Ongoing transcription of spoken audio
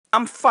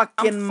I'm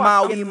fucking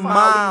Maui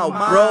Mao,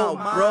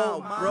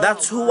 bro.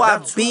 That's who I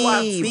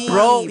be,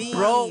 bro.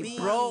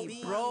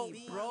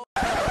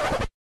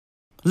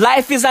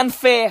 Life is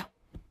unfair.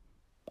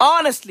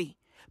 Honestly.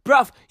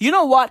 Bruv, you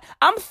know what?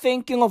 I'm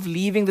thinking of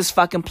leaving this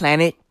fucking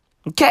planet.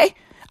 Okay?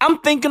 I'm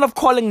thinking of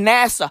calling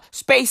NASA,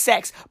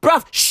 SpaceX.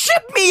 Bruv,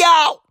 ship me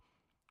out!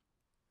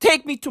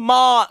 Take me to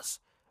Mars,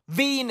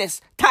 Venus,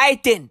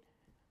 Titan.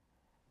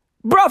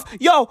 Bruv,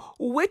 yo,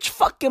 which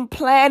fucking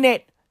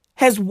planet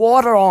has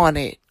water on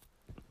it?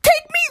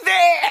 Take me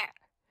there!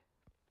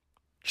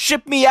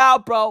 Ship me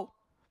out, bro.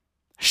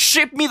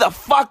 Ship me the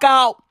fuck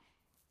out.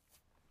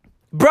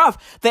 Bruv,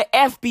 the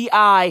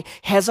FBI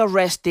has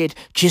arrested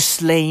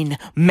Ghislaine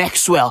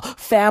Maxwell.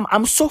 Fam,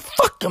 I'm so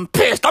fucking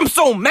pissed. I'm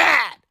so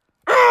mad.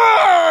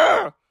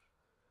 Urgh!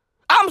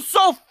 I'm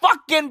so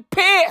fucking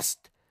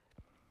pissed.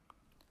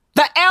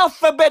 The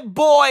Alphabet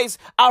Boys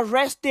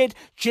arrested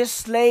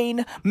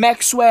Ghislaine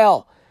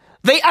Maxwell.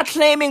 They are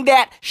claiming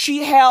that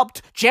she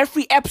helped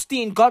Jeffrey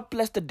Epstein. God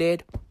bless the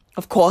dead,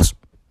 of course.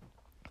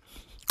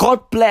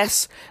 God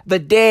bless the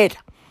dead.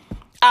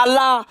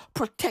 Allah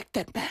protect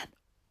that man.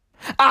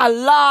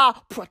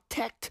 Allah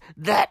protect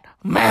that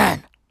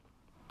man.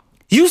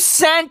 You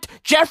sent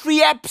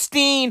Jeffrey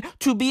Epstein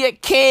to be a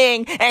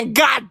king, and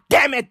god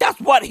damn it, that's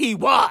what he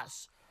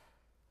was.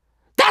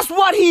 That's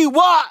what he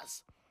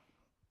was.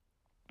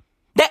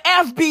 The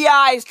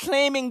FBI is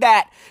claiming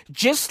that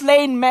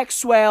Ghislaine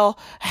Maxwell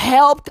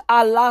helped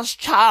Allah's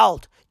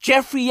child,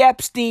 Jeffrey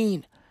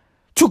Epstein,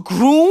 to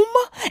groom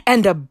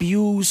and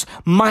abuse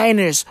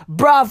minors.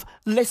 Bruv,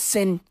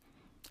 listen,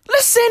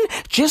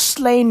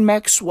 Ghislaine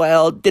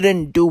Maxwell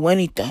didn't do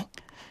anything.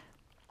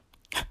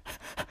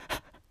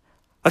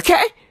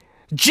 Okay?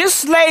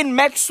 Ghislaine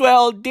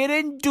Maxwell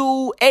didn't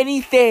do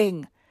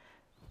anything.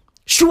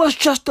 She was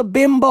just a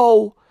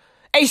bimbo,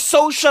 a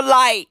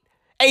socialite,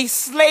 a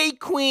slay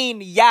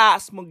queen.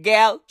 Yes,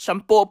 Miguel,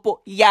 Shampopo,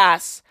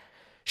 yes.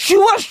 She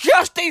was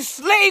just a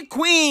slay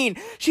queen.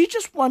 She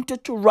just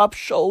wanted to rub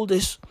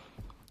shoulders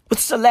with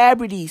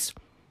celebrities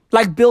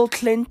like Bill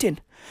Clinton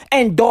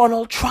and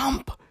Donald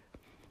Trump.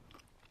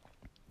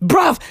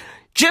 Bruv,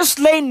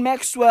 Ghislaine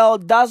Maxwell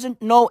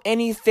doesn't know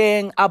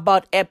anything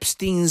about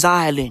Epstein's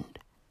Island.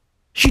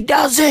 She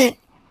doesn't.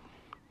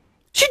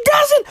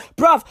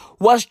 Bruv,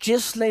 was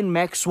Ghislaine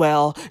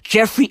Maxwell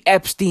Jeffrey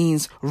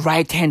Epstein's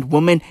right-hand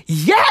woman?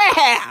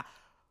 Yeah!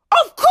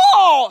 Of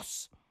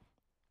course!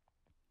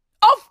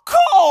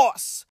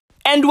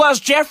 And was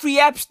Jeffrey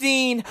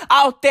Epstein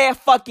out there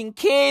fucking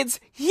kids?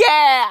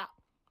 Yeah!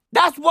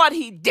 That's what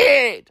he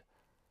did.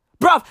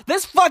 Bruv,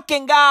 this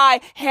fucking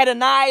guy had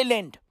an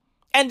island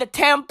and the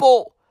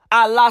temple.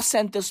 Allah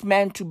sent this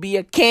man to be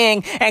a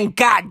king, and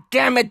god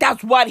damn it,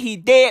 that's what he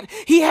did.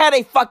 He had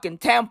a fucking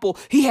temple.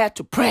 He had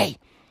to pray.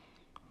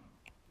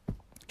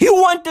 He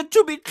wanted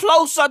to be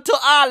closer to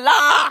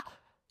Allah.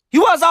 He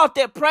was out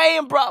there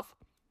praying, bruv.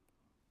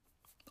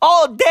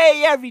 All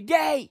day, every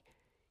day.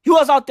 He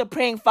was out there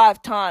praying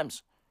 5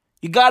 times.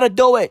 You gotta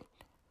do it.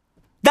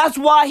 That's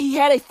why he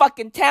had a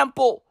fucking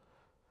temple.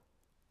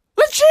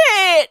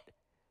 Legit.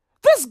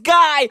 This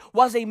guy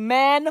was a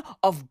man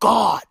of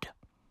God.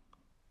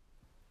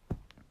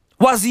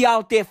 Was he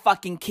out there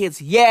fucking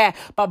kids? Yeah,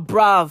 but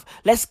bruv,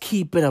 let's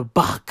keep it a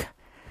buck.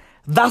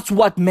 That's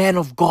what men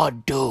of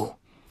God do.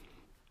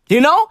 You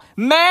know?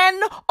 Men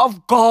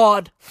of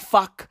God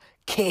fuck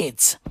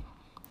kids.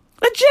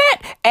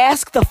 Legit.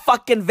 Ask the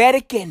fucking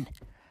Vatican.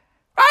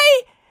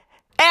 Right?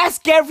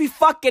 Ask every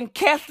fucking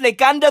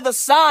Catholic under the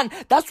sun.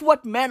 That's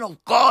what men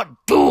of God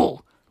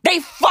do. They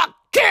fuck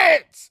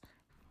kids.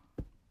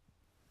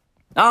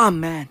 Oh,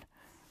 man.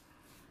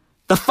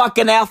 The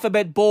fucking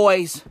Alphabet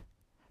Boys.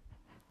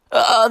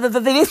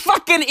 They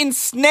fucking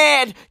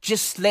ensnared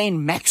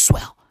Ghislaine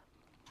Maxwell.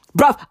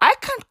 Bruv, I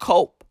can't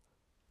cope.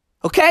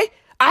 Okay?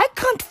 I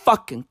can't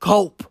fucking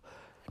cope.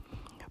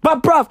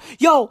 But bruv,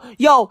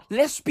 yo,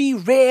 let's be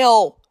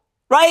real.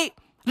 Right?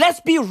 Let's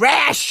be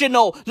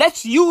rational.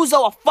 Let's use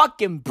our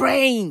fucking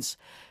brains.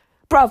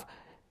 Bruv,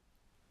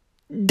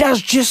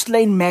 does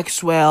Ghislaine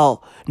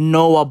Maxwell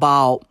know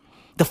about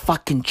the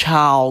fucking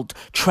child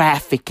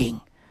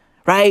trafficking?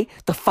 Right?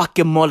 The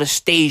fucking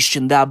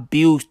molestation, the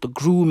abuse, the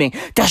grooming.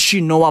 Does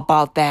she know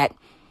about that?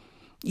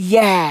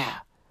 Yeah.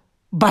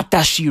 But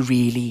does she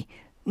really?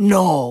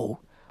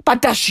 No.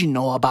 But does she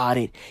know about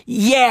it?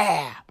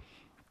 Yeah.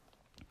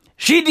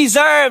 She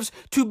deserves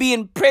to be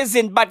in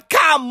prison, but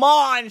come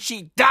on,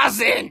 she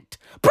doesn't.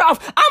 Bruv,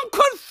 I'm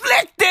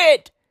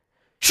conflicted.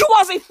 She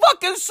was a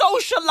fucking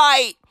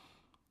socialite.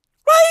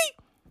 Right?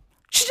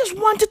 She just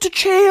wanted to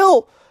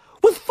chill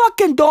with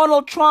fucking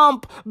Donald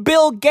Trump,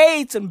 Bill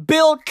Gates, and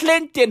Bill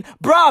Clinton.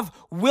 Bruv,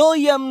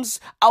 Williams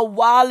are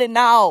wildin'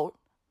 out.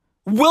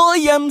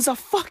 Williams are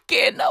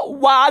fucking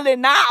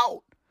wildin'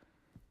 out.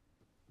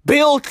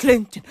 Bill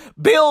Clinton,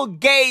 Bill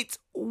Gates,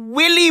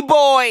 Willie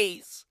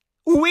boys,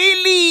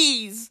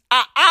 Willies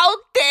are out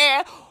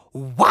there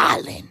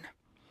wildin'.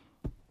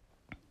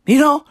 You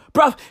know,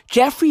 bruv,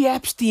 Jeffrey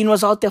Epstein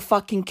was out there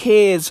fucking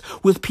kids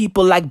with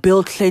people like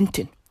Bill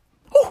Clinton.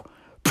 Ooh,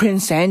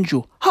 Prince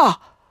Andrew.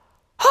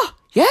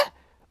 Yeah?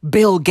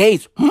 Bill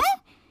Gates. Huh?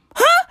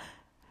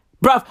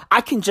 Bruv,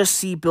 I can just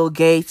see Bill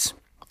Gates,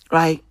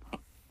 right?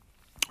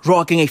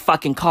 Rocking a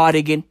fucking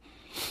cardigan.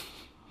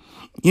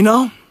 You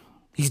know?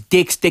 His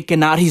dick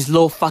sticking out, his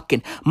little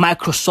fucking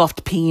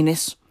Microsoft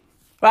penis.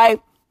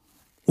 Right?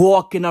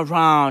 Walking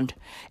around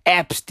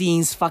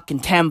Epstein's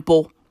fucking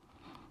temple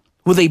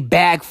with a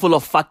bag full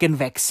of fucking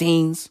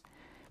vaccines.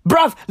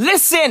 Bruv,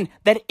 listen,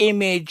 that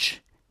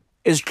image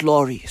is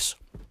glorious.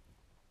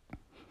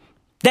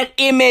 That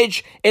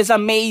image is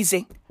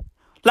amazing.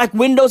 Like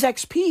Windows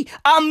XP.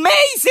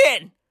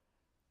 Amazing!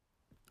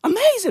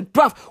 Amazing.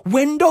 Bruv,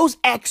 Windows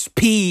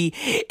XP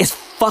is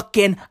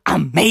fucking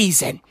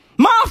amazing.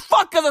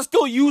 Motherfuckers are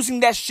still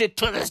using that shit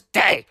to this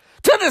day.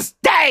 To this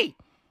day.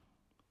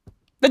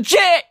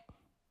 Legit.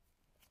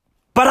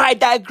 But I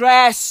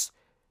digress.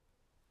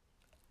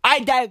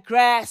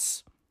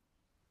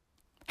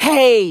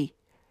 Hey,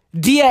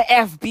 dear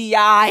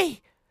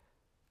FBI,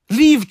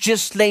 leave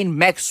Ghislaine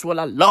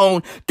Maxwell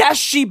alone. Does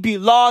she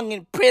belong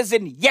in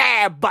prison?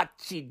 Yeah, but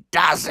she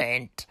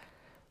doesn't.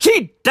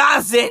 She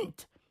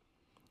doesn't.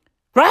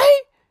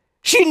 Right?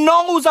 She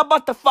knows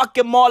about the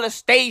fucking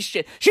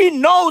molestation. She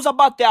knows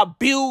about the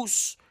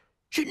abuse.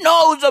 She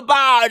knows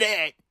about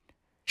it.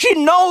 She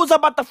knows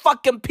about the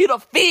fucking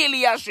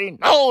pedophilia. She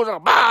knows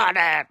about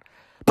it.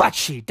 But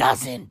she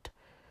doesn't.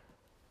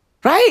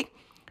 Right?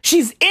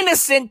 She's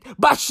innocent,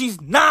 but she's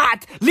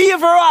not.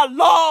 Leave her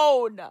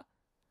alone.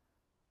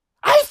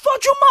 I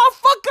thought you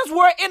motherfuckers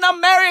were in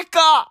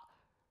America.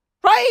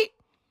 Right?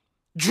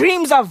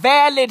 Dreams are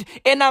valid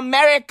in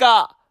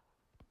America.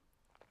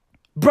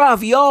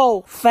 Bruv,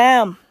 yo,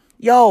 fam,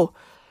 yo,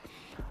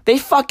 they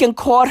fucking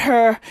caught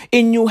her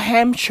in New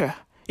Hampshire.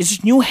 Is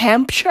it New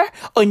Hampshire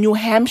or New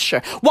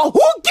Hampshire? Well,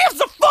 who gives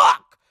a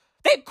fuck?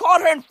 They caught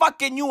her in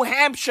fucking New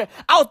Hampshire,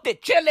 out there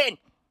chilling,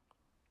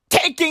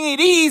 taking it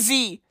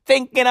easy,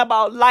 thinking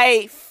about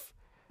life,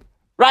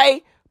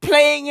 right?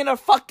 Playing in her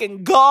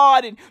fucking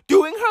garden,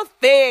 doing her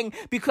thing,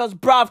 because,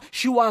 bruv,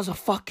 she was a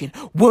fucking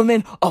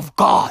woman of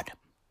God.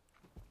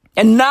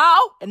 And now,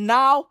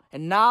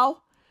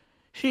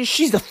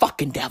 she's the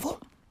fucking devil.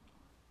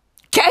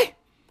 Okay?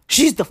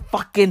 She's the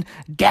fucking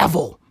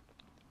devil.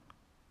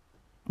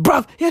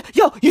 Bruv,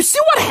 yo, you see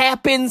what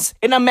happens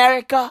in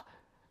America?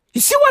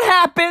 You see what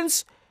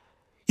happens?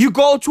 You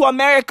go to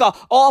America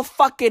all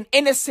fucking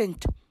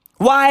innocent,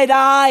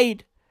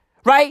 wide-eyed,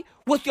 right?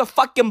 With your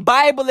fucking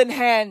Bible in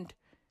hand.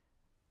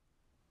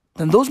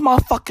 Then those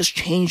motherfuckers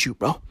change you,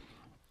 bro.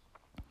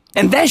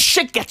 And then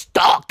shit gets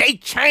dark. They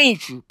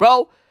change you,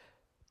 bro.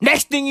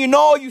 Next thing you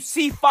know, you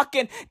see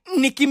fucking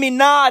Nicki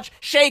Minaj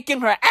shaking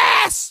her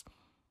ass.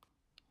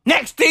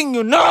 Next thing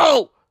you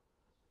know,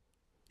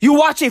 you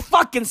watch a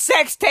fucking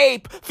sex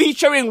tape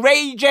featuring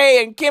Ray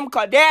J and Kim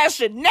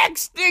Kardashian.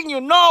 Next thing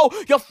you know,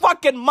 your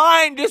fucking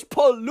mind is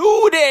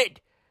polluted.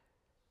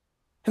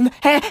 And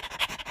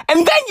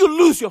then you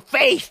lose your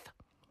faith.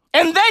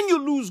 And then you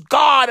lose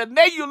God. And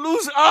then you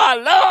lose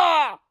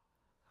Allah.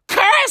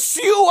 Curse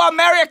you,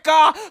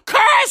 America.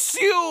 Curse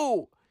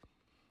you.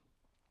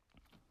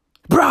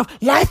 Bro,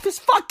 life is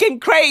fucking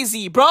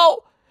crazy,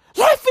 bro.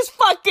 Life is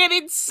fucking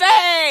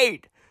insane.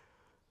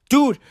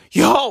 Dude,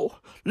 yo,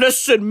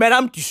 listen, man,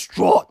 I'm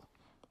distraught.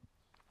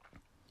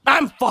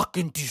 I'm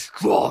fucking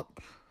distraught.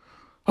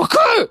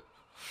 Okay?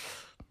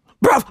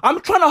 Bro, I'm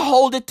trying to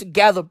hold it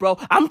together, bro.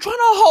 I'm trying to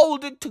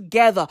hold it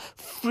together.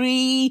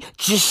 Free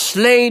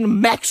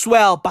Ghislaine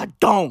Maxwell, but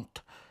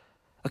don't.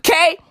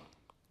 Okay?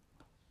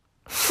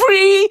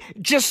 Free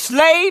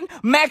Ghislaine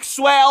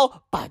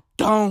Maxwell, but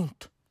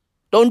don't.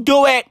 Don't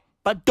do it,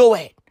 but do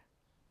it.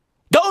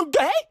 Don't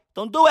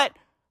do it,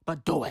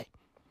 but do it.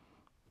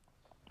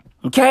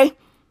 Okay?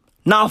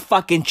 Now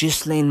fucking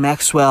Ghislaine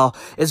Maxwell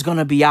is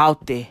gonna be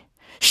out there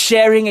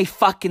sharing a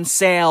fucking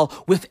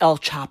cell with El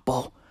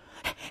Chapo.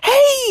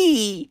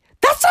 Hey,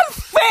 that's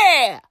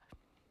unfair.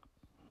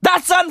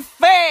 That's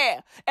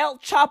unfair. El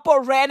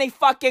Chapo ran a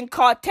fucking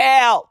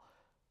cartel.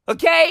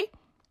 Okay?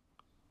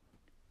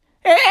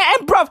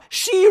 And bruv,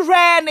 she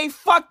ran a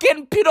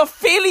fucking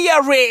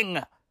pedophilia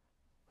ring.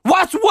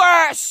 What's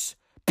worse?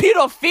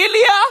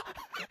 Pedophilia?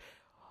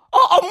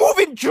 Or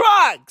moving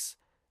drugs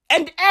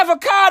and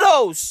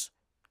avocados?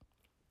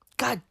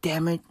 God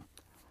damn it.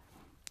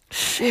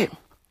 Shit.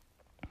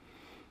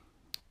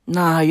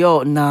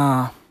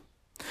 Nah.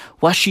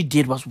 What she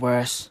did was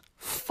worse.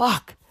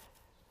 Fuck.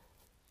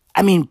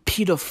 I mean,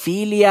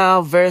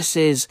 pedophilia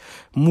versus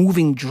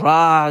moving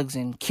drugs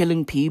and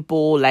killing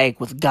people like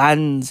with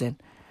guns and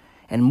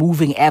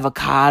moving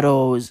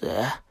avocados.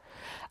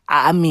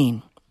 I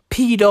mean,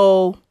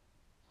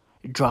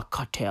 drug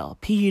cartel.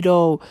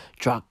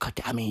 Drug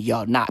cartel. I mean,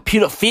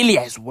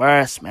 pedophilia is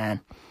worse,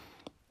 man.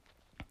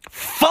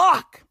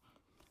 Fuck.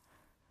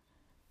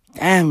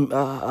 Damn,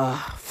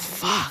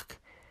 fuck.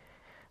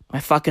 My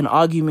fucking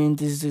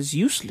argument is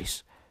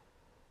useless.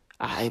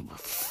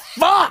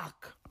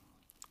 Fuck.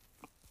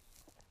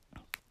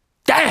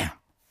 Damn.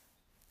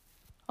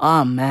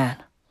 Oh, man.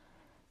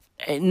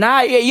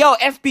 Nah, yo,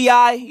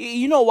 FBI,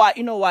 you know what?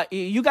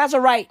 You guys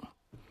are right.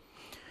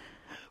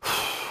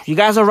 You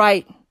guys are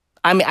right.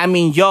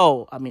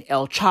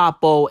 El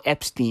Chapo,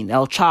 Epstein,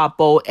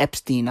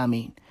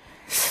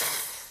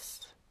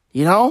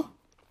 you know?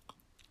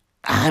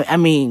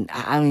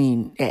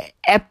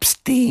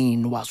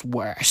 Epstein was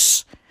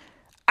worse.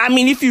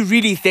 If you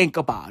really think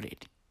about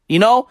it, you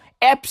know,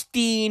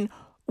 Epstein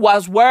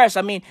was worse.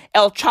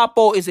 El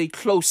Chapo is a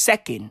close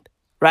second,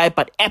 right?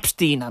 But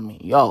Epstein,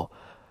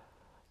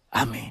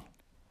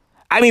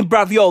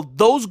 bruv,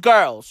 those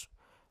girls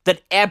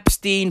that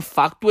Epstein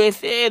fucked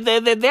with,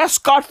 they're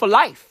scarred for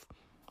life.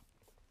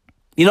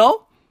 You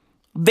know?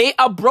 They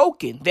are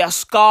broken. They are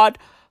scarred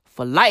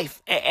for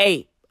life.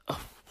 Hey.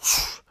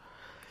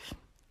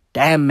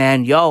 Damn,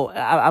 man,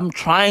 I'm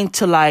trying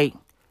to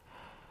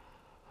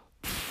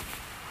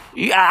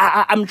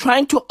I'm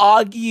trying to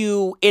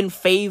argue in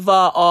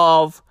favor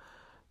of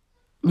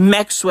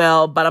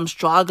Maxwell, but I'm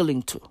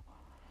struggling to.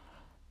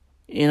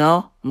 You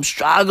know? I'm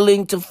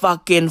struggling to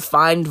fucking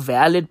find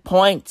valid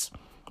points,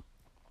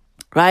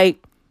 right?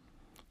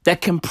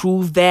 That can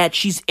prove that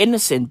she's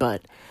innocent,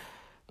 but,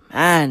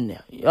 man,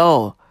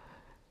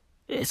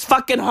 it's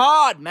fucking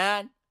hard,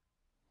 man.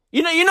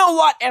 You know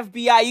what,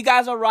 FBI? You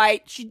guys are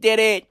right. She did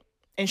it.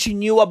 And she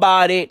knew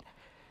about it.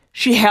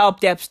 She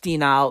helped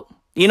Epstein out.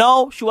 You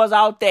know, she was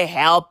out there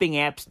helping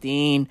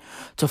Epstein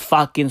to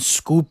fucking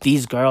scoop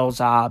these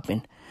girls up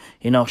and,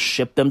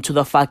 ship them to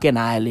the fucking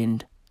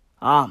island.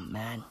 Oh,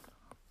 man.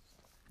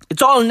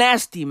 It's all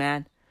nasty,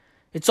 man.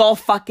 It's all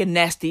fucking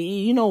nasty.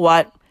 You know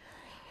what?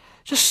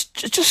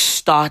 Just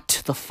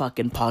start the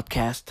fucking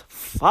podcast.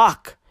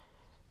 Fuck.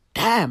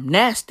 Damn,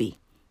 nasty.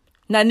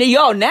 Now,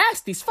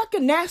 nasty's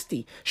fucking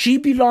nasty. She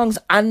belongs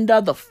under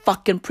the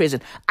fucking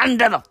prison.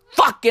 Under the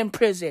fucking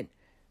prison.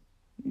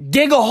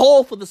 Dig a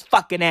hole for this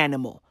fucking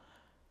animal.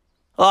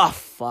 Oh,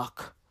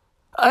 fuck.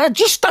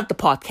 Just start the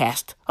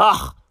podcast.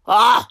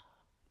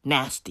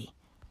 Nasty.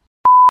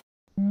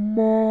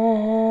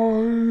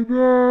 Might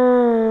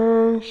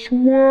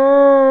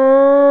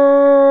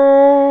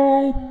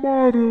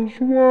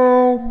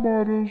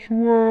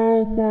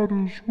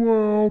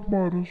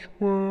as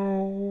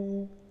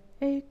well.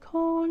 A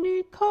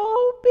cornucopia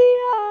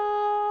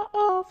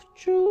of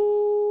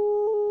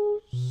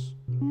Jews.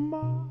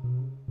 Might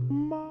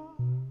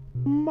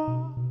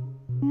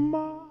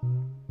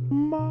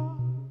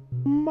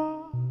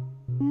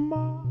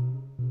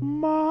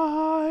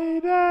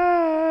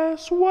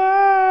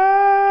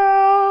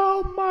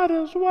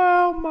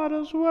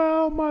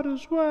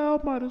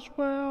as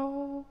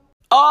well.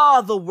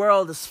 Oh, the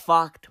world is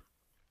fucked.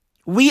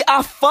 We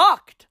are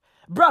fucked.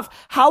 Bruv,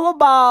 how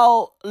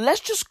about, let's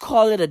just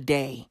call it a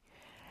day.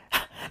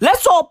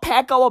 Let's all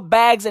pack our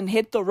bags and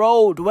hit the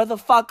road. Where the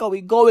fuck are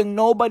we going?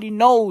 Nobody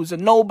knows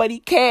and nobody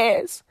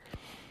cares.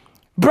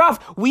 Bruv,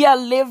 we are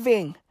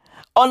living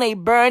on a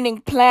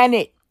burning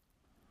planet.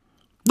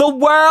 The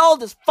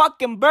world is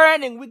fucking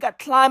burning. We got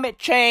climate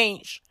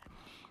change,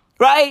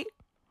 right?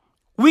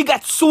 We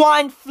got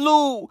swine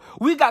flu.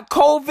 We got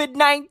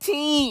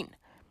COVID-19.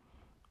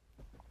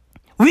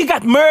 We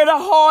got murder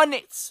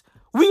hornets.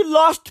 We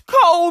lost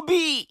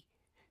Kobe.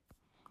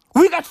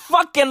 We got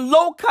fucking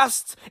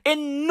locusts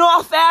in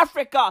North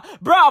Africa.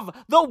 Bruv,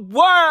 the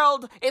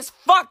world is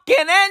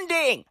fucking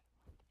ending.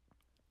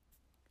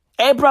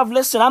 Hey, bruv,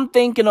 listen, I'm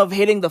thinking of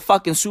hitting the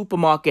fucking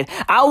supermarket.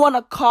 I want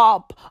to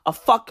cop a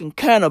fucking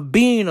can of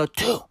bean or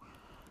two.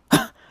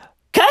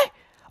 Okay?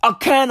 A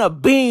can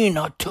of bean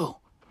or two.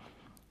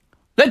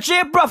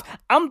 Legit, bruv,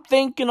 I'm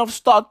thinking of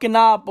stocking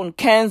up on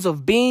cans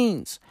of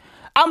beans.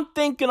 I'm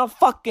thinking of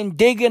fucking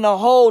digging a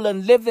hole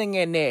and living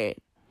in it.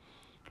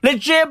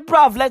 Legit,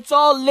 bruv, let's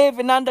all live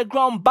in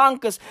underground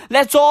bunkers.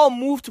 Let's all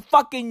move to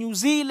fucking New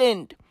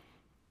Zealand.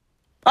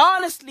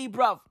 Honestly,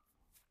 bruv.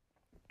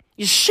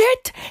 Your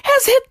shit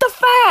has hit the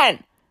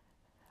fan.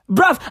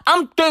 Bruv,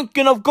 I'm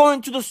thinking of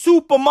going to the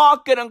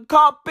supermarket and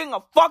copping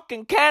a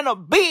fucking can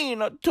of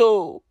bean or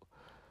two.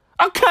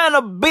 A can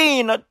of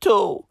bean or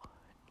two.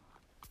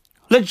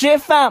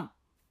 Legit, fam.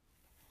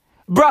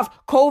 Bruv,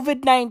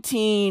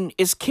 COVID-19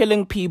 is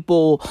killing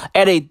people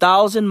at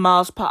 1,000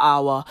 miles per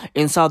hour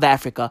in South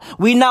Africa.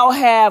 We now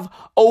have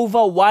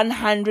over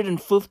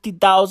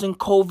 150,000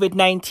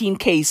 COVID-19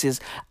 cases.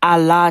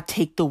 Allah,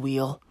 take the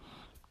wheel.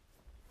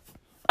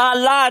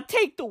 Allah,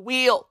 take the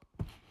wheel.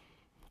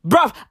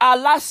 Bruv,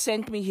 Allah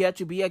sent me here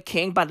to be a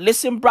king, but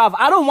listen, bruv,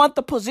 I don't want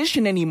the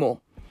position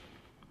anymore.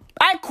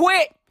 I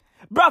quit.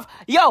 Bruv,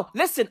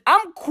 listen,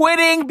 I'm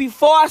quitting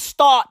before I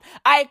start.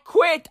 I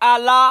quit,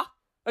 Allah.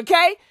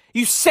 Okay?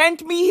 You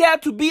sent me here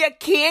to be a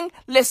king?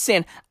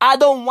 Listen, I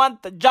don't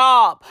want the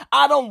job.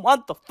 I don't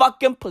want the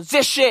fucking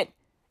position.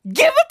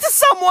 Give it to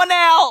someone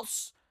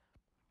else.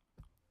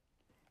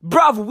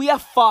 Bruv, we are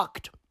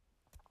fucked.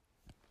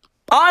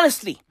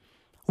 Honestly,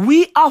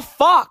 we are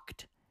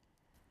fucked.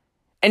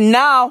 And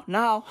now,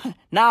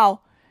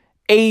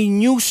 a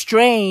new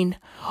strain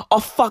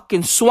of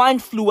fucking swine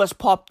flu has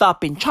popped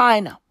up in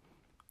China.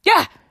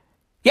 Yeah.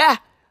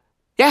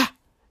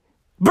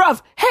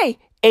 Bruv, hey,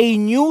 a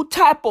new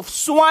type of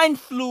swine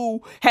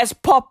flu has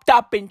popped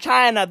up in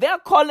China. They're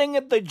calling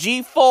it the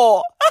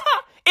G4.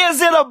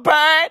 Is it a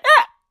bird?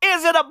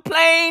 Is it a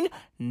plane?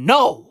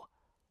 No.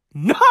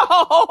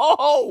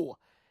 No!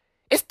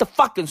 It's the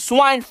fucking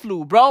swine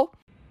flu, bro.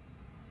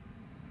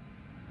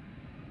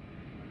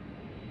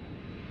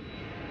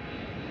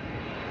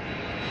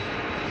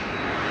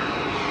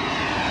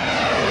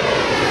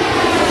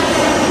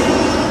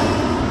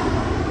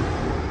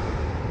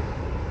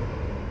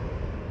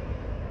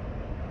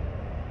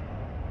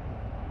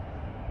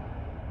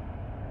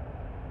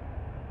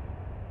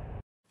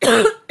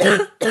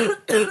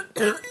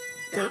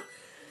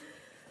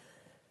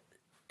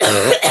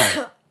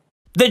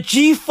 The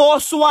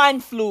G4 swine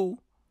flu.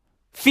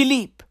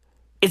 Philippe,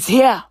 it's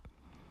here.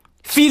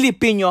 Feel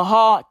it in your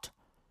heart.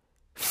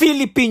 Feel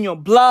it in your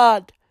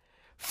blood.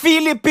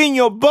 Feel it in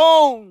your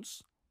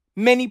bones.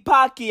 Manny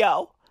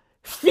Pacquiao.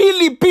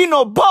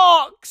 Filipino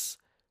box.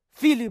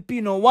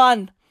 Filipino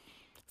 1.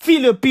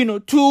 Filipino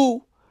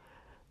 2.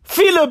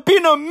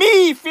 Filipino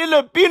me.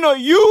 Filipino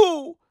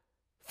you.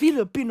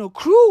 Filipino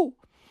crew.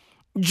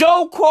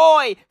 Joe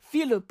Coy.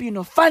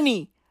 Filipino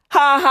funny.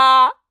 Ha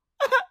ha.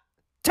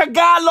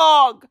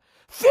 Tagalog.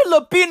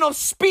 Filipino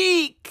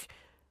speak.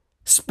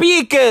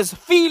 Speakers,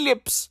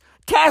 Philips.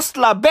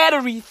 Tesla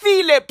battery,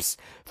 Philips.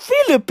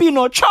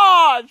 Filipino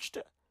charged.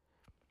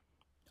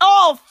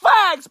 All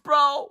facts,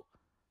 bro.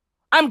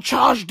 I'm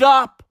charged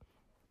up.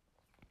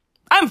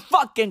 I'm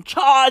fucking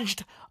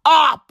charged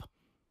up.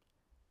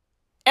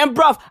 And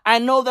bruv, I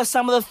know that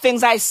some of the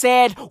things I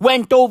said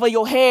went over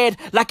your head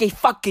like a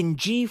fucking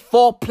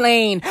G4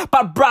 plane.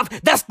 But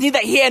bruv, that's neither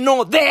here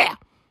nor there.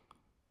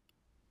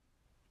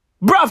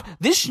 Bruv,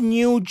 this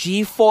new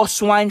G4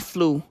 swine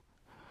flu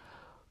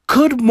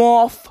could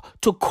morph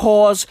to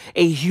cause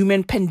a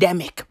human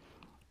pandemic.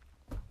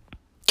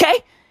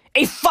 Okay?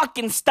 A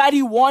fucking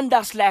study warned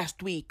us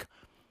last week.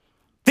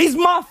 These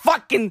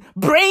motherfucking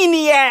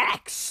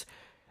brainiacs,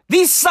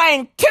 these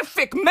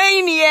scientific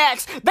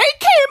maniacs, they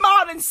came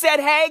out and said,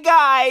 hey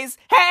guys,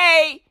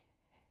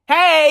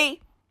 hey,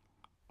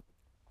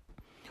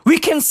 we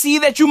can see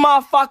that you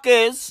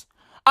motherfuckers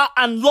are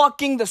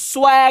unlocking the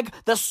swag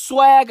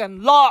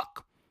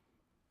unlock.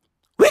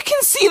 We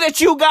can see that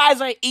you guys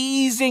are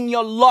easing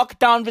your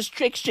lockdown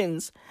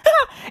restrictions.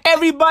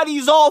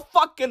 Everybody's all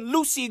fucking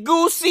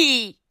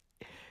loosey-goosey.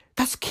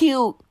 That's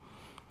cute.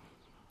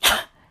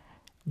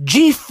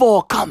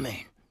 G4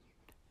 coming.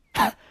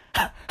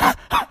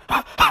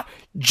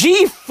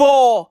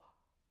 G4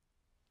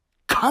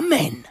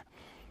 coming.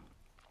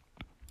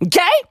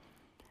 Okay?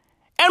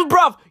 And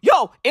bruv,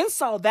 yo, in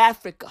South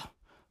Africa,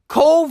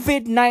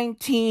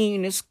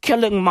 COVID-19 is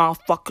killing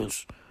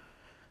motherfuckers.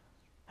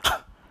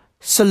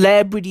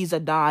 Celebrities are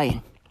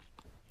dying.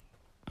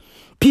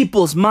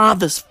 People's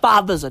mothers,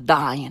 fathers are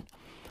dying.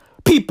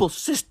 People's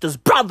sisters,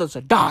 brothers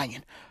are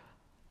dying.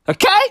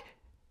 Okay?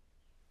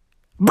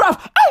 Bro,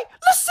 hey,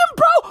 listen,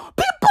 bro.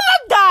 People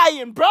are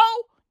dying, bro.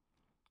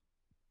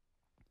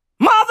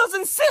 Mothers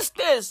and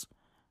sisters.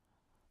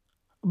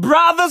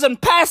 Brothers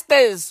and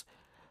pastors.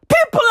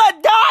 People are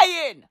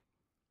dying.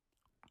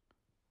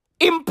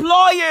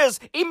 Employers,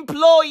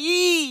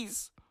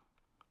 employees.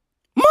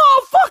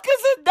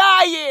 Motherfuckers are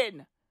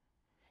dying.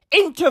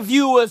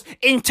 Interviewers,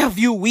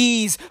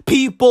 interviewees.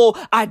 People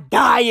are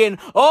dying.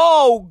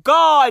 Oh,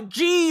 God,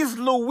 jeez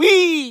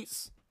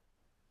Louise.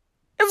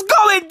 It's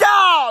going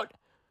down.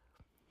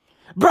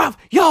 Bruv,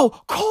 yo,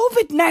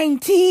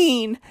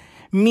 COVID-19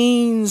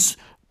 means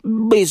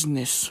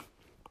business.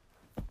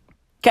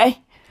 Okay?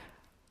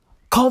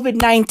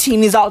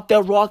 COVID-19 is out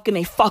there rocking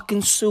a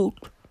fucking suit.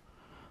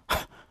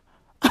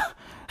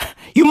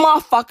 You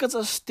motherfuckers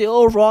are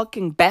still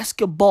rocking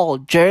basketball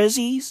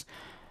jerseys?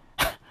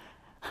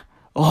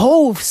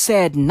 Hove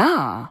said,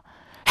 nah.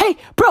 Hey,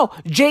 bro,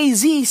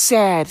 Jay-Z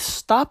said,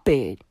 stop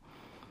it.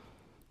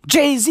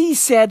 Jay-Z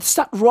said,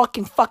 stop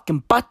rocking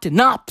fucking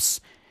button-ups.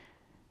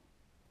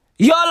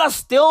 Y'all are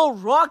still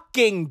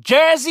rocking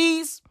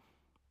jerseys?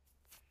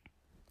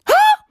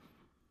 Huh?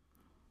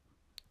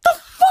 The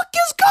fuck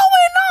is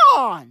going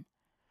on?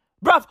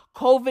 Bruv,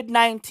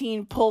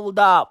 COVID-19 pulled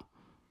up,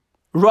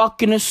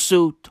 rocking a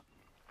suit,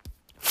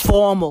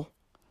 formal,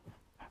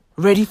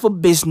 ready for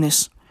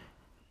business,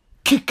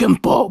 kicking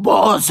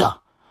balls,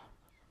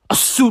 a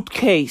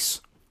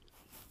suitcase,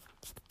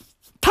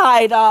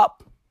 tied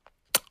up,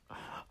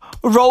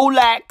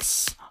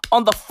 Rolex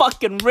on the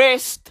fucking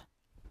wrist,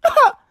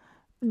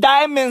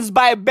 diamonds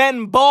by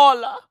Ben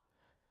Baller.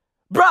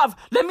 Bruv,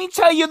 let me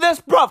tell you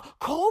this, bruv.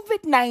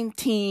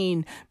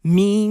 COVID-19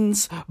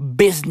 means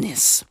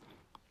business.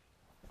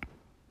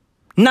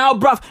 Now,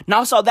 bruv,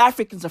 now South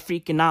Africans are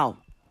freaking out.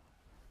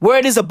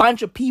 Word is a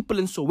bunch of people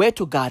in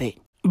Soweto got it.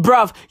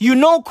 Bruv, you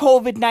know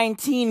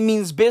COVID-19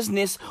 means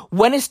business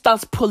when it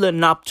starts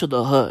pulling up to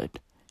the hood.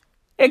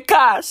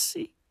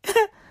 Ekasi.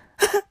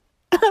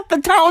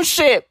 The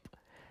township.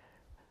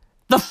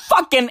 The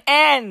fucking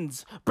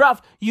ends.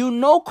 Bruv, you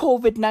know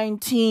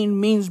COVID-19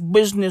 means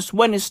business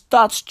when it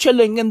starts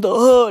chilling in the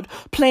hood,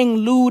 playing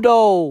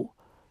Ludo.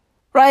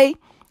 Right?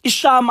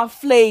 Ishama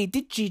Flay,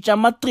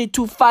 Dichijama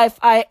 325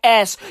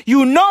 IS.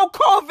 You know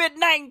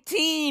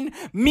COVID-19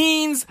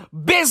 means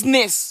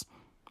business.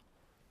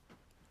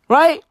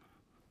 Right?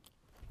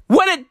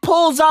 When it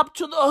pulls up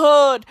to the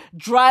hood,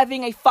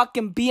 driving a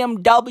fucking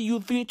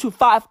BMW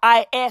 325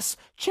 IS,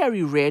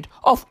 cherry red,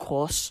 of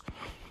course.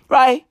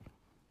 Right?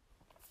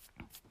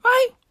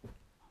 Right?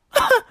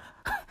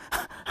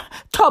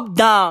 Top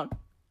down,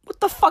 with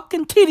the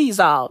fucking titties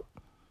out.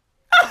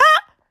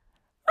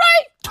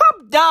 Right?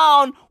 Top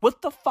down,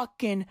 with the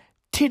fucking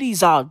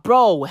titties out,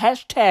 bro.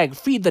 Hashtag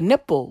free the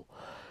nipple.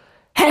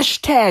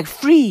 Hashtag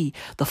free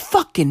the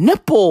fucking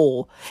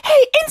nipple.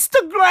 Hey,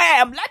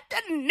 Instagram, let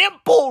the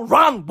nipple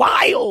run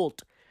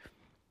wild.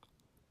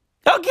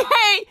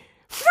 Okay?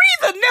 Free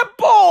the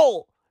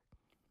nipple.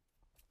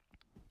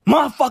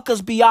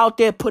 Motherfuckers be out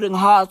there putting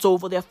hearts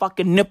over their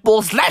fucking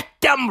nipples. Let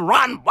them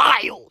run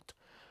wild.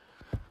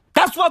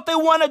 That's what they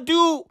want to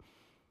do.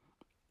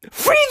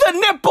 Free the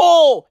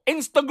nipple,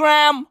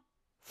 Instagram.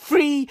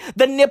 Free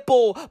the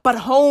nipple. But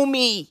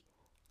homie,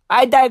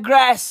 I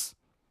digress.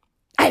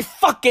 I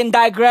fucking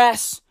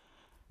digress.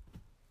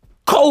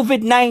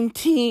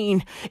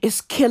 COVID-19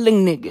 is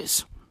killing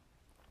niggas.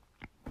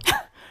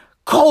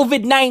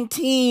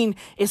 COVID-19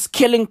 is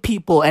killing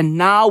people, and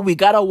now we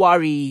gotta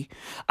worry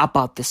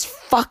about this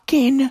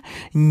fucking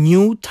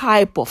new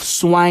type of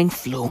swine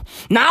flu.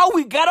 Now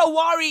we gotta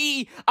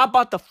worry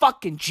about the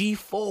fucking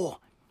G4.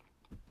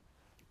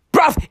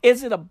 Bruv,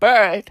 is it a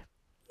bird?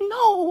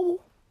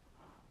 No.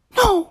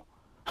 No.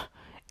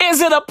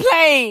 Is it a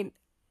plane?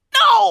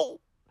 No.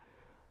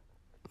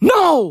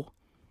 No.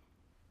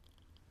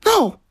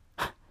 No.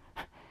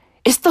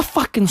 It's the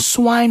fucking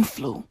swine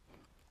flu.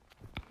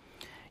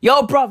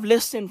 Yo, bruv,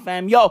 listen,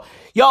 fam. Yo,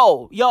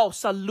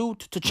 salute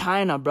to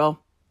China, bro.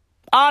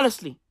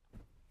 Honestly.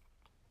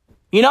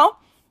 You know?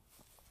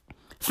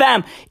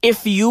 Fam,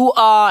 if you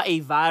are a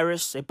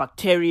virus, a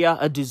bacteria,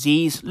 a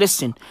disease,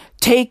 listen,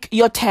 take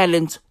your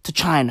talent to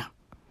China.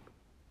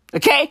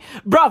 Okay?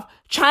 Bruv,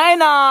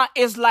 China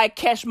is like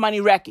Cash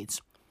Money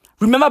Records.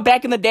 Remember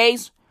back in the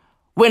days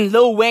when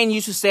Lil Wayne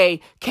used to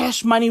say,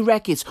 Cash Money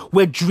Records,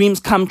 where dreams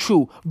come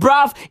true.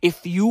 Bruv,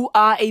 if you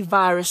are a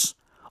virus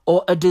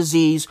or a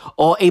disease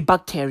or a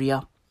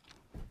bacteria,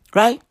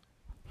 right?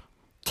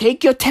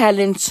 Take your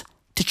talents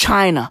to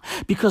China.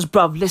 Because,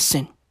 bruv,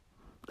 listen.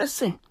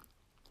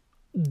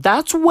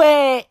 That's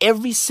where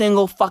every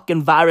single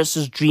fucking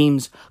virus's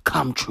dreams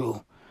come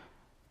true.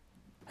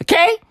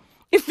 Okay?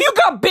 If you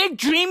got big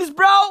dreams,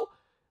 bro,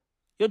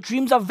 your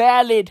dreams are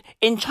valid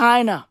in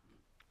China.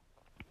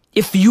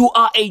 If you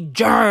are a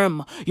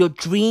germ, your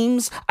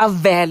dreams are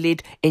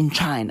valid in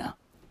China.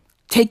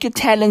 Take your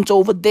talents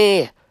over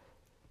there.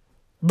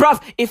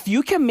 Bruv, if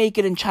you can make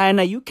it in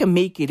China, you can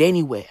make it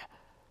anywhere.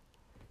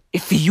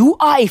 If you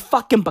are a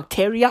fucking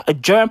bacteria, a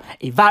germ,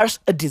 a virus,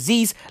 a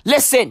disease,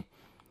 listen.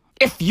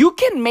 If you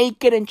can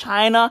make it in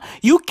China,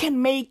 you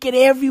can make it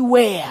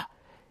everywhere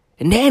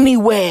and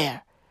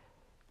anywhere.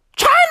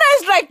 China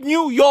is like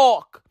New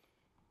York.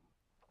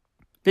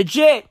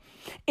 Legit.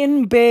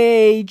 In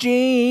Beijing,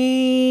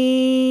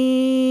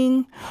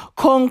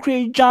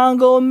 concrete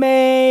jungle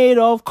made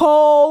of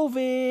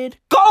COVID.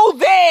 Go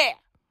there!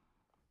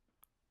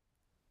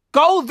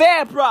 Go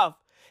there, bruv.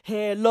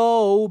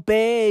 Hello,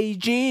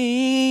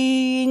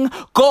 Beijing.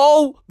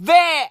 Go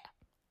there.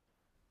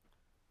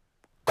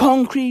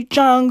 Concrete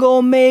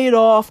jungle made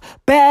of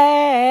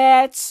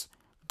bats.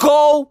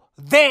 Go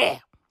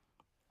there.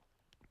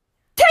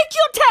 Take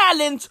your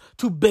talents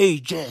to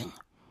Beijing.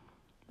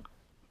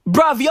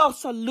 Bruv, yo,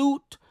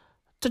 salute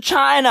to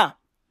China.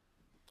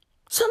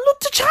 Salute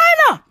to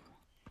China.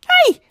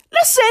 Hey,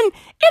 listen,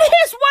 it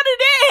is what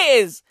it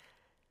is.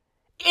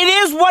 It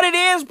is what it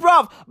is,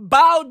 bruv.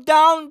 Bow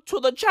down to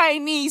the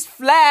Chinese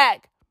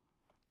flag.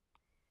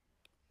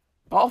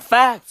 All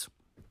facts.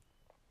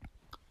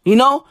 You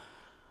know?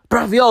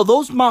 Bruv, yo,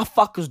 those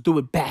motherfuckers do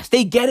it best.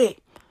 They get it.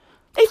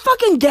 They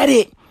fucking get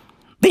it.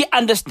 They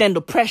understand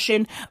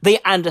oppression. They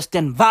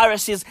understand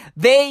viruses.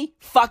 They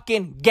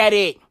fucking get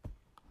it.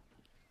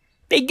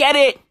 They get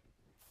it.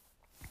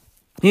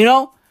 You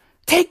know?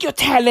 Take your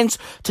talents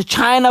to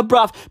China,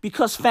 bruv.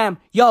 Because, fam,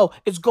 yo,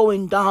 it's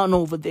going down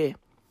over there.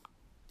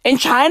 In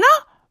China,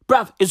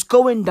 bruv, it's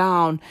going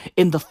down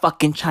in the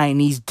fucking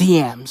Chinese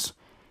DMs.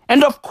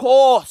 And of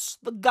course,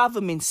 the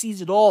government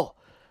sees it all.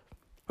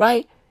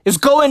 Right? It's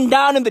going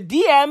down in the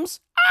DMs,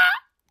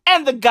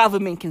 and the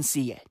government can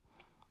see it.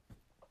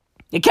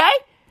 Okay?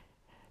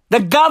 The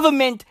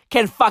government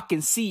can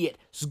fucking see it.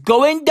 It's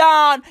going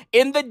down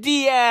in the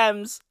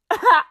DMs,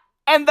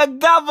 and the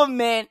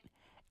government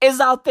is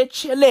out there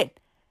chilling.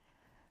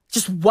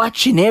 Just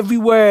watching every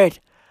word.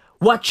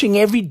 Watching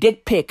every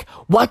dick pic.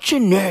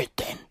 Watching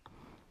everything.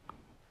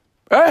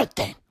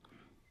 Everything.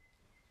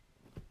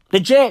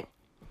 Legit.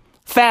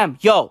 Fam,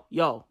 yo.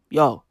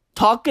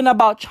 Talking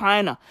about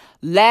China.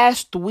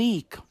 Last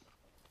week,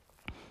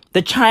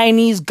 the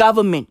Chinese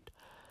government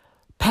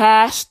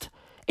passed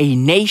a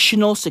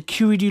national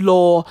security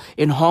law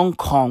in Hong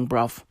Kong,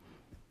 bruv.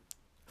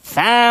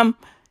 Fam,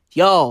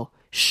 yo,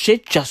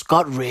 shit just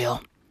got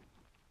real.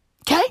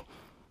 Okay?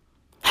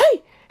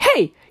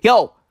 Hey,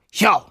 yo,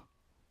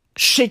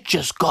 shit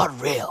just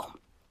got real.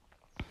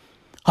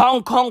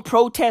 Hong Kong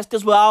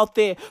protesters were out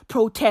there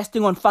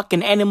protesting on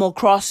fucking Animal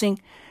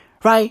Crossing,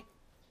 right?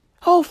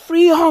 Oh,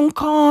 free Hong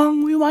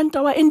Kong. We want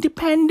our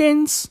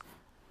independence.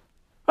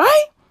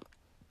 Right?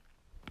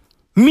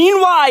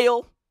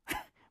 Meanwhile,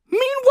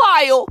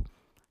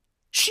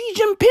 Xi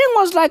Jinping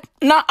was like,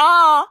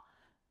 nah,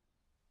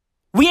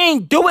 we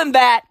ain't doing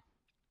that.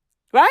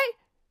 Right?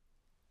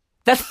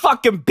 That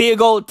fucking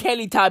big old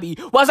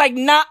Teletubby was like,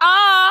 nah.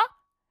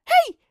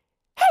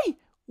 Hey,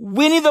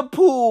 Winnie the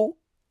Pooh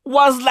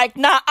was like,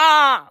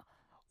 nah,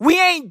 we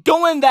ain't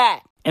doing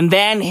that. And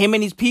then him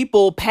and his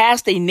people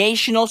passed a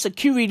national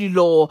security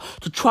law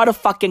to try to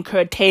fucking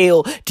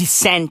curtail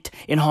dissent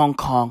in Hong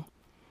Kong.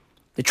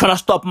 They're trying to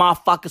stop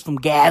motherfuckers from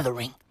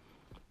gathering,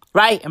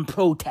 right? And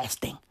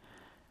protesting.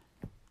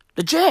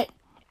 Legit.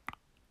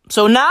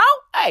 So now,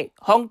 hey,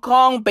 Hong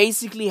Kong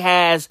basically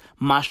has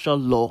martial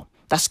law.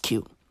 That's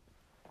cute.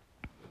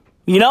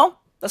 You know?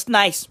 That's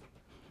nice.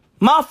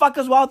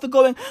 Motherfuckers were out there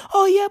going,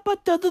 oh yeah,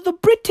 but the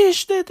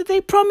British,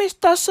 they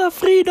promised us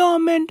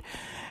freedom and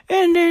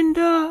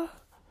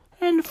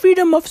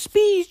freedom of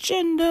speech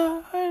and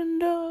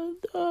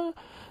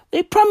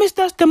they promised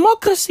us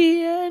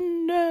democracy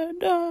and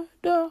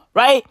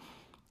right?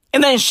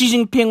 And then Xi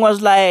Jinping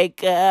was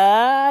like,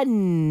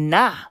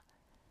 nah.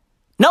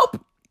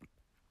 Nope.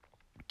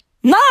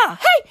 Nah.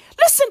 Hey,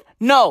 listen.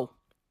 No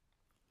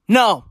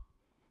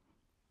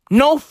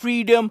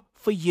freedom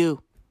for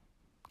you.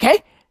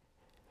 Okay?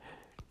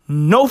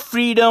 No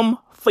freedom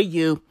for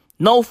you.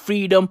 No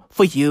freedom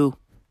for you.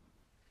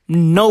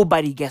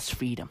 Nobody gets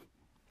freedom.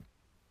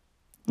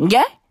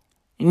 Okay?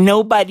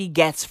 Nobody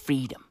gets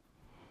freedom.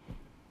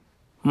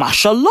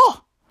 Martial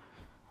law.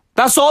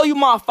 That's all you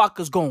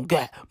motherfuckers gonna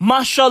get.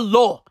 Martial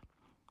law.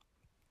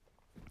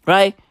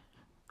 Right?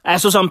 I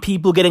saw some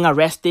people getting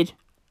arrested.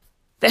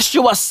 That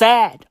shit was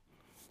sad.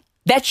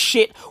 That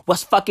shit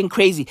was fucking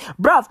crazy.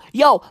 Bruv,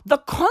 yo, the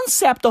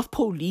concept of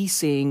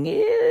policing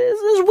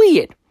is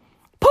weird.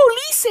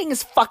 Policing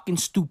is fucking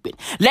stupid.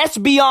 Let's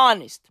be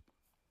honest.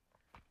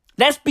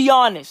 I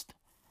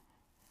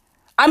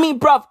mean,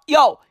 bruv,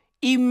 yo,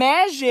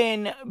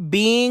 imagine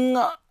being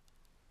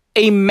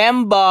a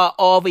member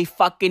of a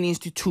fucking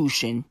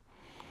institution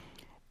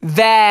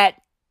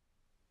that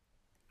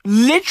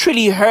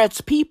literally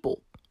hurts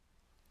people.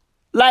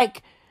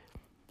 Like,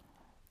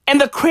 and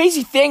the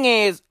crazy thing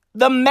is,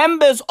 the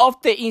members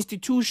of the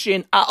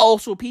institution are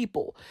also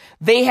people.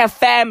 They have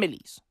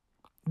families.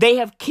 They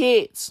have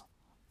kids.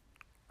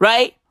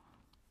 Right?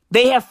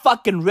 They have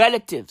fucking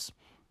relatives.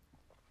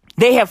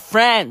 They have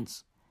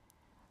friends.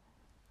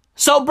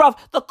 So, bruv,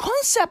 the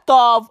concept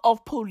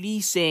of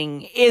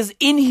policing is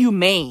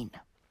inhumane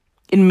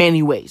in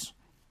many ways.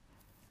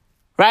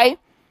 Right?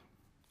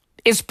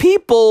 It's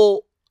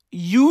people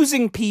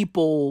using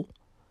people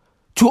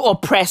to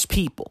oppress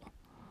people.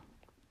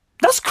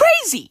 That's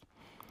crazy.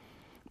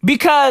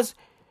 Because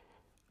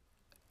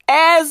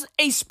as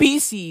a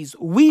species,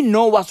 we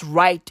know what's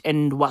right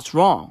and what's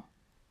wrong.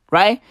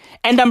 Right?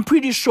 And I'm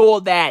pretty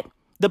sure that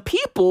the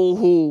people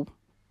who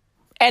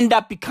end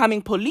up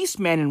becoming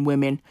policemen and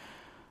women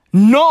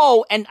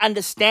know and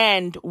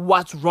understand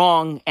what's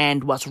wrong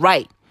and what's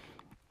right.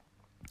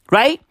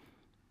 Right?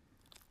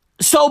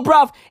 So,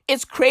 bruv,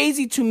 it's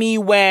crazy to me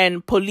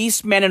when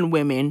policemen and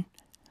women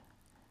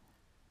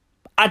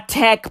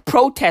attack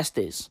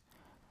protesters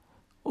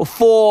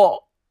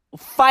for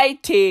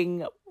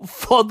fighting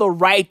for the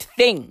right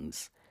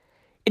things.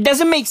 It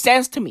doesn't make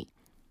sense to me.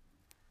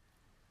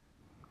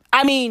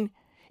 I mean,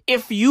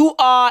 if you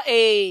are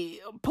a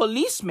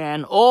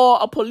policeman or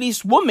a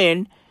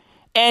policewoman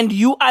and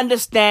you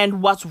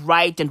understand what's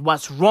right and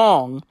what's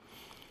wrong,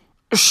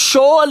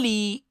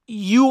 surely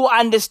you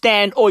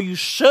understand, or you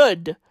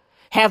should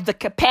have the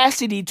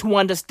capacity to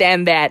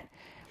understand that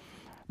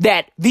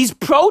these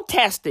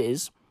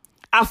protesters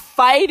are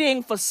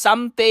fighting for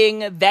something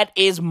that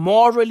is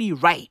morally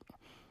right.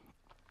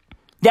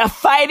 They're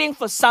fighting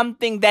for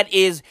something that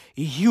is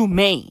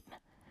humane.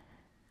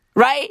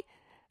 Right?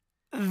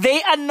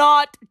 They are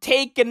not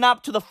taken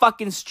up to the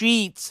fucking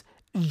streets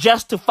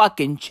just to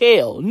fucking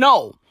chill.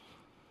 No.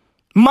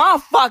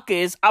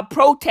 Motherfuckers are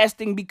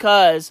protesting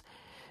because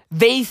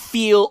they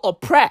feel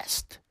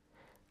oppressed.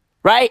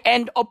 Right?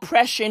 And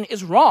oppression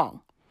is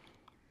wrong.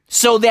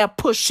 So they're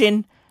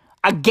pushing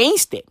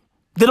against it.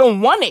 They don't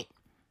want it.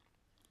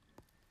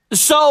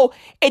 So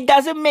it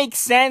doesn't make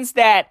sense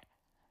that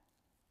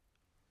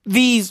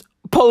these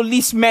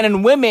policemen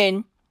and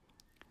women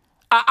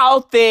are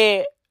out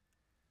there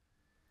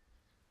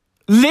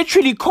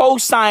literally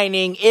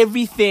co-signing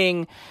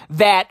everything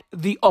that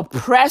the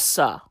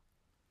oppressor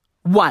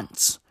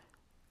wants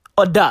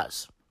or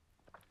does.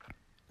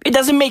 It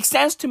doesn't make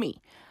sense to me.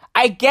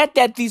 I get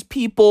that these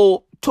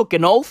people took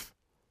an oath.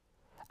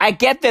 I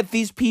get that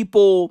these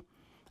people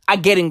are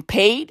getting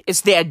paid.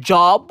 It's their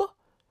job,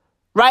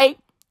 right?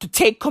 To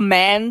take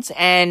commands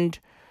and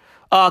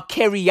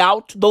carry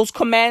out those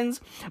commands.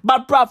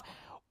 But bruv,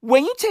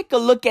 when you take a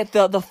look at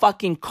the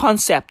fucking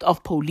concept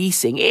of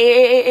policing,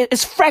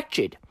 it's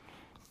fractured.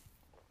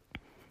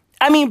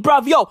 I mean,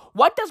 bruv, yo,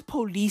 what does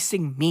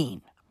policing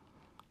mean?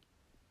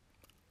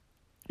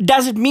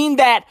 Does it mean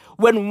that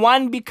when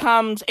one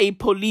becomes a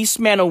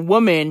policeman or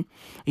woman,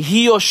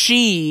 he or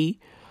she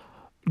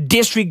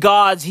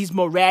disregards his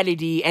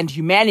morality and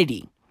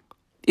humanity?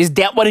 Is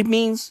that what it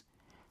means?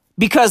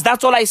 Because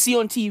that's all I see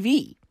on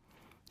TV.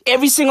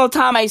 Every single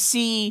time I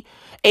see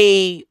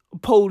a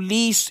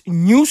police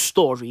news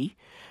story,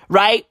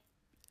 right?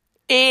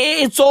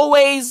 It's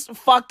always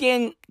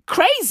fucking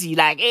crazy.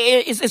 Like,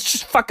 it's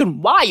just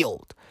fucking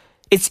wild.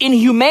 It's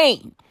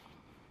inhumane.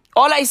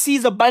 All I see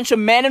is a bunch of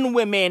men and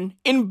women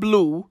in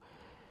blue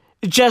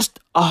just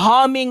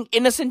harming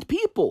innocent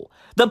people.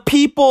 The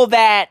people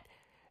that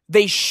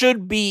they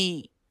should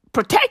be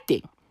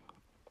protecting.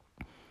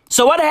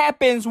 So what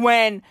happens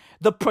when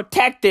the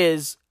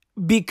protectors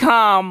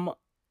become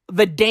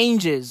the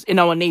dangers in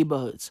our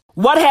neighborhoods?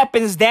 What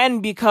happens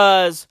then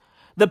because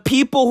the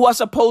people who are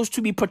supposed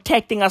to be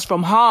protecting us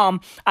from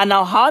harm are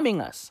now harming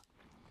us?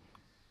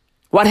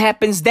 What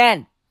happens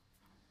then?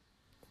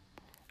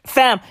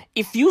 Fam,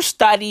 if you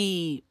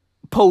study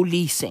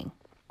policing,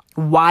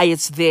 why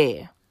it's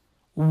there,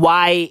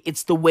 why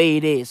it's the way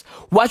it is,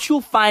 what you'll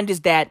find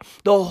is that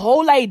the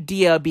whole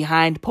idea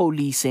behind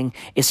policing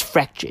is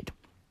fractured.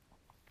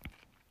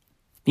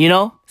 You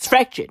know, it's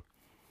fractured.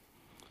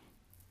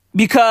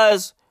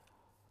 Because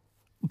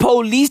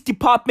police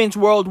departments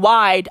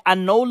worldwide are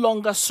no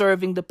longer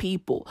serving the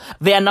people.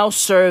 They are now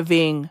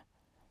serving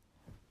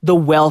the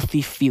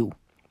wealthy few.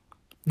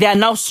 They are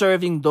now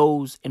serving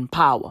those in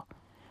power.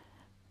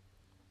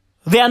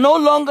 They are no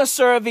longer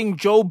serving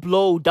Joe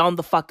Blow down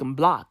the fucking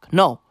block.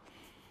 No.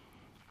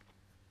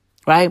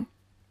 Right?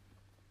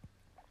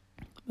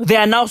 They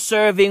are now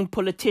serving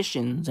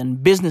politicians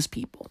and business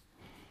people.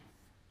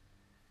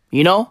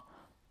 You know?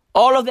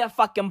 All of their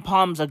fucking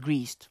palms are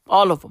greased.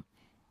 All of them.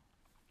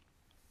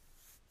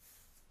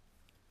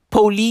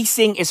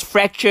 Policing is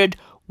fractured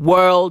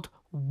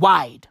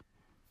worldwide.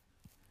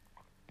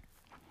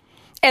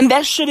 And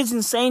that shit is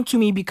insane to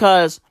me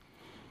because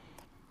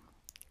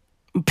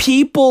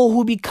people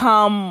who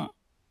become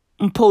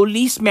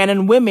policemen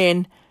and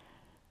women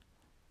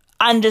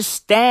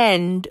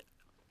understand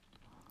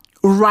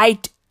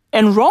right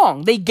and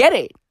wrong. They get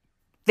it.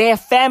 They have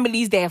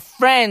families, they have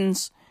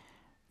friends.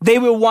 They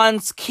were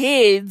once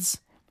kids,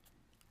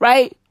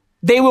 right?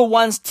 They were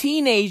once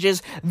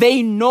teenagers.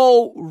 They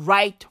know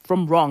right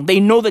from wrong. They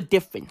know the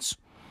difference.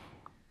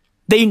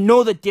 They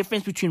know the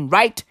difference between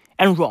right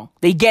and wrong.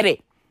 They get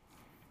it.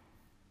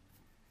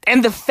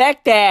 And the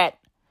fact that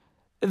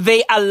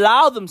they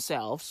allow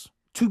themselves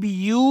to be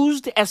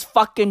used as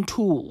fucking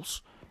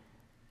tools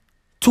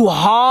to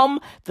harm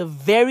the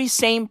very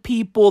same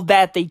people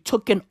that they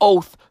took an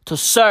oath to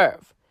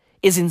serve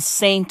is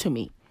insane to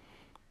me.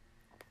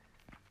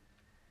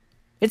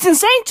 It's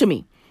insane to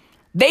me.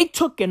 They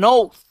took an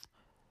oath.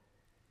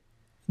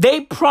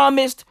 They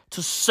promised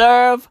to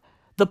serve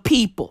the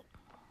people.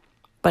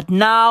 But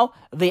now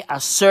they are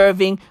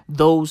serving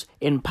those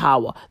in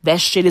power.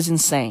 That shit is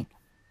insane.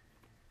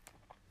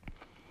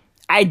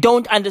 I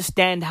don't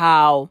understand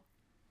how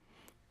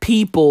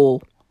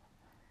people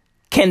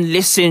can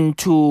listen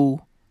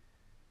to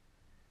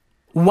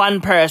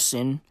one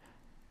person,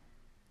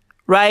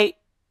 right?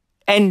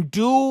 And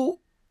do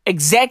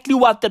exactly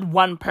what that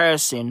one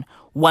person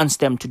wants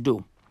them to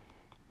do.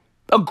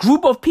 A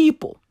group of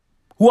people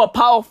who are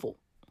powerful.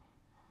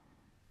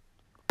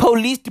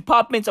 Police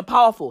departments are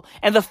powerful.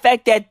 And the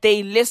fact that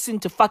they listen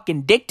to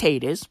fucking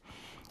dictators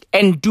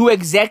and do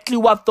exactly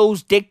what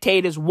those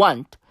dictators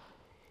want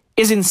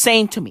is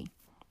insane to me.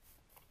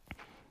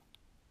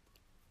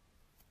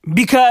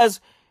 Because,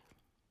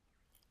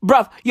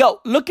 bruv,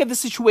 look at the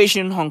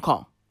situation in Hong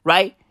Kong,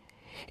 right?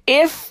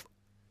 If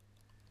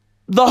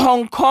the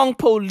Hong Kong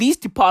Police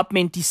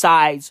Department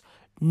decides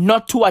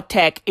not to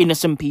attack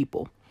innocent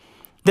people,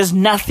 there's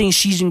nothing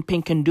Xi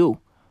Jinping can do.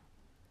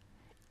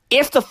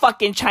 If the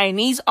fucking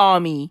Chinese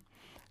army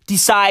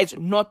decides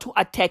not to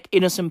attack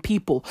innocent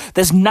people,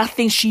 there's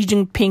nothing Xi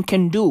Jinping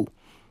can do.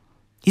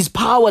 He's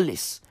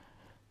powerless.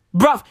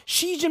 Bruv,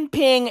 Xi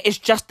Jinping is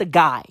just a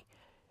guy.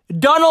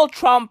 Donald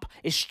Trump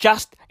is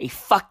just a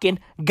fucking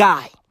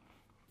guy.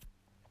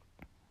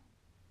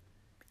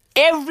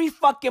 Every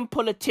fucking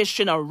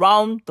politician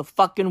around the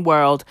fucking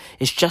world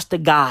is just a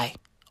guy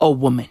or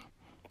woman.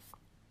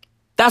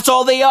 That's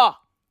all they are.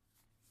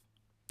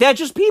 They're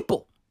just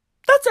people.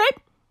 That's it.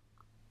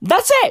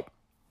 That's it.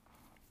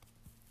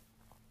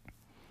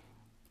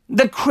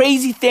 The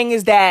crazy thing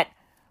is that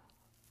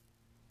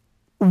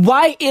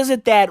why is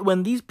it that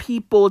when these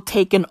people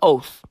take an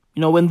oath,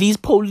 when these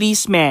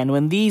policemen,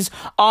 when these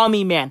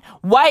army men,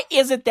 why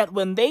is it that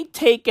when they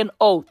take an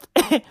oath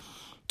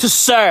to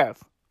serve,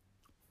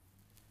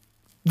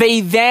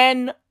 they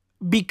then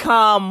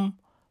become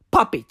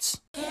puppets?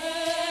 Amen.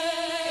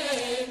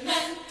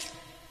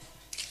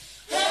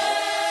 Amen.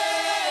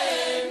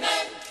 Amen.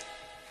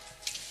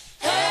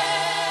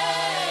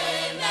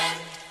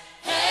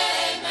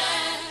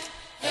 Amen.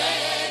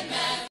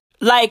 Amen.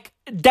 Like,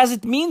 does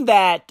it mean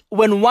that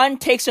when one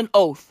takes an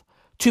oath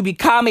to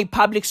become a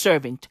public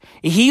servant,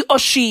 he or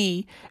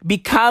she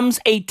becomes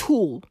a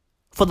tool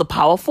for the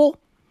powerful?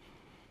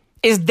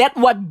 Is that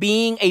what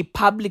being a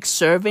public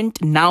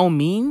servant now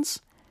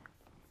means?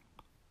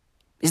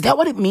 Is that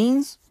what it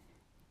means?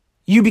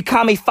 You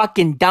become a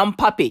fucking dumb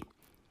puppet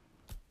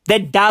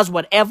that does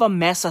whatever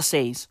Massa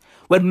says.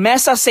 When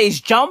Massa says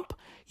jump,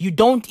 you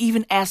don't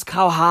even ask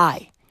how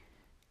high.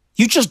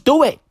 You just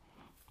do it.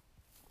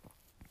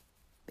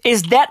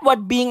 Is that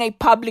what being a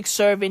public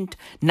servant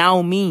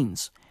now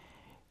means?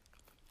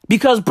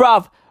 Because,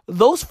 bruv,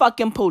 those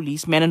fucking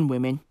policemen and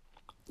women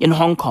in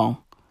Hong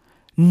Kong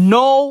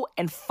know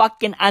and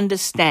fucking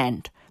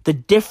understand the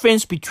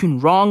difference between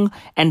wrong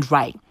and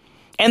right.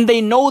 And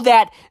they know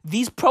that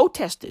these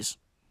protesters,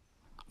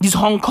 these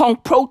Hong Kong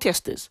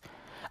protesters,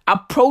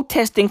 are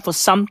protesting for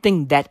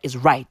something that is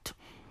right.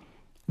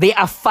 They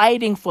are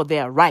fighting for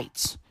their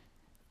rights.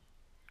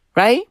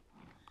 Right?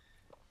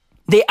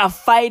 They are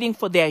fighting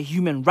for their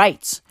human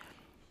rights.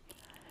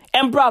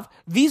 And bruv,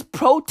 these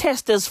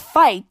protesters'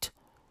 fight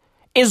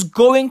is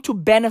going to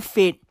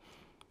benefit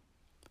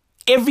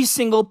every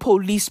single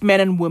policeman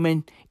and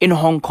woman in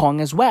Hong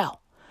Kong as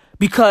well.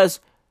 Because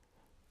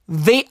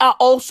they are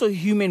also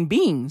human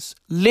beings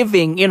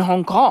living in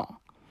Hong Kong.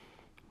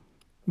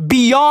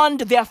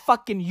 Beyond their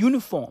fucking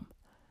uniform,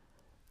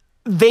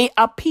 they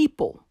are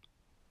people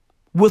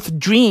with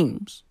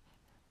dreams,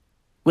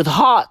 with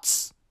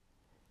hearts,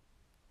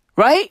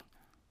 right?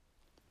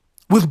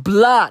 With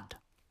blood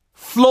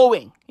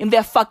flowing in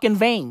their fucking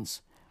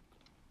veins.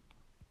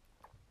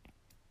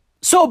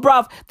 So,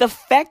 bruv, the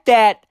fact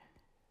that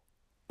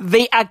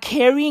they are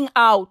carrying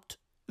out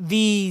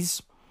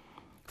these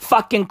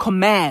fucking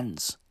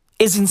commands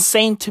is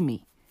insane to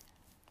me.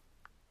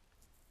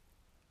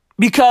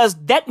 Because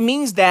that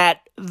means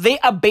that they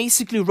are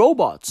basically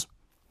robots.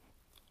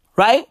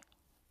 Right?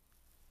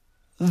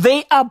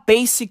 They are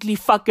basically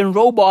fucking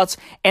robots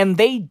and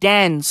they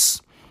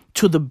dance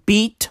to the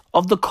beat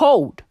of the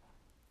code.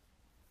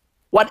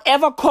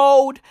 Whatever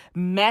code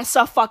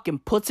Massa fucking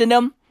puts in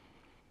them,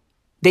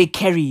 they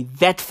carry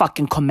that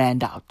fucking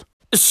command out.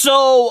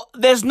 So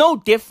there's no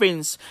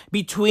difference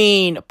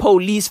between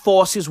police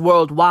forces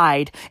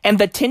worldwide and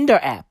the Tinder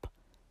app.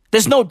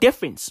 There's no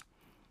difference.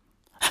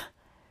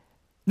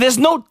 There's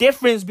no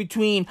difference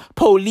between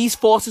police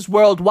forces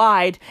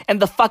worldwide and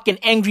the fucking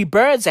Angry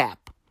Birds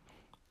app.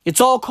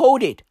 It's all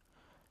coded.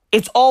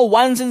 It's all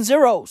ones and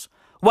zeros.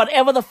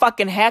 Whatever the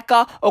fucking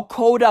hacker or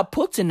coder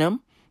puts in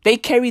them, they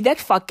carry that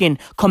fucking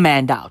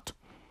command out.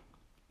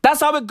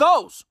 That's how it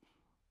goes.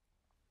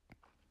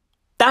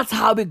 That's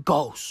how it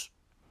goes.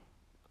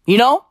 You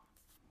know?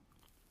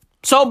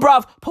 So,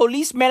 bruv,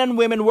 policemen and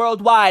women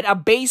worldwide are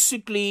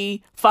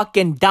basically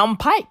fucking dumb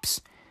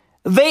pipes.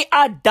 They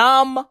are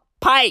dumb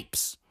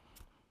pipes.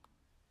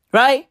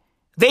 Right?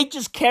 They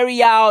just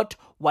carry out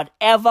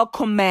whatever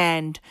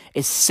command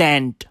is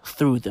sent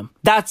through them.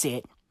 That's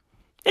it.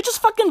 They're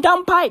just fucking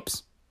dumb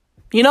pipes.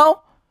 You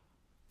know?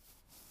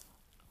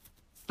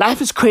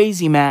 Life is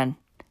crazy, man.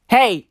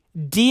 Hey,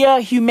 dear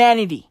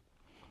humanity.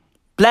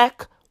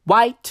 Black,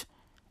 white,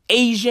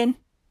 Asian.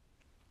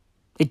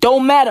 It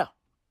don't matter.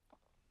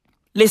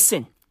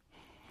 Listen.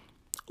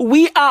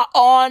 We are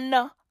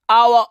on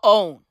our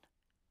own.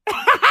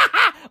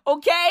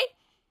 Okay?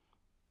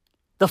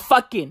 The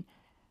fucking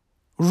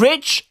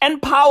rich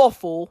and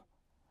powerful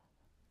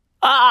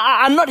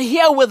are not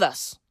here with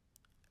us.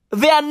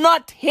 They are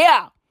not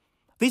here.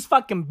 These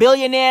fucking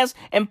billionaires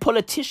and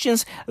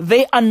politicians,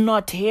 they are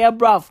not here,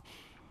 bruv.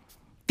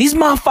 These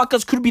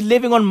motherfuckers could be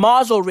living on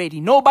Mars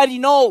already. Nobody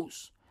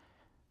knows.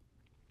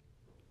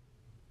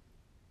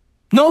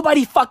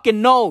 Nobody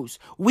fucking knows.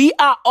 We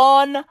are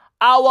on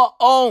our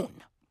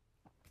own.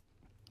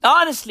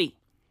 Honestly.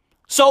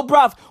 So,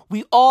 bruv,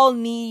 we all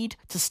need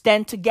to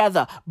stand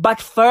together. But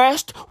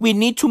first, we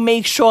need to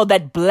make sure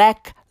that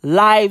Black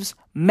Lives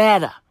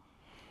Matter.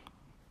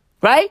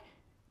 Right?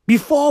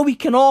 Before we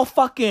can all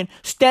fucking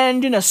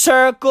stand in a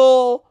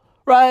circle,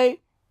 right?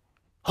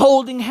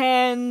 Holding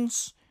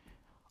hands,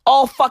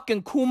 all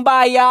fucking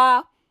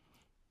kumbaya,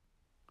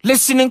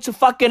 listening to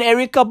fucking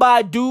Erykah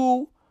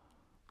Badu,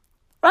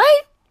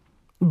 right?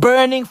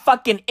 Burning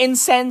fucking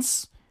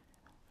incense,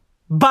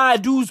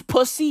 Badu's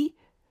pussy,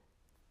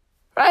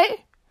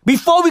 right?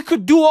 Before we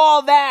could do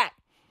all that,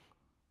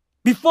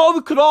 before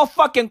we could all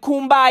fucking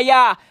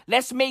kumbaya,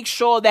 let's make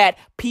sure that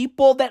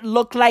people that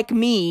look like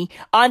me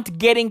aren't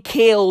getting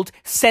killed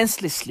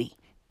senselessly.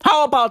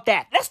 How about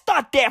that? Let's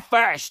start there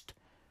first.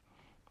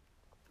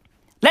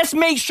 Let's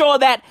make sure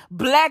that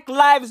Black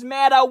Lives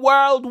Matter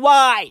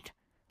worldwide.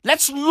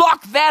 Let's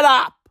lock that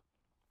up.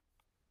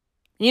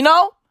 You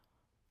know?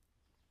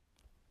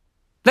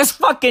 Let's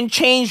fucking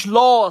change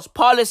laws,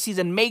 policies,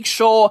 and make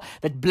sure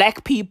that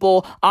black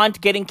people aren't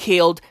getting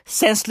killed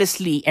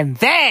senselessly. And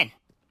then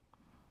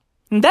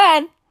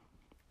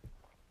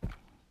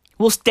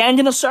we'll stand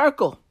in a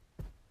circle,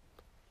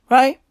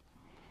 right?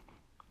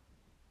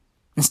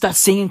 And start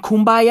singing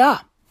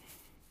Kumbaya,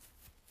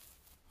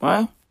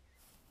 right?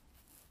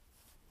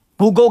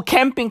 We'll go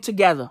camping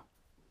together,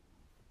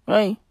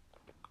 right?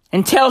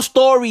 And tell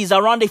stories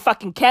around a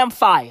fucking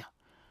campfire.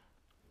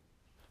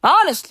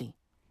 Honestly,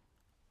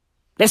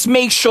 let's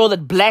make sure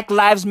that Black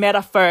Lives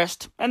Matter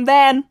first, and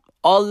then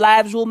all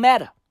lives will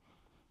matter.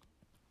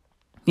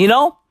 You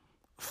know?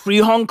 Free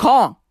Hong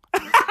Kong.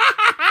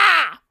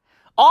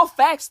 All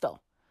facts, though.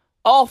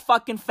 All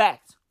fucking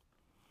facts.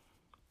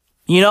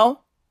 You know?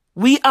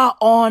 We are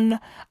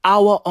on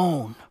our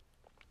own.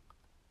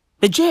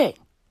 Legit.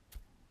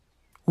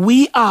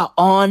 We are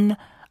on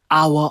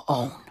our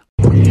own.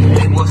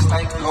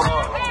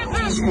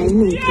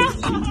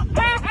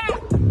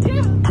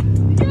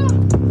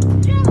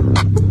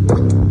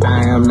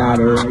 I am not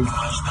a racist.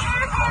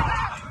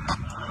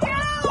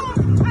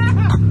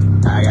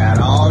 I got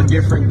all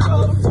different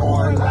colors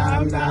on.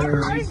 I'm not a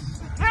racist.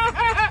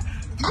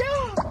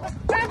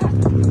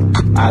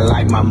 I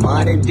like my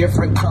money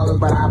different colors,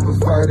 but I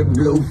prefer the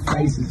blue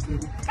faces.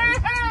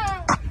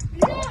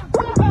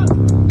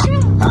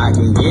 I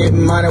can get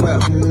money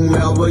with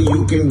whomever,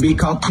 you can be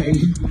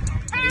Caucasian.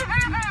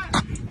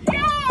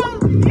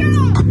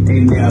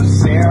 And if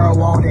Sarah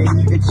wanna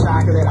eat the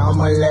chocolate,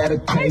 I'ma let her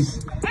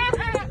taste.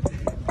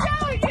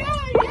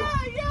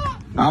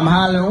 I'm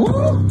hollering,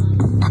 woo!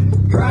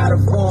 Try to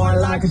foreign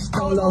like a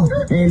stolo.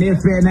 And if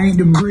it ain't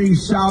the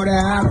breeze, shout it,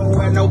 I don't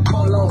wear no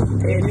polo.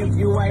 And if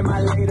you ain't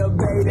my later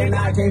babe, then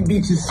I can't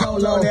beat you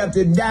solo. And if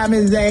the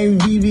diamonds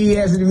ain't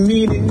VVS to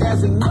me, then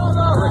that's a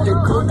no-no. Put the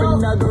coupe in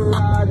the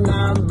garage,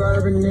 now I'm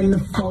bourbon in the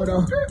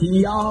photo.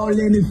 He all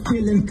in his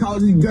feelings,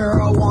 cause his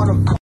girl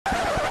wanna.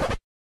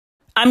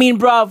 I mean,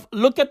 bruv,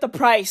 look at the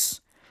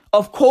price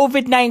of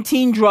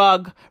COVID-19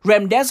 drug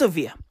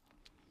Remdesivir.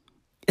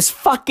 It's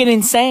fucking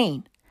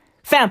insane.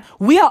 Fam,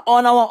 we are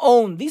on our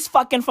own. These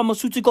fucking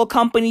pharmaceutical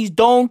companies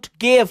don't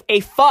give a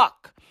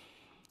fuck.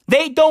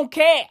 They don't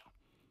care.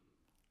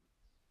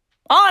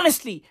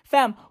 Honestly,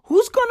 fam,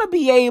 who's gonna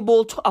be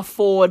able to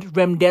afford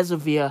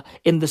Remdesivir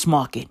in this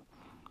market?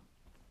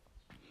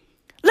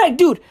 Like,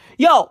 dude,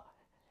 yo,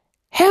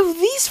 have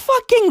these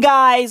fucking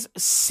guys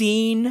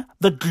seen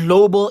the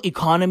global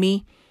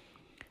economy?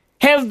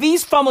 Have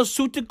these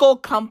pharmaceutical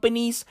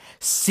companies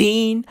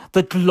seen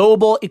the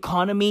global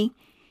economy?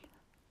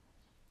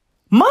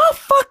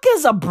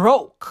 Motherfuckers are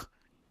broke.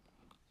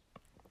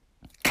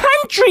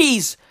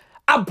 Countries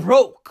are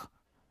broke.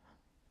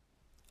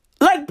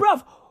 Like,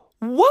 bruv,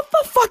 what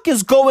the fuck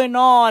is going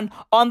on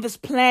this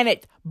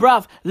planet?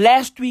 Bruv,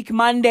 last week,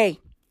 Monday,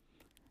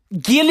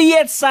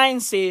 Gilead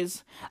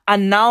Sciences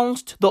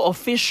announced the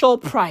official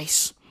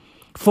price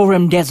for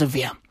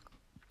Remdesivir.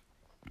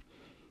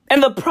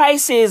 And the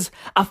prices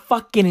are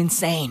fucking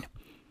insane.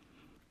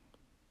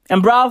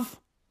 And bruv,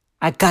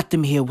 I got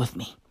them here with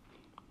me.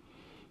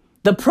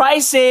 The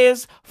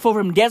prices for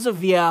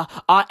Remdesivir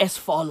are as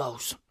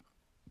follows.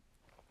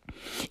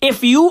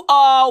 If you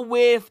are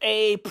with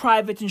a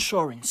private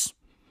insurance,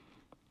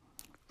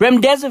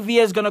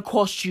 Remdesivir is going to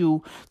cost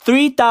you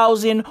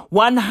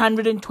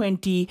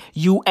 $3,120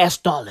 US.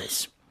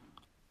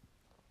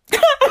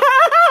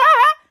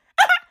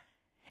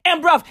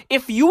 And bruv,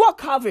 if you are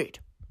covered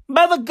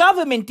by the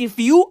government, if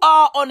you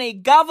are on a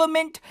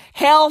government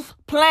health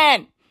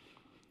plan,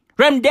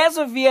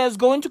 Remdesivir is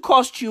going to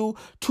cost you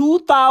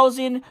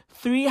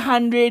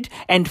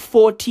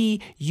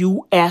 $2,340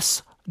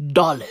 US.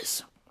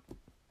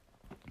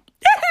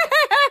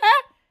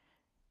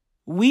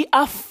 We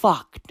are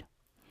fucked.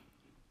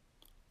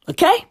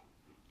 Okay?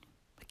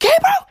 Okay,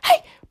 bro?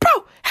 Hey,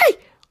 bro, hey.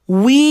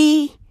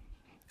 We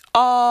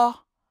are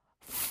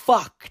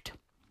fucked.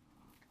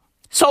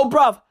 So,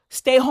 bruv,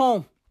 stay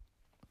home.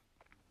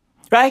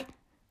 Right?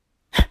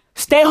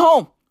 Stay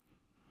home.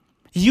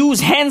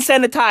 Use hand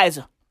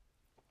sanitizer.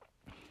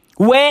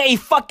 Wear a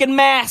fucking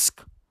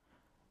mask.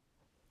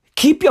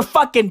 Keep your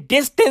fucking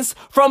distance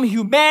from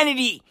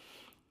humanity.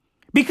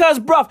 Because,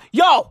 bruv,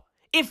 yo,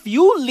 if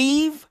you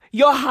leave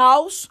your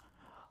house,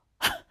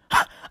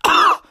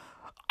 a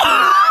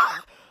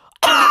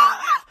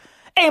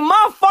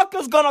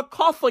motherfucker's gonna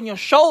cough on your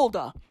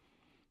shoulder.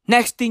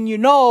 Next thing you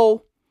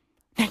know,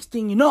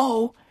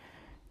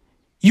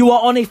 you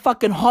are on a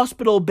fucking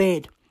hospital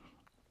bed,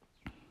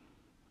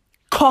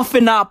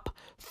 coughing up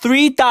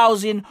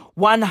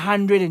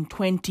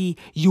 $3,120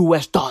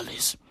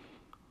 US.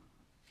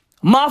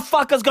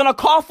 Motherfucker's gonna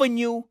cough on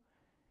you,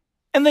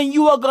 and then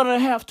you are gonna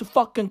have to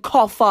fucking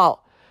cough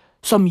out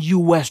some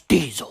US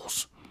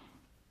diesels.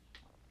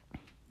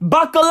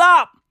 Buckle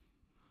up.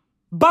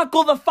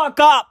 Buckle the fuck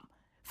up.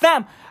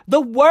 Fam,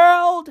 the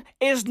world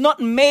is not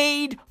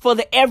made for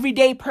the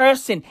everyday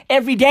person,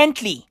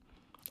 evidently.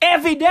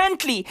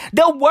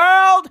 The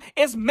world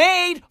is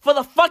made for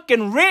the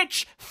fucking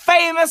rich,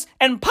 famous,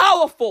 and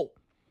powerful.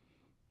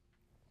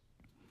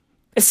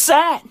 It's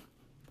sad,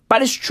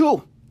 but it's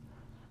true.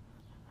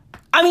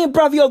 I mean,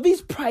 bruv, yo,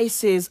 these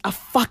prices are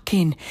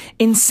fucking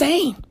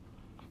insane.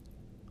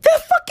 They're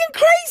fucking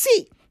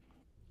crazy.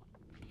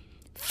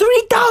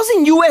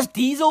 3,000 US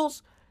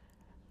diesels?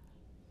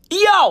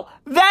 Yo,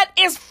 that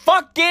is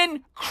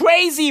fucking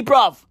crazy,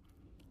 bruv.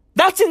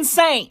 That's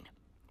insane.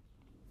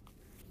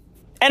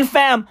 And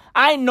fam,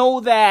 I know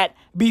that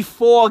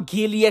before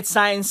Gilead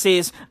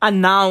Sciences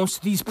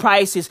announced these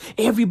prices,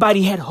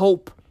 everybody had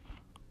hope.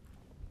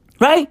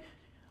 Right?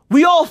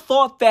 We all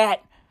thought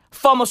that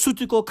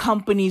pharmaceutical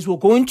companies were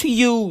going to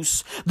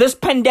use this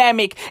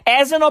pandemic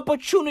as an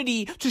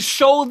opportunity to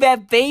show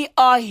that they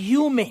are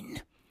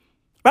human,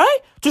 right?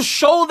 To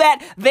show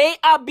that they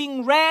are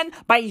being ran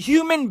by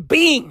human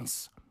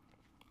beings.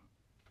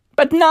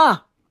 But nah,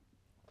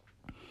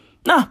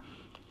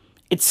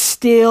 it's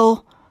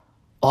still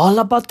all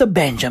about the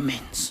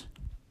Benjamins,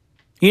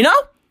 you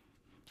know?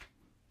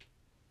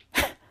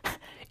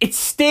 It's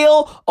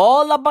still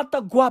all about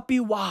the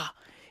Guapiwa.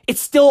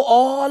 It's still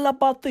all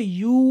about the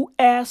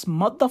U.S.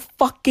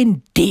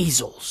 motherfucking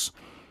diesels.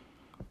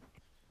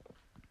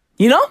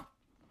 You know?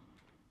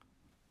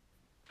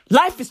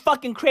 Life is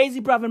fucking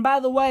crazy, bruv. And by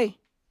the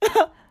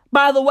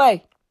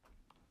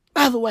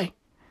way,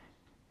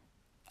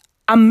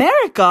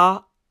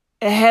 America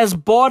has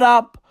bought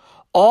up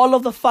all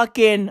of the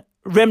fucking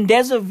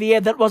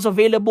remdesivir that was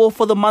available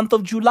for the month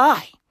of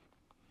July.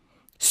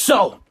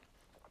 So,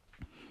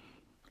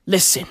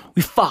 listen,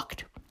 we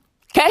fucked.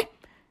 Okay?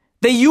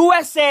 The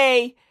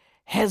USA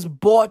has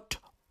bought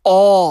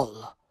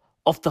all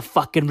of the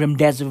fucking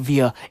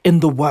remdesivir in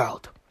the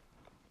world.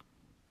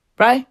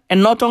 Right?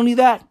 And not only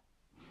that,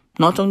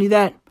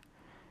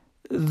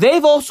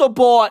 they've also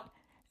bought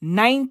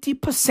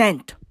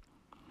 90%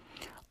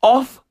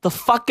 of the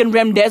fucking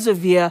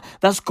remdesivir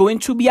that's going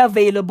to be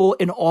available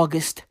in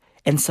August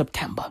and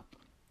September.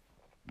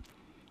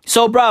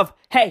 So, bruv,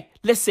 hey,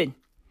 listen.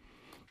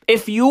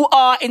 If you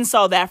are in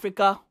South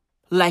Africa,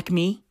 like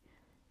me,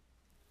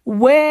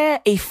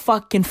 wear a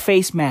fucking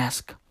face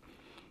mask.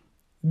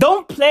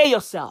 Don't play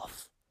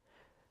yourself.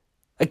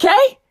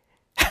 Okay?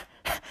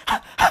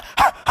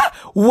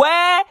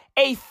 Wear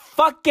a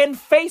fucking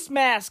face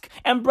mask.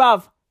 And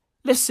bruv,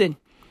 listen,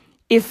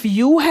 if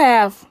you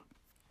have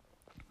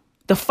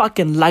the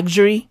fucking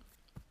luxury,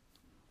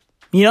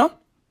 you know,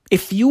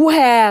 if you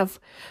have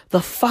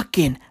the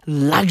fucking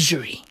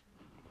luxury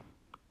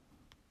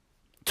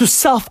to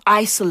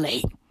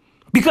self-isolate,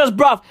 because,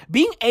 bruv,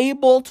 being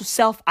able to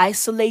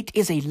self-isolate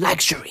is a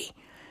luxury.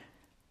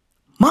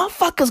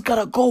 Motherfuckers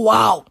gotta go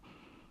out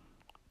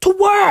to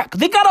work.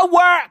 They gotta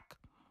work.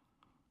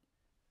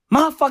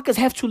 Motherfuckers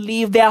have to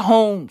leave their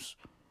homes,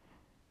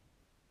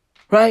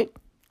 right?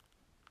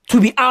 To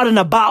be out and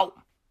about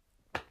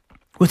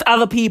with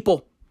other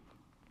people.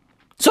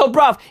 So,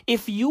 bruv,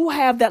 if you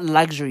have that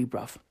luxury,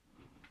 bruv,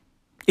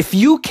 if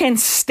you can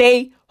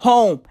stay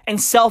home and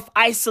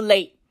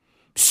self-isolate,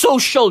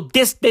 social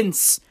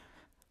distance,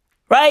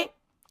 right?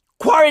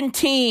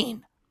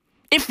 Quarantine.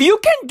 If you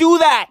can do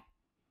that,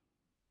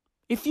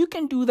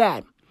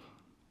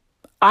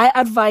 I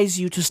advise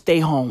you to stay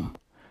home.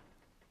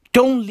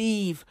 Don't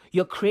leave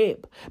your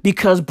crib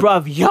because,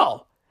 bruv,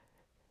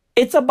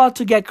 it's about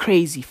to get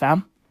crazy,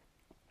 fam.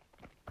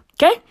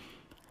 Okay?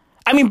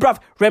 I mean, bruv,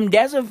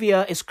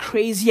 remdesivir is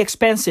crazy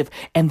expensive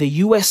and the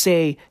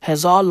USA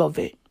has all of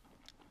it.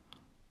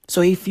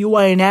 So if you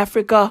are in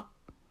Africa,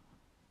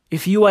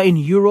 if you are in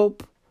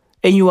Europe,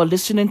 and you are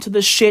listening to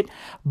this shit,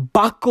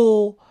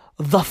 buckle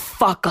the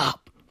fuck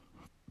up.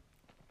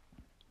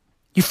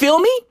 You feel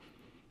me?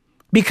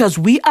 Because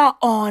we are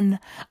on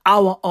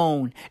our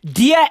own.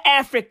 Dear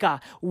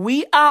Africa,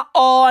 we are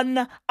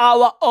on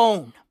our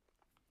own.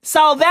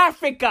 South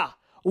Africa,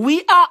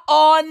 we are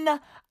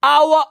on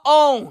our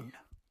own.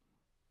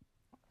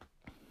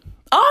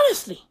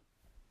 Honestly.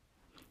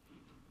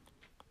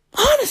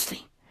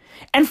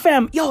 And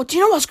fam, do you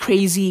know what's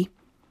crazy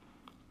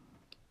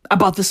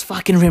about this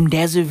fucking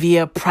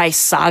remdesivir price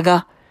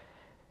saga?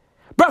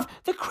 Bruv,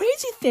 the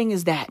crazy thing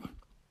is that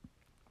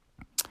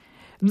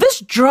this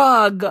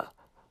drug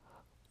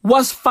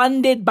was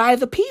funded by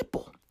the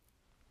people.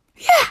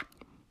 Yeah.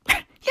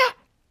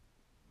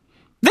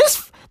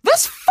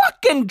 This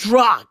fucking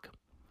drug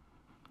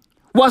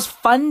was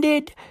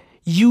funded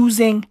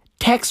using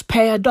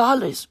taxpayer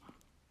dollars.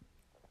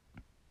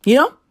 You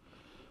know?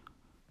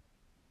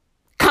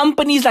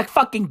 Companies like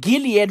fucking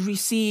Gilead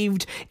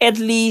received at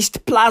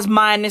least plus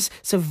minus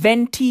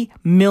 $70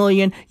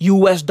 million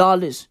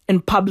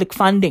in public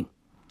funding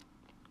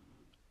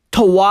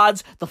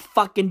towards the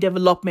fucking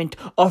development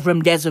of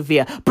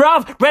remdesivir.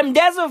 Bruv,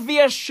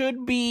 remdesivir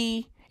should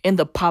be in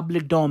the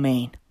public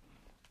domain.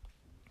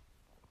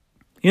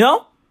 You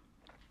know?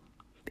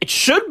 It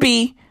should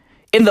be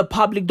in the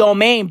public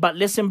domain, but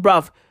listen,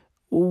 bruv,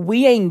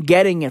 we ain't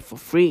getting it for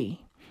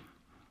free.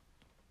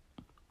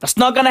 That's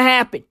not gonna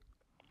happen.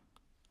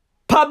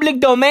 Public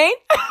domain?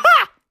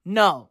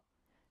 No.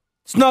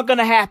 It's not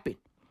gonna happen.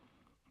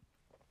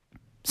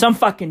 Some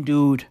fucking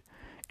dude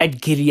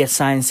at Gilead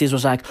Sciences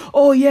was like,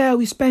 oh yeah,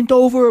 we spent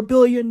over $1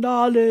 billion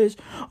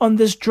on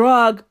this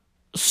drug.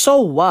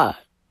 So what?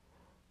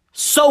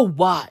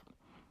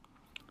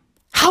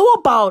 How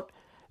about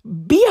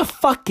be a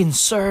fucking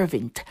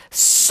servant?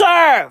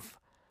 Serve.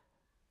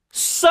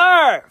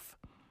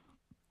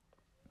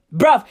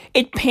 Bruv,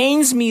 it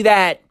pains me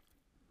that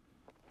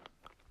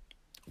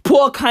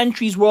poor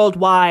countries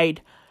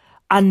worldwide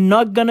are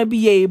not gonna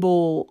be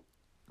able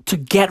to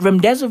get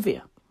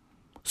remdesivir.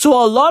 So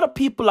a lot of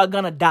people are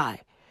gonna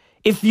die.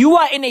 If you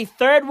are in a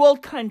third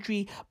world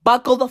country,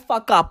 buckle the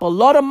fuck up. A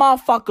lot of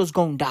motherfuckers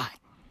gonna die.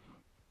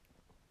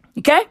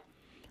 Okay?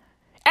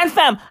 And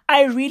fam,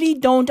 I really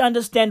don't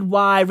understand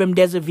why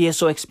remdesivir is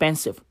so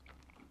expensive.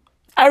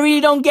 I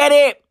really don't get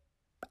it.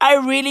 I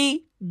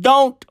really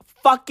don't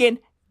fucking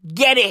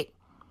get it.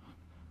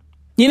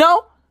 You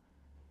know?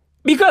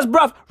 Because,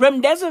 bruv,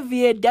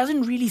 remdesivir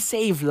doesn't really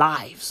save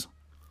lives.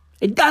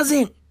 It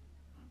doesn't.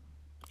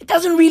 It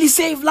doesn't really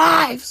save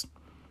lives.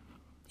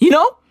 You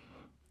know?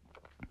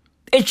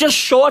 It just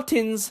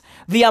shortens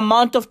the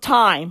amount of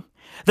time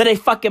that a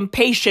fucking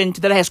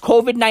patient that has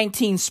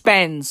COVID-19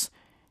 spends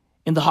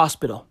in the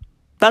hospital.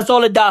 That's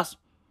all it does.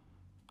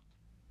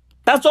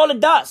 That's all it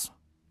does.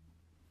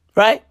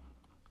 Right?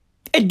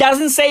 It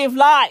doesn't save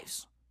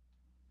lives.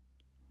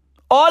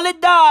 All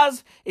it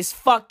does is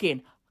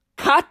fucking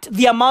cut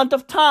the amount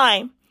of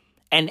time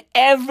an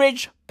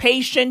average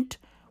patient,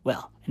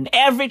 an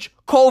average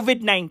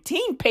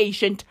COVID-19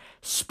 patient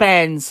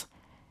spends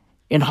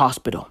in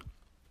hospital.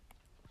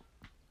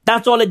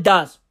 That's all it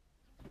does.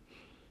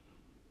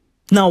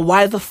 Now,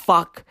 why the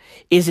fuck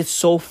is it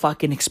so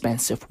fucking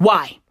expensive?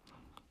 Why?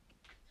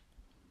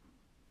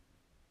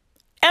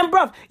 And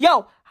bruv,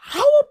 yo,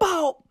 how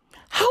about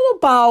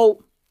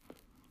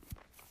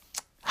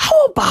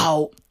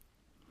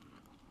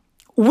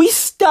we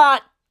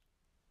start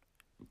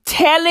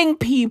telling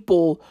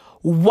people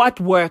what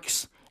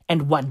works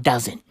and what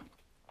doesn't?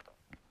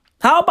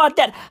 How about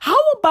that? How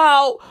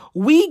about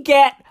we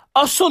get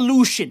a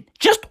solution,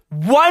 just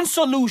one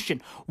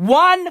solution,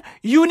 one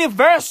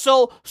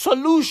universal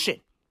solution?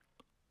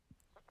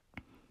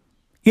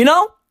 You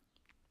know?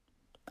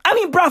 I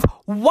mean, bruv,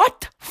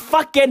 what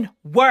fucking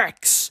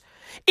works?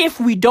 If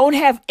we don't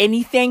have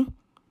anything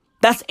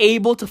that's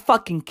able to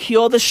fucking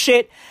cure the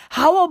shit,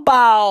 how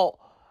about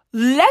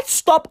let's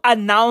stop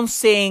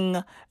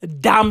announcing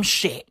dumb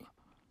shit?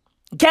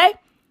 Okay?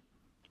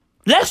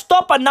 Let's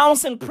stop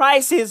announcing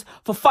prices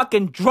for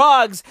fucking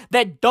drugs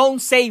that don't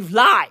save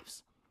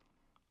lives.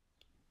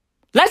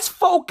 Let's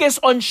focus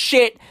on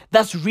shit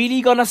that's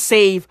really gonna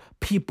save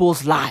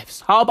people's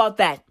lives. How about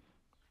that?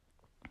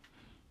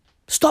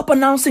 Stop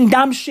announcing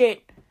dumb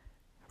shit.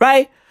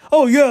 Right?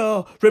 Oh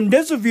yeah,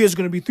 remdesivir is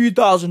gonna be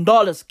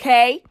 $3,000.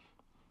 Okay?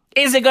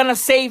 Is it gonna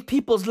save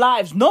people's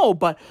lives? No,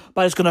 but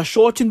it's gonna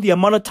shorten the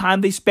amount of time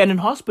they spend in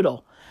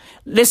hospital.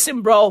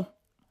 Listen, bro.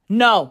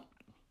 No,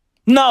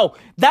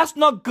 that's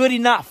not good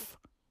enough.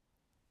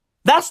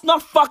 That's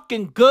not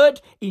fucking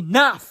good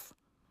enough.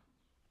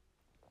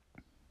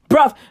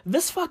 Bruv,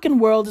 this fucking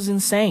world is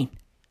insane.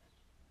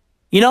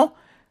 You know?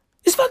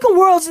 This fucking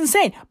world's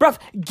insane. Bruv,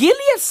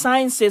 Gilead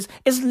Sciences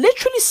is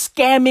literally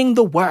scamming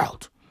the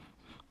world.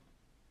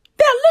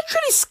 They're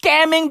literally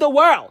scamming the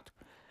world.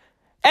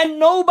 And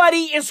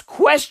nobody is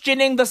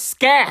questioning the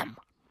scam.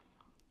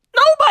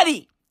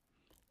 Nobody.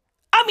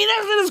 I mean,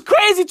 that is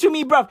crazy to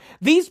me, bruv.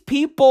 These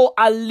people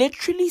are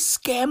literally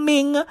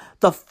scamming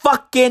the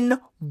fucking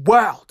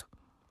world.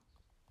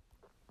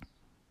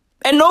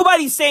 And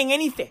nobody's saying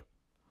anything.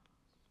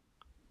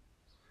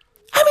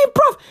 I mean,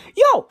 bruv,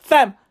 yo,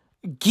 fam,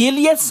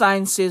 Gilead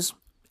Sciences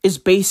is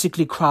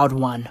basically crowd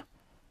one.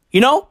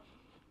 You know?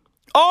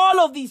 All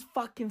of these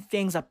fucking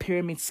things are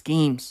pyramid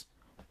schemes.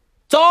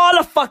 It's all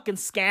a fucking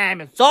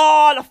scam. It's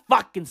all a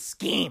fucking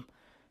scheme.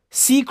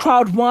 See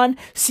crowd one,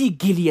 see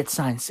Gilead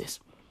Sciences.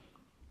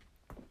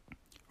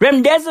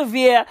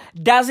 Remdesivir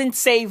doesn't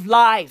save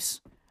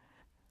lives,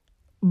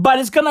 but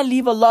it's gonna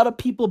leave a lot of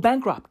people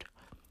bankrupt.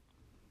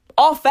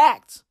 All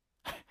facts.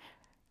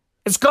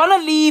 It's gonna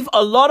leave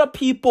a lot of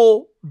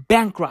people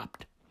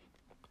bankrupt.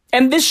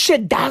 And this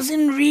shit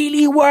doesn't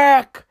really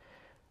work,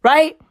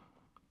 right?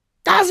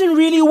 Doesn't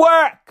really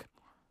work.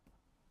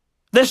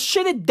 The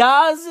shit it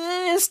does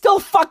is still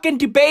fucking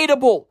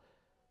debatable.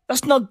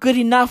 That's not good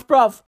enough,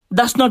 bruv.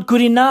 That's not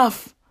good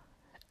enough.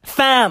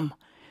 Fam,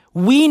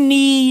 we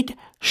need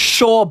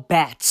sure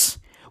bets.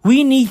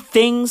 We need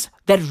things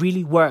that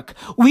really work.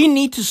 We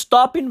need to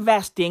stop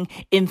investing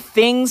in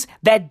things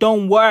that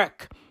don't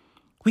work.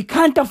 We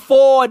can't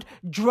afford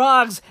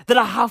drugs that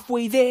are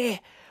halfway there.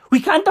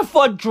 We can't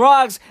afford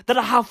drugs that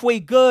are halfway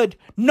good.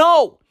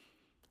 No.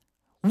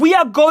 We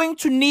are going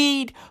to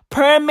need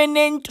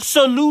permanent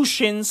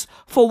solutions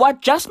for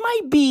what just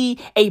might be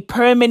a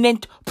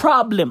permanent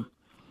problem.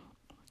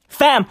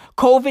 Fam,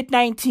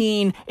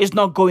 COVID-19 is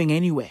not going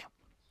anywhere.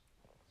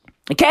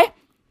 Okay?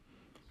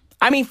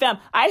 I mean, fam,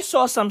 I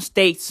saw some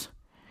states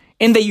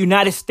in the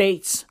United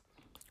States,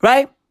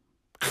 right?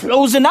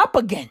 Closing up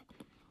again.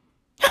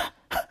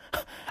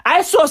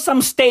 I saw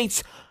some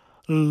states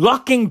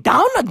locking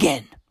down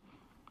again.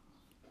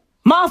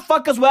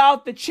 Motherfuckers were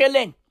out there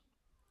chilling.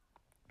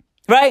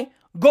 Right?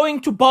 Going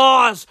to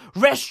bars,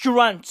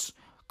 restaurants,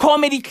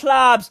 comedy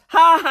clubs.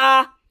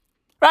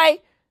 Right?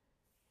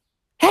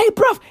 Hey,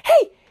 bruv.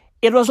 Hey,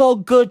 it was all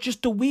good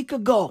just a week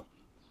ago.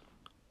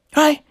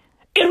 Right?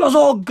 It was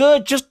all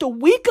good just a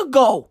week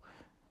ago.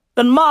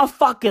 Then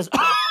motherfuckers.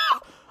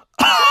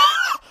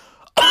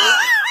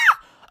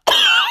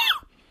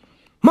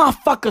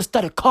 Motherfuckers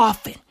started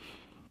coughing.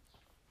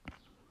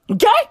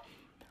 Okay?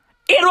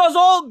 It was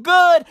all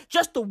good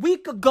just a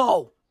week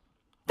ago.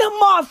 The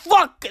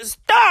motherfuckers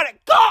started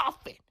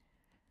coughing.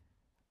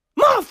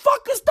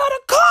 Motherfuckers started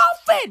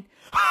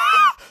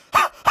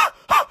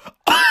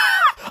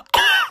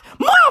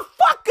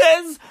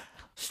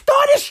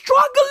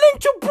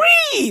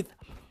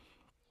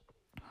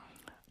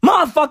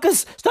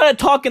motherfuckers started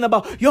talking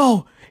about,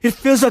 yo, it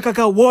feels like I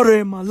got water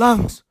in my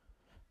lungs.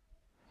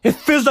 It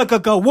feels like I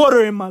got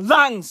water in my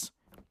lungs.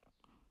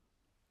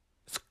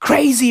 It's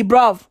crazy,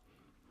 bruv.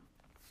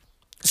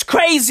 It's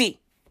crazy.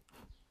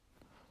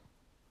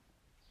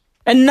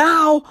 And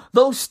now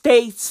those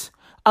states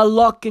are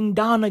locking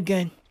down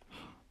again.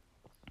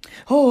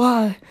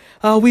 Oh,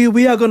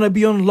 we are gonna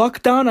be on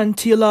lockdown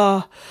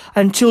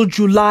until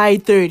July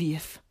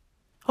 30th.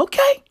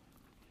 Okay.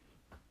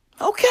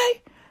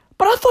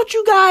 But I thought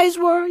you guys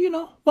were,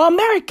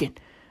 American.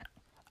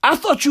 I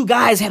thought you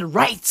guys had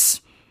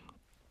rights.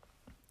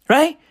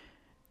 Right?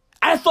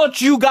 I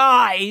thought you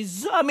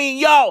guys,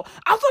 I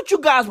thought you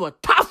guys were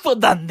tougher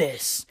than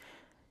this.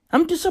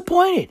 I'm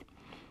disappointed.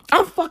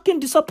 I'm fucking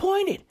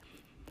disappointed.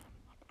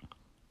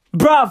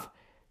 Bruv,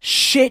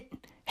 shit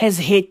has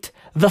hit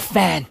the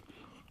fan.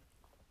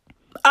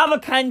 Other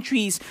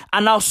countries are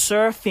now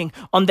surfing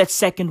on that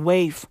second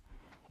wave.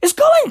 It's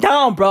going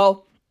down,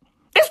 bro.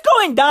 It's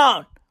going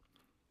down.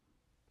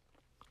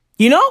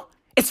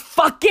 It's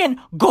fucking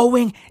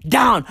going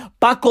down.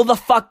 Buckle the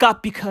fuck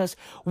up because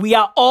we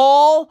are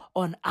all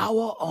on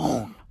our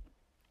own.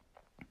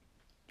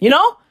 We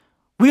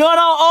on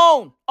our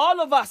own.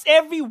 All of us.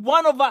 Every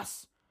one of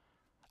us.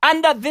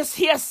 Under this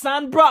here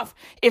sun, bruv.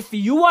 If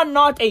you are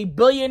not a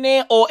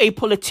billionaire or a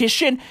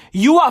politician,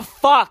 you are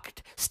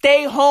fucked.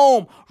 Stay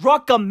home.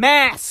 Rock a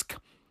mask.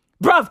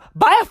 Bruv,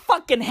 buy a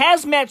fucking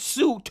hazmat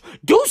suit.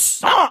 Do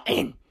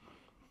something.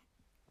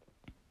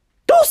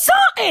 Do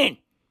something.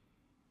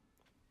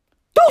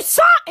 Do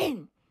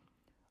something.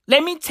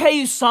 Let me tell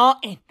you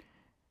something.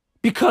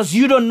 Because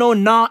you don't know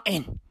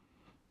nothing.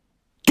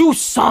 Do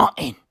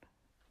something.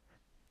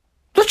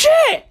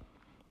 Legit.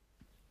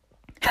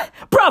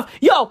 Bruv,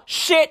 yo,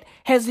 shit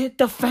has hit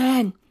the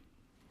fan.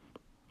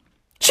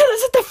 Shit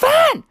has hit the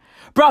fan.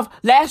 Bruv,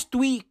 last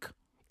week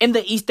in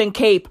the Eastern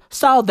Cape,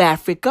 South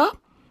Africa,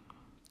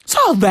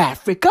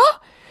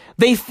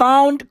 they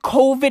found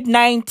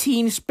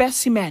COVID-19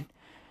 specimen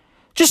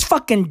just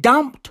fucking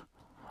dumped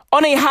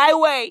on a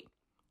highway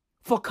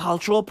for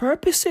cultural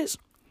purposes.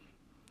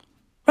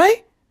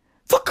 Right?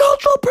 For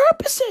cultural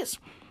purposes.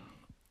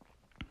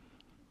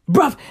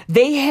 Bruv,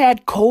 they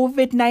had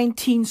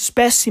COVID-19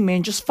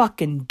 specimen just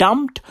fucking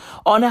dumped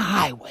on a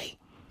highway.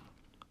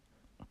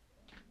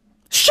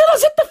 Shit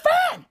has hit the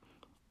fan.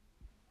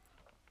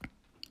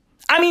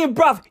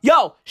 Bruv,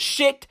 yo,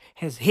 shit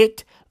has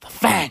hit the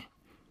fan.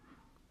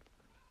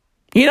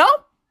 Shit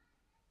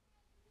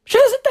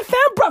has hit the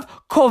fan, bruv.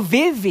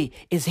 Covivi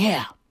is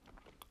here.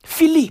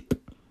 Philippe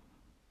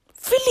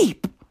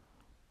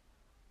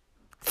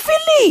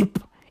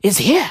is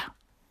here.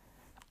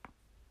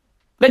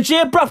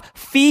 Legit, bruv.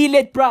 Feel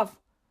it, bruv.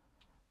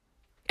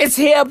 It's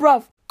here,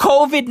 bruv.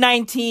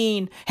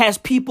 COVID-19 has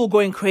people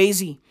going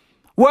crazy.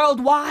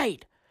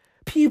 Worldwide.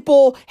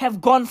 People have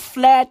gone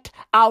flat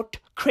out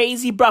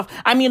crazy, bruv.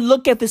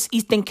 Look at this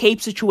Eastern Cape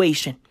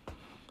situation.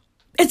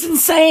 It's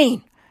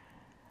insane.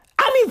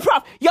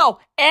 Bruv, yo,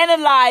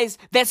 analyze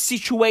that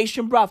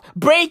situation, bruv.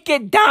 Break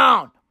it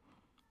down.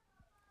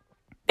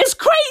 It's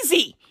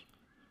crazy.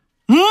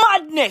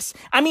 Madness.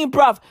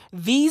 Bruv,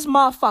 these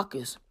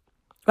motherfuckers,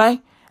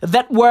 right,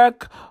 that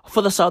work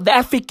for the South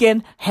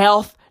African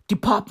Health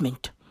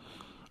Department,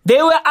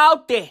 they were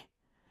out there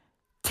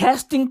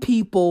testing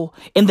people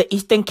in the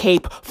Eastern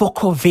Cape for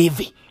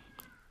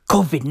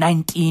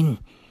COVID-19.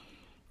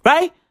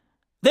 Right?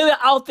 They were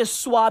out there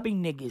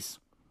swabbing niggas.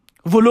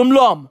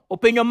 Volumlom,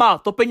 open your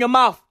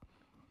mouth.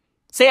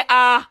 Say,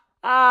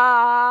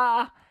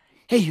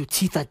 Hey, your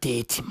teeth are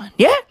dirty, man.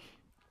 Yeah?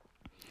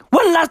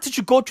 When last did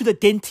you go to the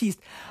dentist?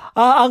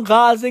 Never.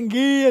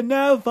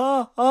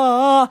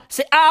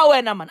 Say,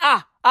 wena, man.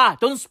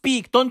 Don't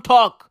speak, don't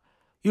talk.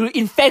 You'll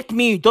infect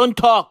me, don't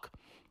talk.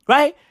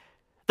 Right?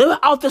 They were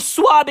out there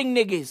swabbing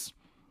niggas.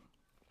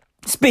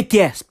 Spit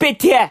here.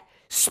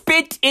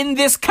 Spit in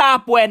this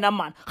cup, wena,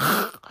 man.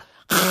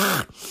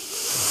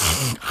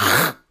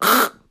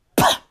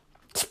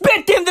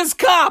 Spit in this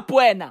cup,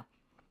 wena.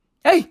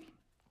 Hey,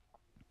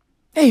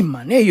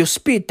 man. Hey, you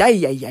spit. Hey.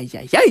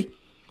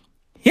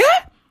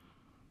 Yeah?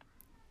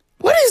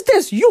 What is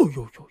this? Yo.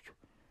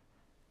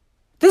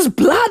 There's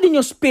blood in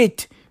your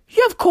spit.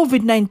 You have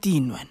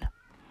COVID-19, man.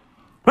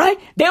 Right?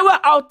 They were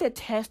out there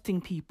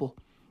testing people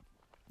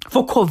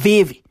for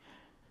COVID.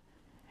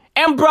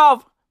 And,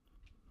 bruv,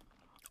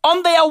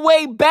 on their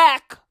way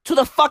back to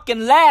the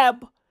fucking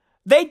lab,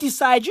 they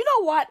decide, you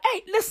know what?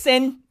 Hey,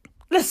 listen.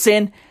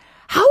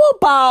 How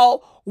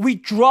about we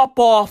drop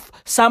off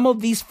some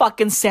of these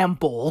fucking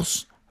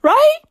samples,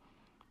 right?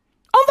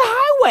 On the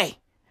highway.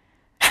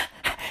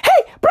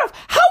 Hey, bruv,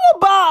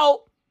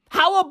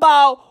 how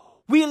about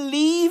we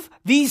leave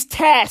these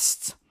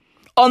tests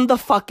on the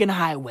fucking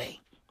highway?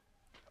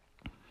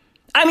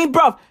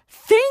 Bruv,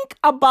 think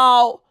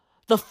about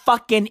the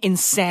fucking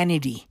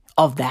insanity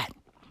of that.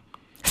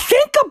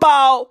 Think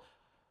about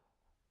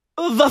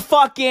the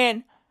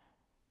fucking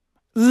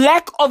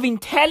lack of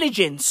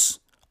intelligence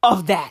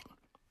of that.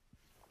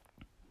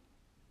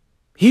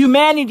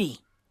 Humanity.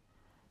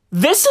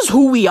 This is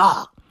who we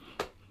are.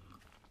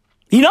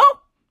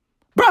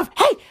 Bruv,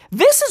 hey,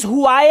 this is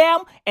who I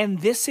am and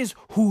this is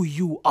who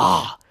you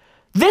are.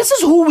 This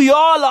is who we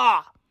all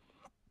are.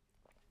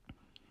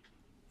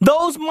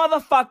 Those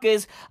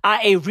motherfuckers are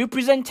a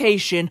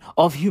representation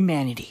of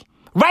humanity.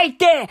 Right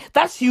there.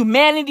 That's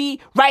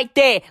humanity right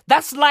there.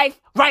 That's life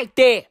right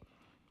there.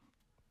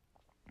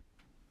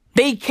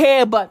 They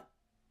care, but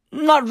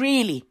not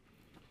really.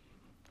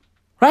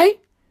 Right?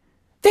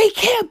 They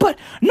care, but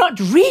not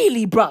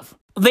really, bruv.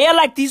 They're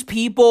like these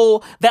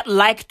people that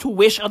like to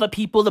wish other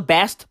people the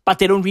best, but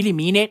they don't really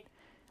mean it.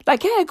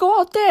 Like, hey, go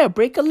out there,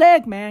 break a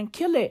leg, man,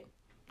 kill it.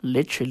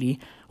 Literally.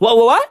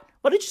 What?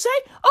 What did you say?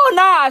 Oh,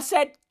 nah, I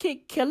said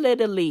kill it,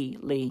 Lee.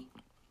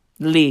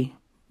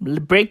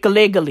 Break a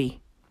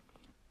legally.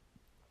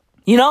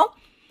 You know?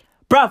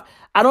 Bruv,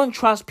 I don't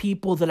trust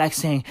people that like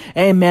saying,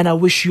 hey, man, I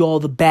wish you all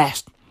the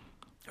best.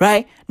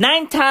 Right?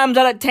 9 times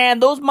out of 10,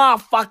 those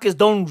motherfuckers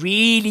don't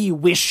really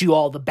wish you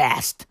all the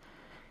best.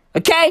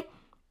 Okay?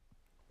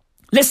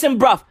 Listen,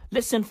 bruv.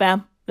 Listen,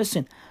 fam.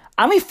 Listen.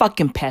 I'm a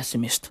fucking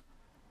pessimist.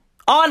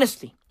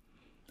 Honestly.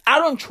 I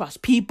don't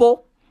trust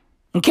people.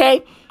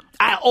 Okay?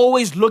 I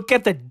always look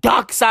at the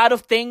dark side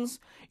of things.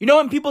 You know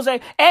when people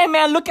say, hey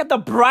man, look at the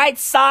bright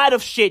side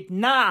of shit.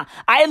 Nah,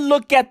 I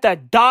look at the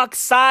dark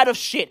side of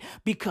shit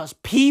because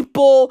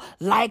people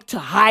like to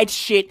hide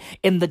shit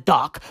in the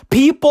dark.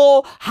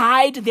 People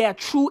hide their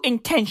true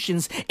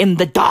intentions in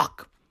the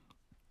dark.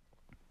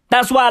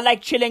 That's why I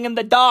like chilling in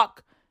the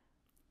dark.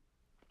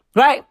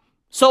 Right?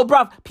 So,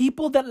 bruv,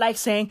 people that like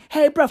saying,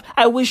 hey, bruv,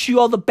 I wish you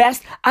all the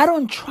best. I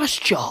don't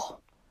trust y'all.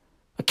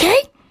 Okay?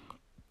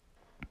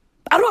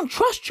 I don't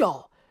trust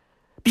y'all.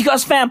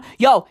 Because, fam,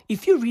 yo,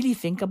 if you really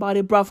think about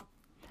it, bruv,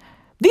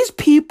 these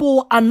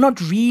people are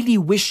not really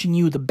wishing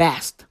you the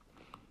best.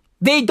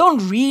 They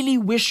don't really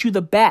wish you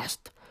the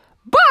best.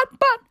 But,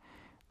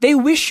 they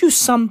wish you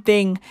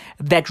something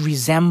that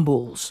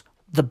resembles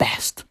the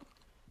best.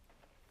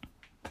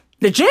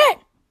 Legit.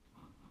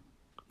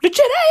 Hey,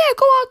 yeah,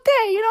 go out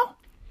there, you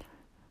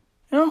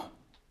know.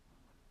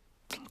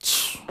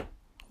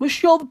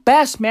 Wish you all the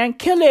best, man.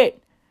 Kill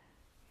it.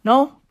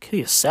 No? Kill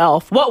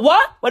yourself. What?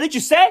 What did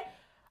you say?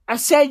 I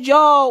said,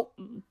 yo,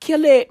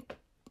 kill it.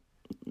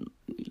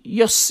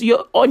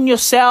 You're on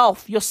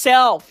yourself.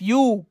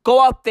 You.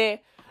 Go out there.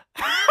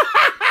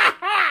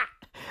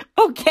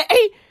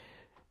 Okay?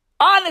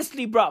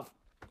 Honestly, bruv.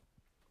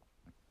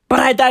 But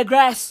I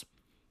digress.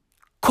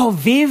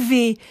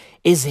 COVID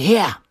is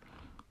here.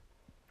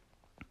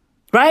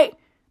 Right?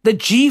 The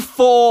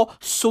G4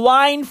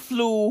 swine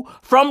flu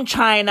from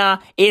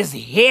China is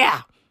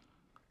here.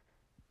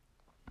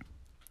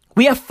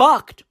 We are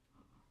fucked.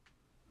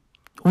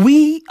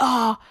 We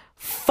are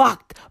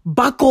fucked.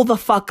 Buckle the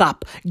fuck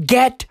up.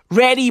 Get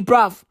ready,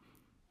 bruv.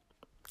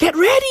 Get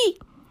ready.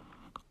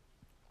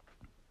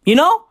 You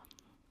know?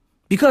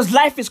 Because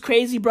life is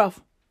crazy, bruv.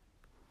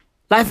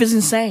 Life is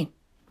insane.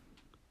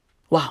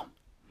 Wow.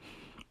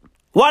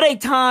 What a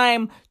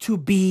time to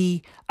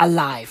be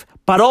alive.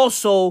 But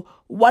also,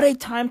 what a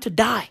time to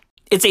die.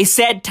 It's a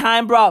sad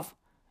time, bruv.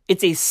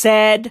 It's a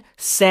sad,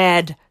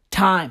 sad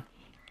time.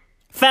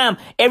 Fam,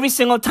 every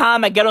single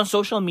time I get on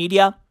social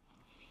media,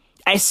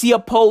 I see a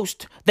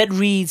post that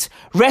reads,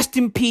 rest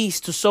in peace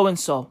to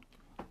so-and-so.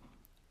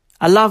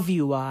 I love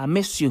you. I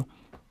miss you.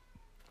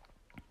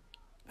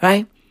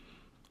 Right?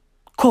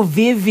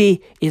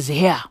 COVID is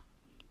here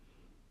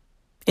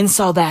in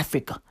South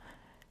Africa.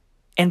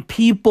 And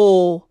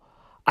people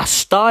are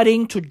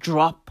starting to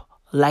drop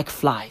like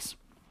flies.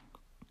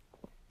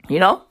 You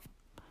know?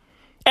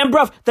 And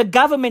bruv, the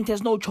government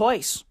has no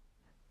choice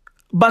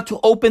but to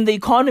open the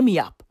economy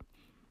up.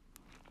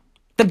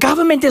 The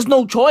government has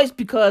no choice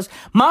because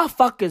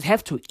motherfuckers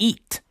have to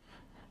eat.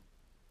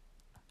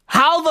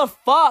 How the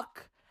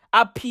fuck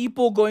are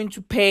people going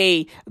to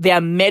pay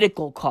their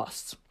medical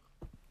costs?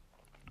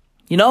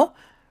 You know?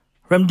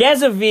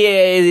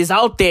 Remdesivir is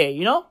out there,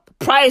 you know? The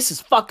price is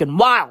fucking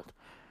wild.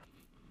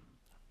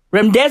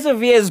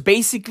 Remdesivir is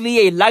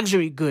basically a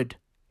luxury good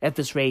at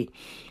this rate.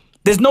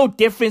 There's no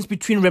difference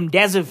between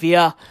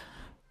Remdesivir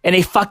and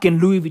a fucking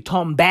Louis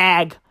Vuitton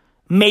bag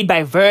made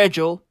by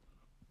Virgil.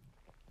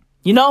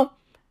 You know?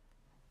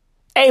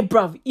 Hey,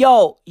 bruv,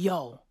 yo.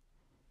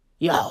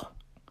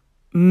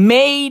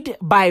 Made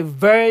by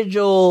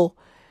Virgil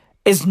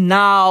is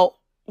now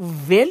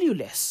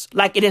valueless.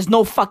 Like, it has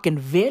no fucking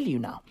value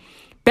now.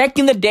 Back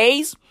in the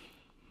days,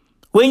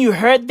 when you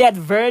heard that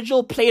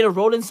Virgil played a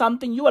role in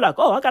something, you were like,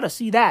 oh, I gotta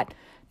see that.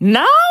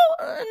 Now,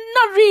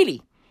 not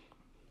really.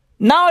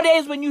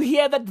 Nowadays, when you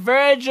hear that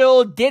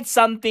Virgil did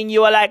something,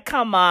 you are like,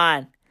 come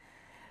on.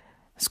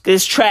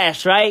 It's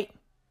trash, right?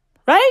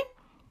 Right?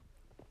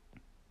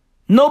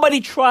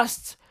 Nobody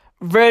trusts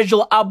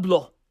Virgil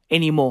Abloh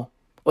anymore.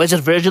 Or is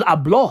it Virgil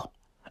Abloh?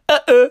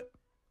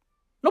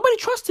 Nobody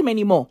trusts him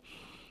anymore.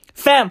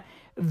 Fam,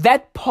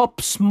 that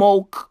Pop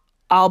Smoke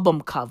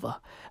album cover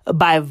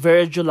by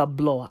Virgil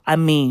Abloh. I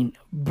mean,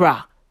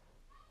 bruh.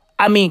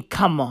 I mean,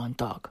 come on,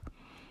 dog.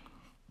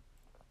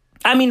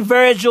 I mean,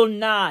 Virgil,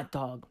 nah,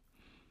 dog.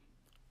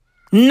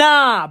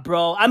 Nah,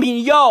 bro. I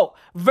mean, yo,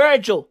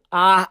 Virgil.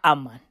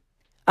 Man.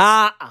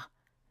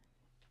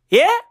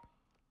 Yeah?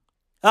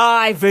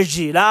 Aye,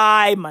 Virgil.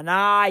 Aye, man.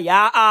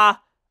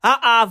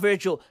 Aye,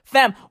 Virgil.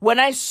 Fam, when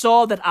I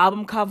saw that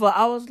album cover,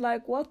 I was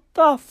like, what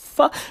the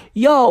fuck?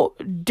 Yo,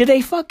 did a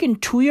fucking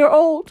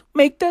 2-year-old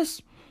make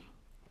this?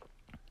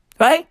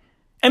 Right?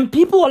 And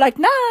people were like,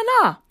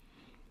 nah.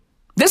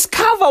 This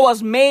cover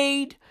was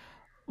made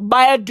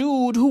by a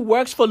dude who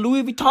works for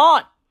Louis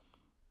Vuitton.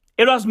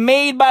 It was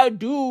made by a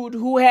dude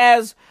who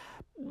has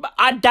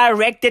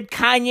directed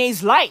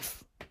Kanye's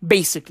life,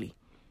 basically.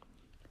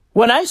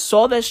 When I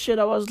saw that shit,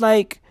 I was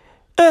like,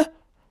 Mara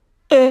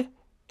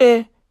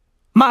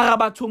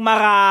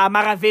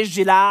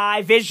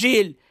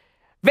Virgil.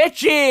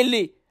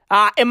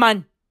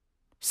 Eman,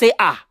 say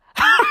ah.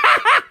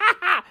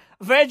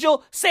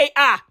 Virgil, say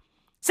ah.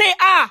 Say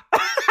ah.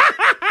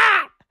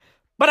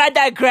 But I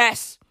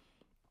digress.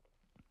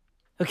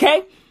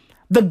 Okay?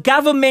 The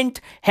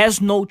government has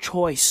no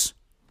choice.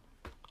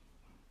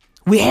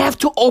 We have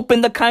to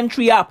open the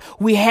country up.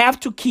 We have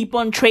to keep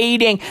on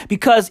trading,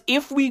 because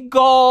if we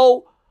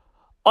go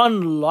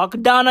on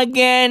lockdown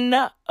again,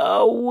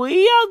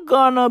 we are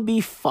gonna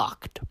be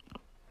fucked.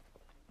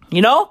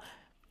 You know?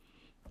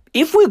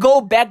 If we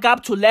go back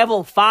up to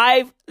level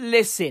 5,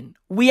 listen,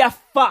 we are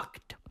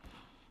fucked.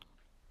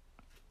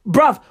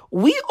 Bruv,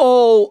 we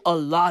owe a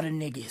lot of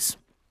niggas.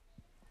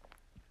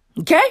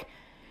 Okay?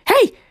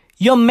 Hey,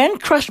 your Men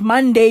Crush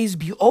Mondays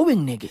be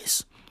owing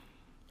niggas.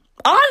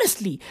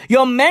 Honestly,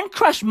 your Men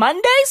Crush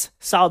Mondays,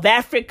 South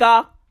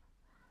Africa,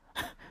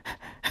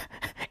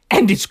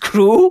 and its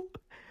crew,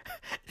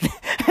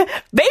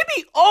 they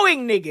be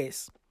owing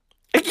niggas.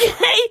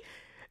 Okay?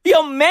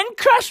 Your Men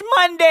Crush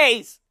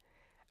Mondays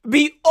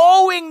be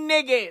owing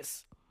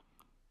niggas.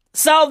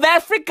 South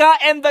Africa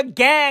and the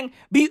gang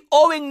be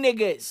owing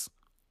niggas.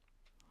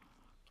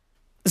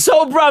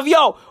 So, bruv,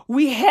 yo,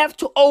 we have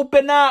to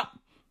open up.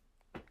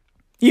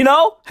 You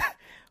know?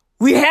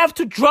 We have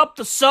to drop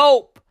the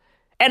soap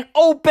and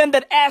open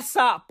that ass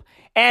up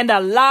and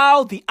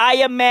allow the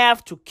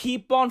IMF to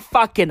keep on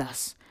fucking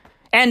us.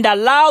 And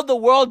allow the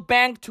World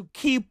Bank to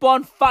keep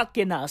on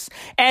fucking us.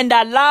 And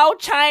allow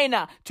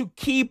China to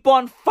keep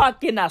on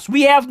fucking us.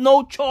 We have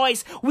no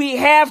choice. We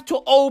have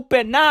to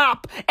open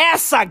up.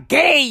 Ass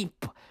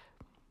agape.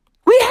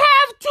 We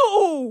have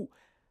to.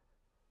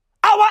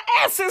 Our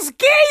ass is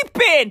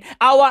gaping.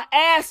 Our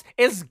ass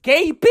is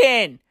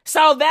gaping.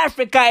 South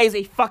Africa is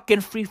a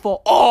fucking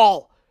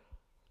free-for-all.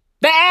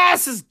 The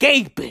ass is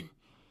gaping.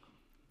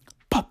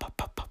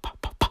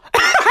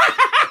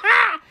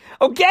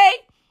 Okay?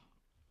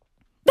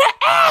 The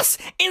ass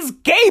is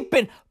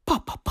gaping.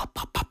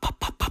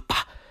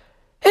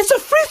 It's a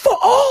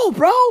free-for-all,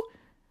 bro.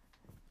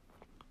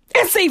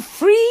 It's a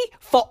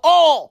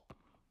free-for-all.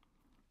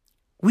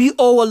 We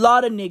owe a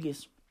lot of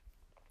niggas.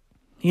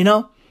 You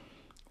know?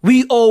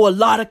 We owe a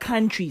lot of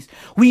countries.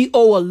 We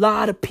owe a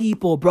lot of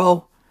people,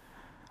 bro.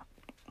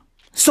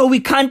 So we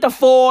can't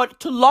afford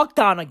to lock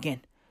down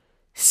again.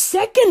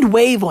 Second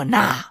wave or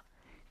nah,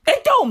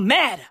 it don't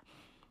matter.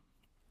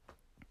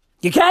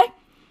 Okay?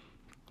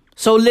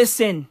 So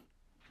listen,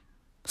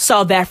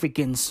 South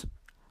Africans,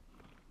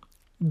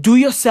 do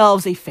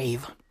yourselves a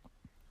favor.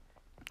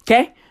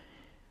 Okay?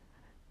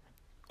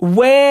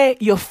 Wear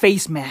your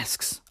face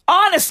masks.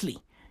 Honestly.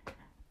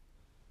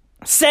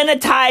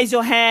 Sanitize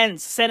your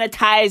hands.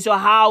 Sanitize your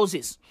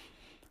houses.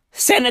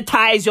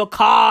 Sanitize your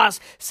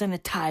cars.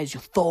 Sanitize your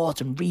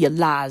thoughts and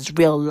realize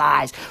real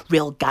lies,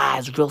 real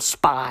guys, real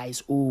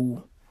spies.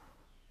 Ooh.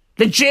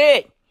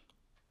 Legit.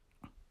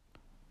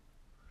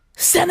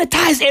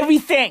 Sanitize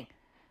everything.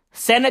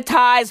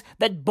 Sanitize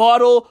that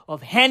bottle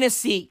of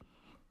Hennessy.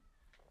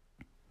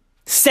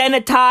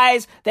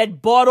 Sanitize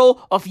that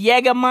bottle of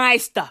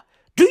Jägermeister.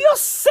 Do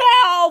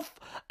yourself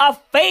a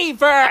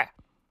favor.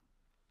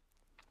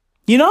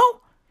 You know?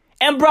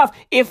 And bruv,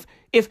 if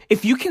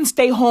you can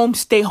stay home,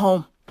 stay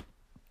home.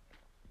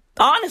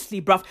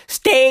 Honestly, bruv,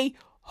 stay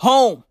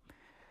home.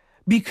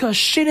 Because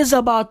shit is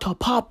about to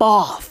pop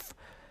off.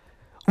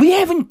 We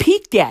haven't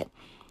peaked yet.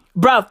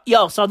 Bruv,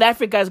 yo, South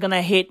Africa is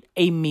gonna hit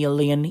 1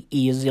 million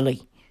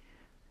easily.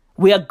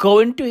 We are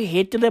going to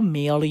hit 1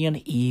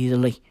 million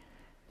easily.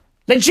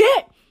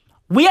 Legit.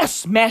 We are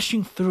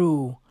smashing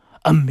through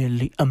 1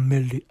 million.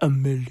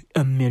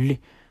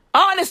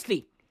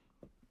 Honestly.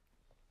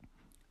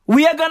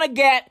 We are gonna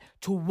get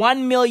to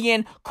 1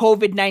 million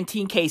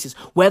COVID-19 cases,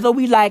 whether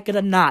we like it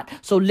or not.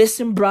 So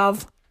listen,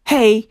 bruv.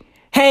 Hey.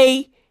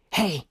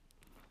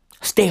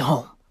 Stay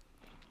home.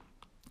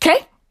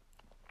 Okay?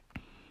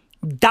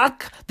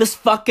 Duck this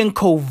fucking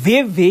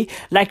COVID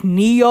like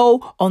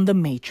Neo on the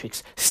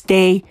Matrix.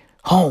 Stay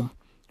home.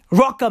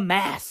 Rock a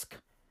mask.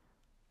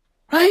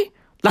 Right?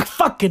 Like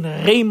fucking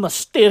Rey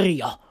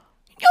Mysterio.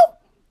 Yo.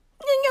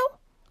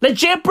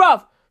 Legit,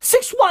 bruv.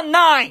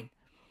 619.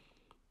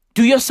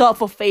 Do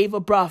yourself a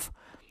favor, bruv.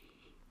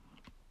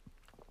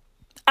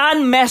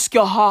 Unmask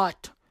your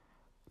heart,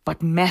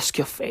 but mask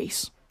your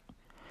face.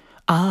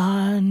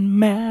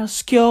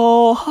 Unmask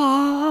your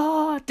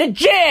heart.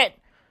 Legit.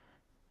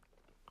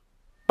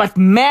 But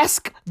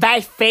mask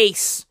thy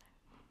face.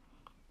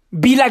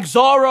 Be like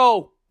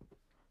Zorro.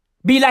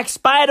 Be like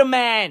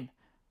Spider-Man.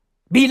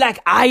 Be like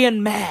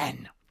Iron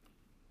Man.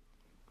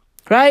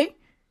 Right?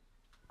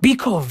 Be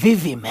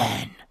Vivi,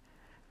 man.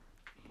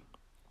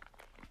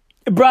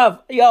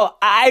 Bruv, yo,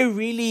 I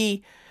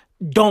really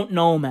don't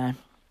know, man.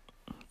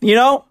 You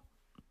know?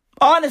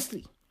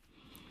 Honestly.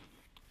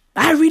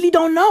 I really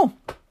don't know.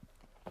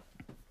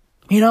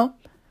 You know?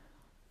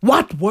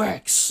 What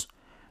works?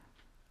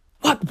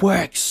 What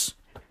works?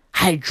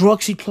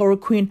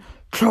 Hydroxychloroquine,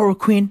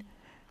 chloroquine,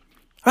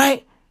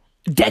 right?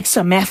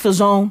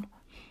 Dexamethasone,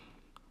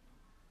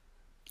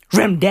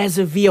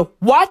 remdesivir.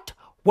 What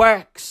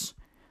works?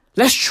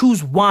 Let's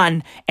choose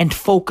one and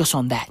focus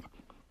on that.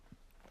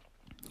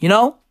 You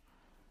know?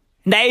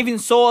 And I even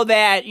saw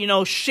that,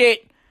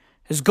 shit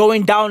is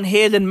going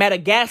downhill in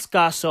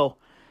Madagascar, so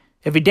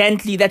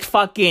evidently that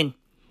fucking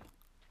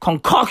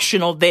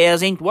concoction of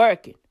theirs ain't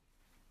working.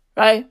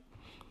 Right?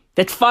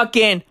 That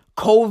fucking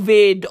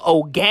COVID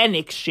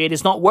organic shit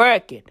is not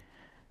working.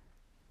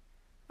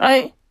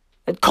 Right?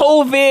 That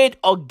COVID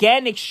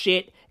organic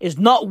shit is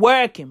not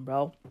working,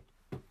 bro.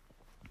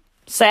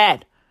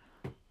 Sad.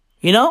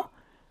 You know?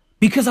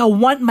 Because I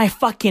want my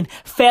fucking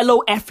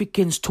fellow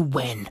Africans to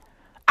win.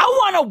 I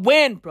want to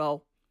win,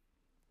 bro.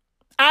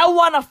 I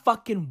want to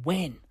fucking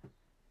win.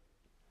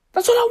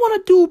 That's what I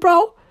want to do,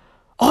 bro.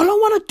 All I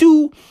want to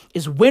do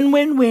is win,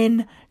 win,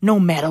 win, no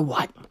matter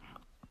what.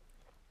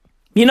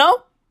 You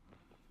know?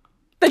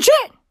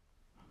 Legit.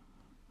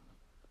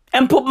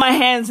 And put my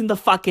hands in the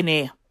fucking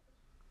air.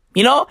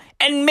 You know?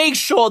 And make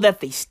sure that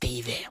they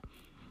stay there.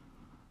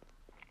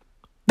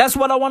 That's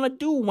what I want to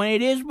do when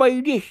it is what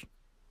it is.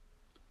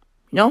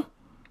 You know?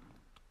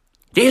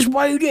 This is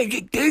what it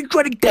is. This is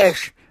what it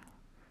does.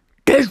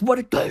 This is what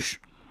it does.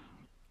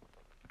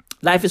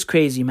 Life is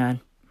crazy,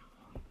 man.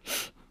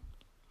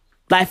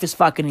 Life is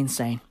fucking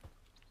insane.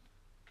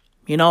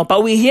 You know?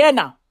 But we're here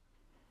now.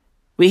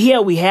 We're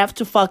here. We have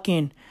to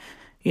fucking,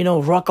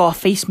 rock our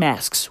face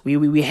masks.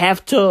 We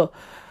have to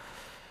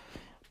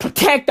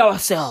protect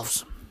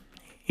ourselves.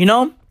 You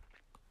know?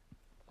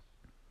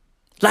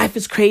 Life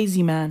is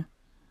crazy, man.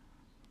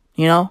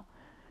 You know?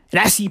 And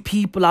I see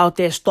people out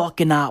there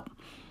stocking up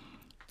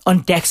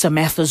on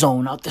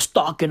dexamethasone, out there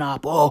stocking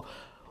up. Oh,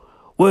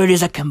 where it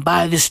is I can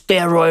buy this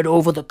steroid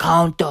over the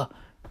counter.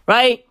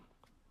 Right?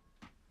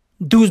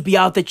 Dudes be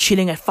out there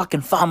chilling at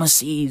fucking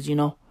pharmacies,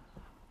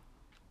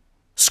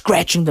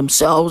 scratching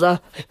themselves.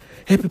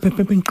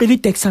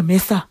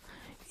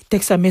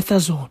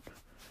 Dexamethasone.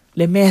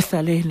 Le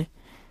metha, le.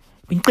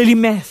 Bintili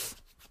meth.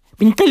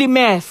 Bintili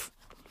meth.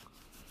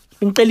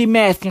 Bintili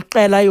meth.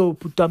 Ngiyacela yo,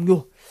 putam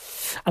yo.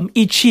 I'm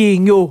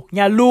itching yo.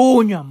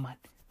 Nyalunya, man.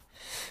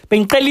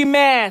 Bintili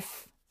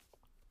meth.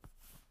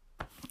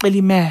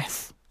 Bintili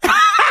meth.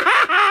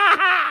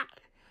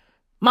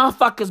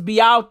 Motherfuckers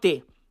be out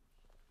there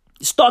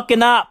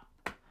stocking up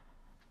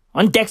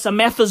on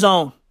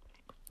dexamethasone,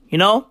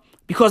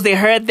 because they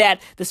heard that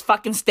this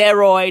fucking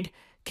steroid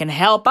can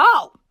help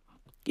out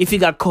if you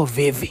got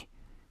COVID,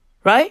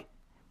 right?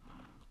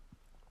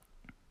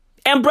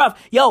 And bruv,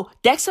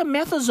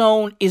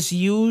 dexamethasone is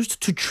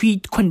used to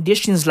treat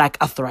conditions like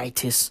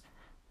arthritis,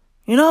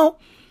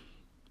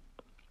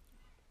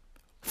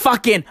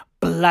 fucking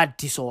blood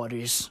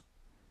disorders,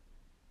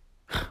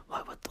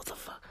 what the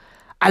fuck,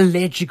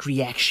 allergic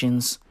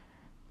reactions,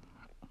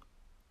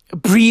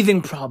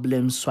 breathing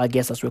problems, so I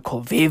guess that's where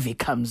COVID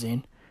comes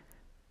in,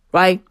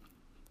 right?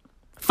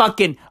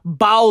 Fucking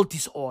bowel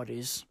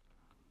disorders,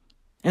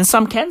 and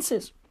some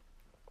cancers,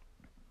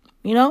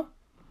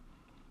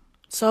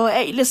 So,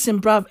 hey,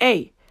 listen, bruv,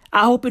 hey,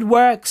 I hope it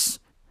works.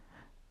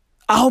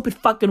 I hope it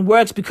fucking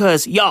works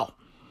because,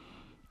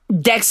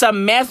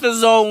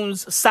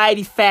 dexamethasone's side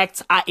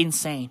effects are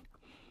insane.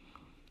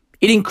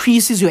 It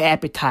increases your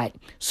appetite,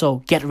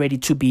 so get ready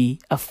to be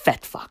a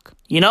fat fuck,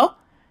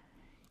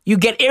 You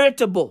get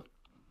irritable.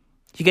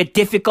 You get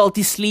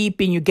difficulty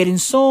sleeping. You get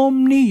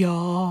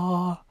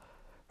insomnia.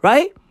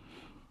 Right?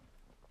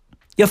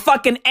 Your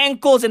fucking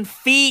ankles and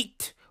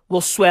feet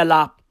will swell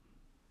up.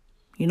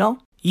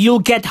 You'll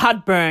get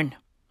heartburn.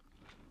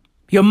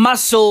 Your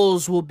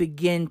muscles will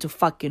begin to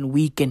fucking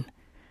weaken.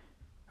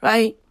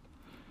 Right?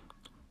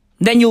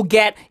 Then you'll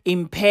get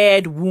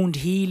impaired wound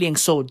healing,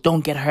 so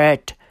don't get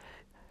hurt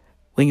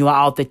when you are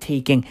out there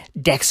taking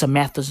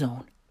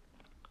dexamethasone.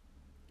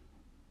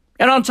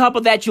 And on top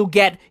of that, you'll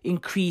get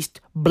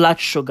increased blood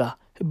sugar.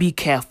 Be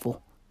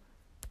careful.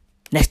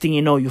 Next thing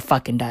you know, you're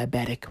fucking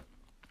diabetic.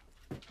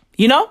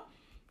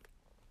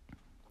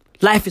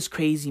 Life is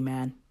crazy,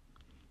 man.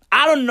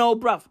 I don't know,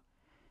 bruv.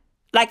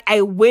 Like,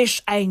 I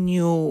wish I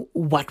knew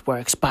what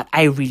works, but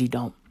I really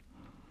don't.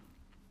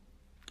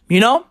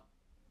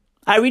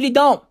 I really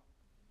don't.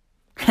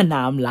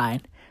 Nah, I'm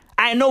lying.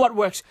 I know what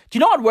works. Do you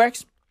know what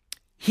works?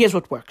 Here's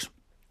what works.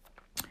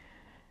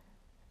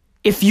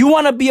 If you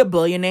want to be a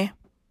billionaire,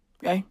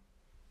 right?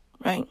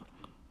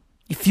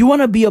 If you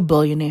want to be a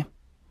billionaire,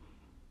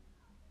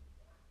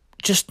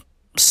 just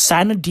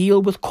sign a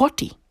deal with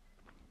Coty.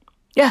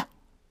 Yeah.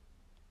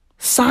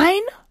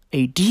 Sign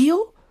a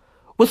deal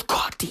with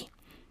Coty.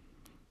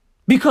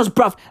 Because,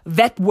 bruv,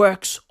 that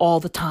works all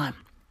the time.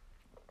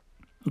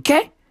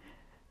 Okay?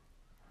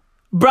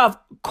 Bruv,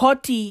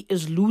 Coty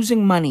is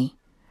losing money,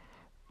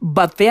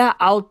 but they're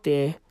out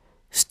there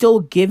still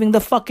giving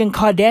the fucking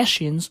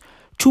Kardashians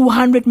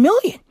 $200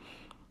 million.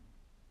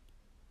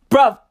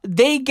 Bruv,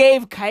 they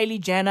gave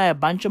Kylie Jenner a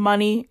bunch of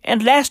money,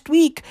 and last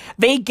week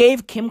they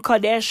gave Kim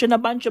Kardashian a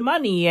bunch of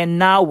money, and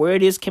now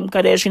word is Kim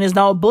Kardashian is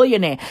now a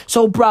billionaire.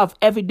 So, bruv,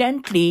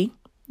 evidently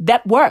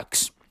that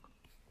works.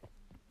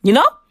 You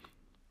know?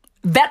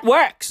 That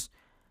works.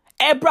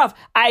 Hey, bruv,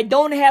 I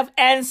don't have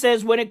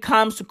answers when it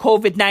comes to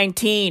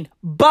COVID-19,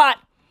 but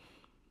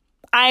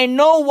I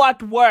know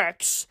what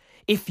works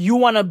if you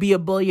want to be a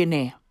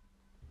billionaire.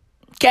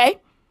 Okay?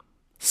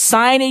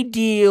 Sign a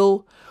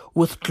deal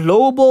with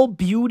global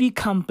beauty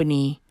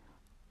company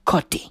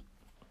Coty.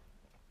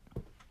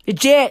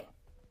 Legit.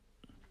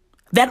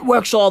 That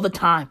works all the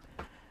time.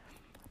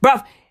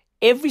 Bruv,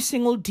 every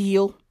single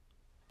deal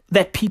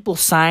that people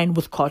sign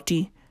with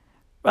Coty,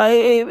 right,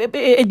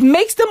 it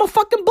makes them a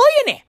fucking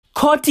billionaire.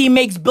 Coty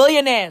makes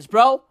billionaires,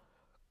 bro.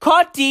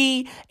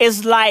 Coty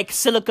is like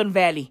Silicon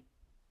Valley,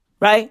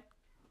 right?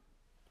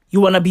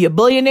 You want to be a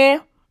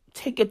billionaire?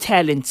 Take your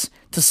talents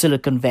to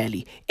Silicon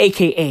Valley,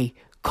 a.k.a.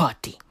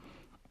 Coty.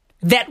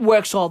 That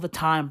works all the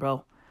time,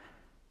 bro.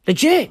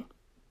 Legit.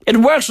 It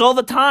works all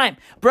the time.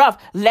 Bruv,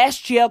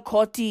 last year,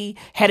 Coty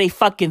had a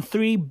fucking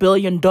 $3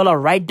 billion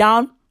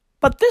write-down.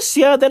 But this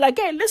year, they're like,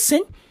 hey,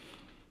 listen,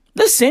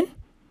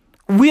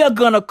 we are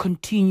going to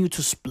continue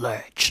to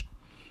splurge.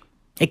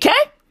 Okay?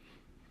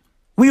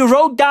 We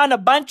wrote down a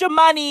bunch of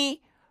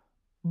money,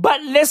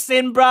 but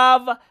listen,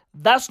 bruv,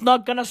 that's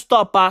not going to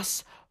stop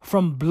us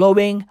from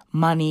blowing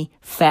money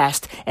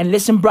fast. And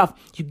listen, bruv,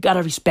 you got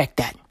to respect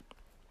that.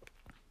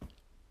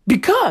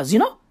 Because, you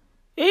know,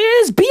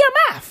 it's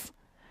BMF.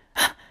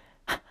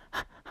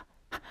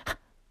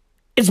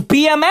 It's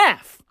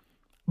BMF.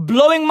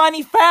 Blowing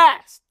money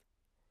fast.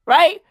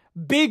 Right?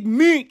 Big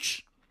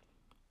Meech.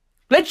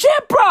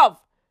 Legit, bruv.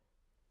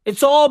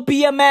 It's all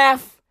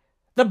BMF.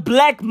 The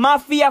Black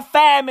Mafia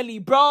family,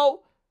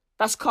 bro.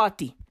 That's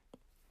Coty.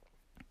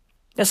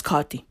 That's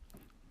Coty.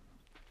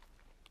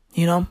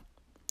 You know?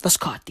 That's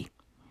Coty.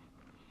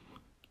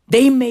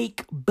 They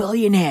make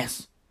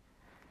billionaires.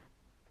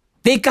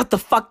 They got the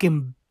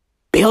fucking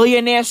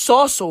billionaire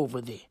sauce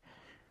over there.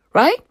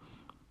 Right?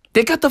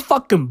 They got the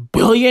fucking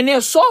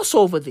billionaire sauce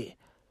over there.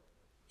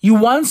 You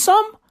want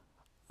some?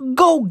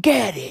 Go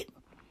get it.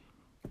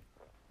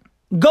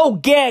 Go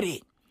get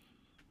it.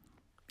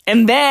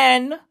 And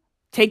then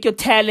take your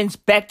talents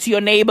back to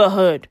your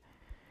neighborhood.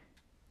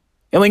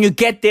 And when you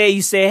get there,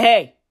 you say,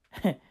 hey,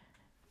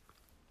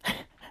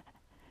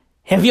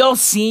 have y'all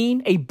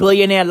seen a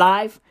billionaire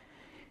live?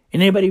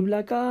 And everybody be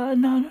like,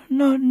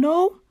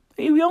 no.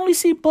 We only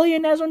see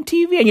billionaires on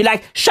TV. And you're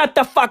like, shut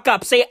the fuck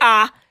up. Say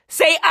ah.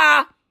 Say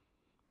ah.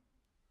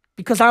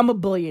 Because I'm a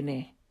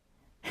billionaire.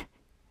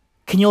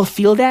 Can y'all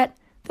feel that?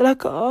 They're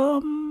like,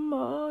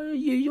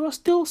 you are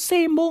still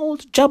same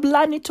old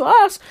Jablani to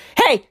us.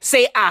 Hey,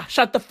 say ah.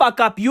 Shut the fuck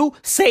up, you.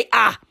 Say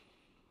ah.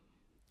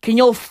 Can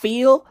y'all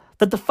feel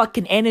that the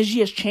fucking energy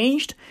has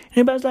changed? And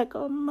everybody's like,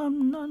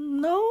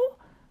 no.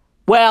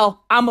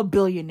 Well, I'm a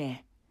billionaire.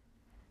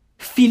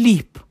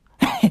 Philippe.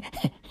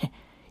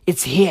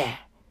 It's here.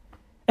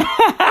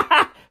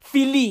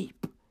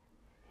 Philippe.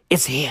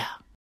 It's here.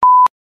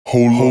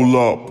 Hold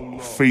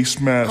up, face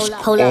mask,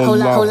 Hold up,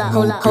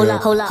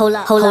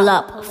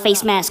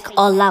 face mask,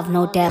 all love,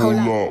 no dab. Hold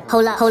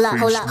up, face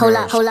mask,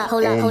 all love, no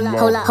dab.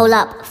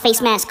 Hold up,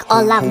 face mask,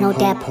 all love, no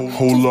dab.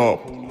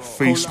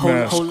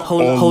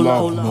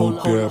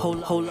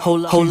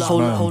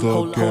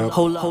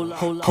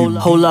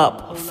 Hold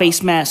up,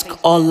 face mask,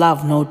 all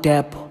love, no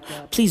dab.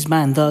 Please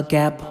mind the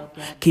gap.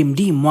 Kim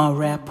D moi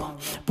rap,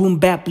 boom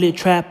bap lit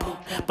trap.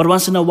 But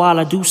once in a while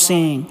I do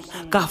sing.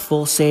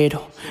 Gaffo said,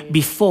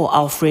 before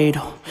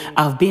Alfredo,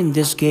 I've been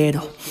this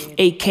ghetto.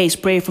 AK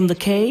spray from the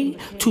K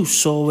to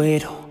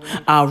Soweto.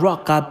 I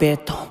rock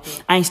Alberto,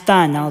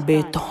 Einstein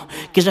Alberto.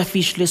 Que já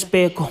fiz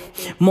l'especo.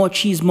 More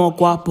cheese, more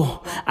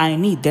guapo. I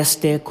need that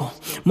steco.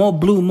 More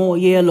blue, more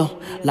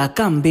yellow. Like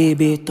I'm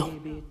Bebeto.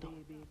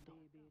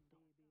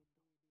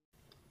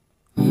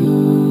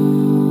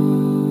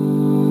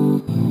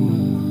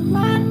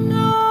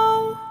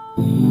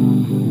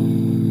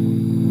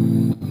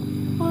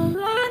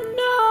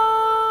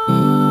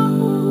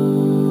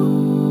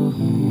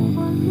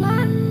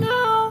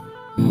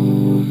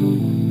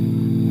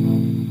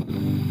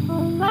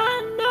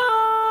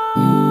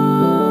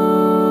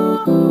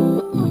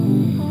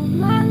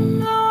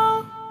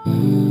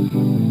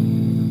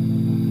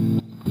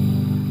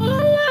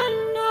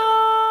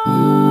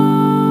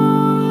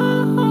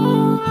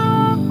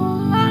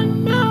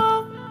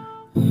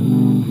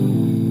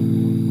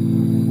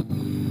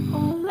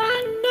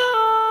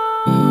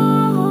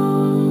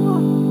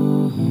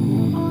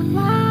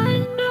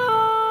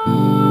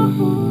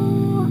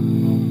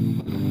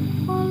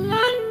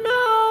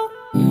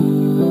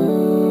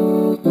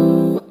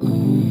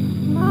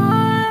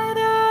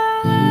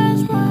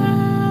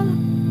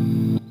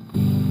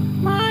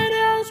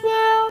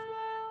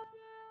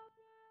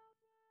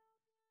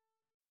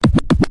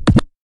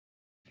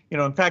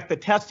 in fact, the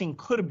testing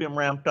could have been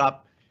ramped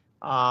up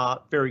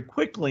very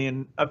quickly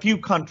in a few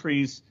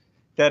countries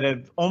that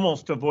have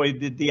almost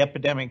avoided the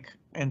epidemic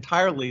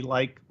entirely,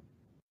 like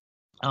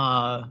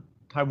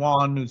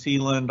Taiwan, New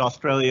Zealand,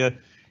 Australia.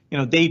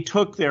 They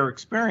took their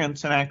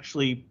experience and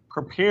actually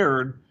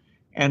prepared,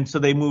 and so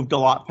they moved a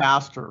lot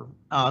faster.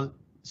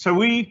 So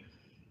we,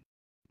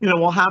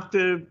 we'll have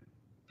to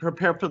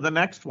prepare for the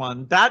next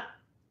one. That,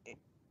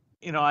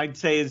 I'd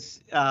say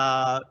is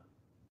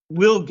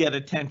will get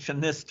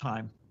attention this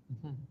time.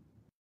 Mm-hmm.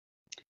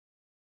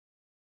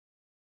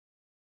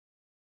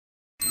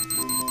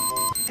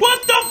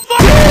 What the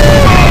fuck?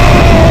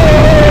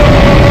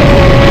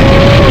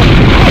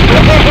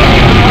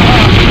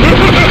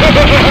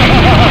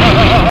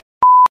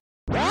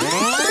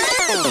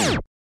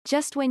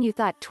 Just when you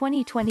thought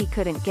 2020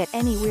 couldn't get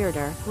any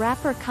weirder,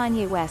 rapper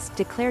Kanye West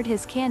declared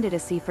his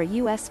candidacy for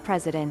U.S.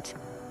 president.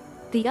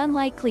 The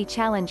unlikely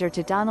challenger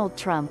to Donald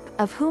Trump,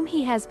 of whom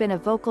he has been a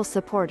vocal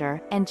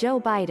supporter, and Joe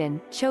Biden,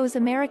 chose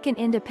American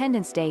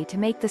Independence Day to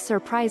make the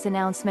surprise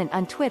announcement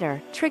on Twitter,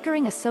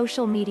 triggering a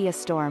social media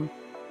storm.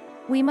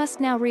 "We must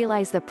now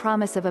realize the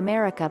promise of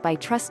America by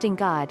trusting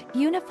God,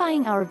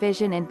 unifying our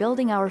vision and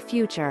building our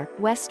future,"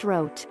 West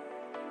wrote.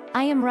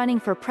 "I am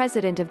running for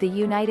President of the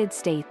United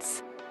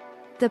States."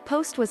 The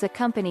post was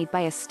accompanied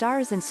by a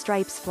Stars and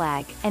Stripes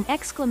flag, an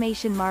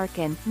exclamation mark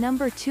and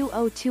number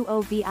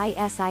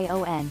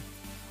 2020VISION.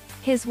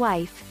 His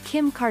wife,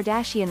 Kim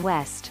Kardashian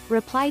West,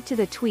 replied to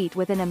the tweet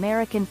with an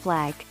American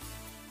flag.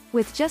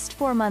 With just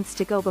 4 months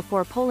to go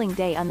before polling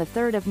day on the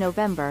 3rd of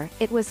November,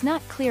 it was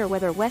not clear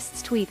whether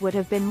West's tweet would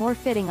have been more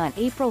fitting on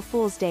April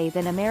Fool's Day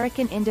than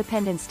American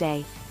Independence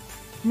Day.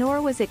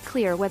 Nor was it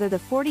clear whether the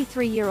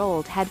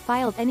 43-year-old had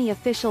filed any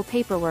official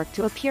paperwork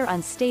to appear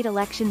on state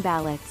election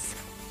ballots.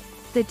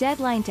 The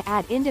deadline to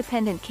add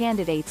independent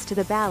candidates to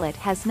the ballot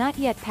has not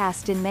yet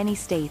passed in many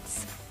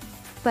states.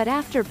 But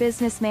after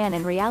businessman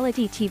and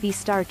reality TV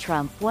star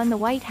Trump won the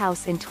White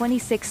House in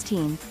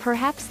 2016,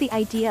 perhaps the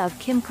idea of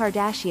Kim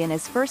Kardashian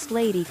as First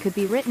Lady could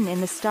be written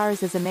in the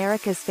stars as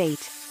America's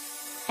fate.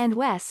 And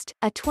West,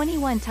 a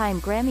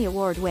 21-time Grammy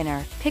Award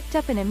winner, picked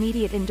up an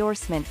immediate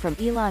endorsement from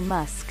Elon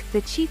Musk,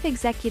 the chief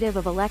executive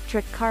of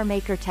electric car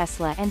maker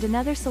Tesla, and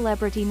another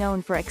celebrity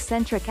known for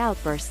eccentric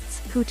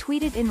outbursts, who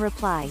tweeted in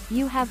reply,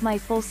 "You have my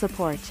full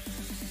support."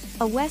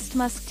 A West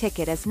Musk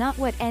ticket is not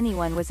what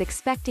anyone was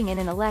expecting in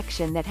an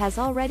election that has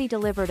already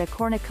delivered a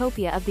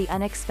cornucopia of the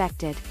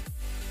unexpected.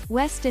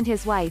 West and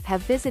his wife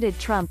have visited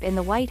Trump in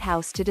the White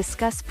House to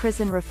discuss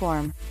prison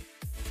reform.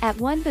 At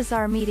one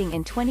bizarre meeting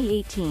in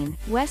 2018,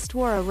 West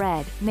wore a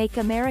red, "Make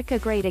America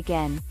Great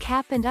Again"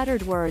 cap and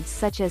uttered words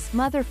such as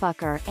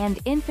 "motherfucker" and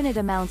 "infinite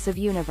amounts of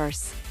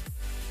universe."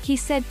 He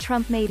said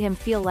Trump made him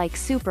feel like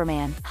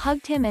Superman,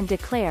 hugged him and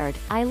declared,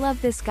 "I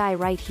love this guy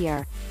right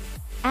here."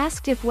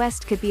 Asked if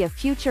West could be a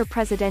future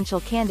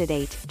presidential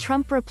candidate,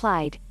 Trump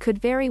replied, "Could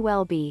very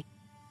well be."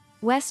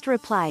 West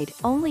replied,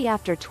 "Only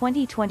after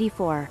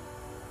 2024.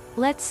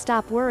 Let's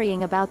stop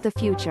worrying about the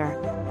future.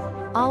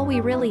 All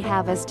we really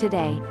have is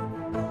today.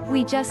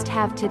 We just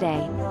have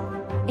today."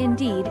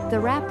 Indeed, the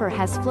rapper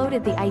has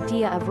floated the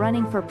idea of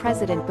running for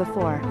president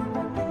before.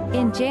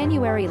 In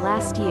January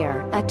last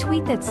year, a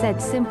tweet that said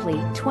simply,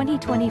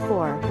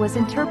 2024, was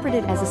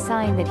interpreted as a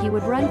sign that he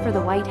would run for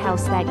the White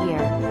House that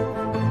year.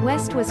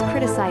 West was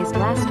criticized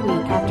last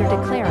week after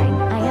declaring,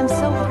 "I am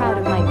so proud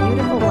of my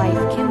beautiful wife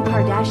Kim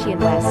Kardashian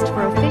West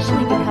for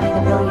officially becoming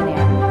a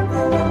billionaire.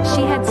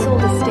 She had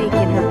sold a stake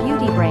in her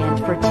beauty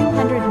brand for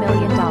 $200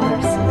 million.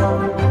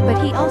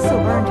 But he also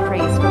earned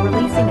praise for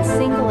releasing a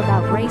single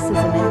about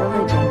racism and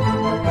religion.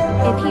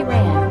 If he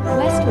ran,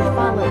 West would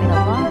follow in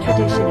a long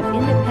tradition of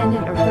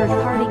independent or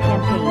third-party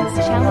campaigns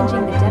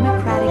challenging the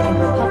Democratic and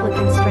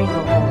Republican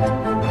stranglehold.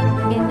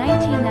 In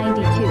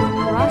 1992,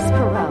 Ross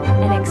Perot,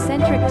 an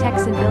eccentric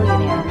Texan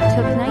billionaire,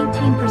 took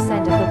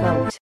 19% of the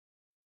vote.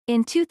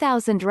 In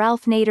 2000,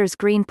 Ralph Nader's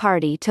Green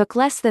Party took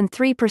less than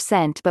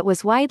 3% but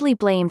was widely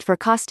blamed for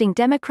costing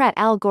Democrat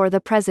Al Gore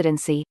the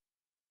presidency.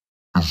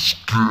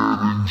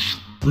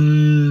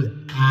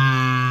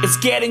 It's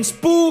getting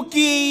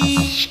spooky.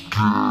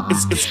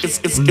 It's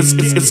getting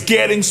spooky. It's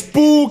getting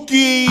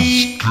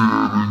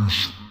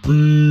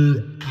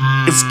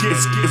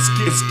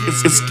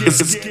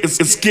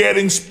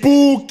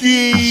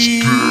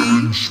spooky.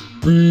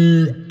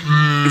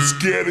 It's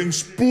getting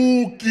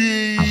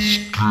spooky.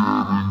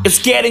 It's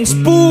getting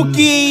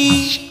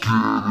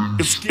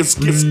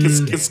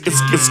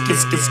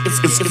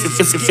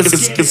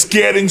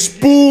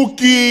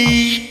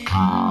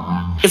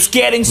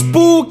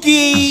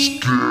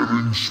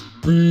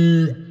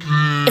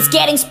It's getting spooky. It's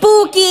getting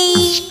spooky.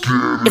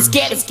 It's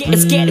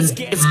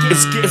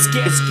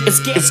getting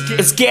spooky.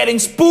 It's getting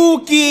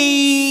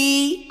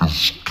spooky.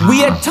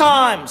 Weird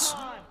times.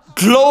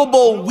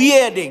 Global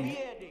weirding.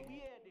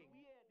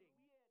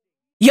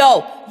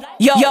 Yo,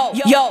 yo, yo,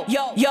 yo,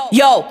 yo, yo, yo,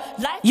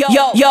 yo,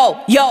 yo, yo, yo,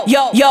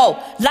 yo,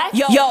 yo,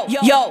 yo,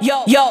 yo,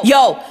 yo, yo,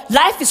 yo.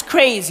 Life is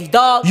crazy,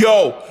 dog.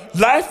 Yo,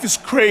 life is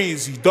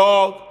crazy,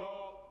 dog.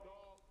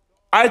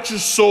 I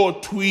just saw a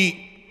tweet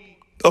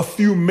a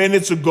few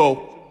minutes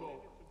ago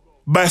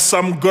by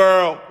some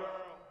girl.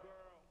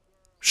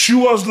 She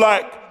was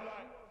like,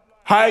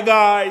 "Hi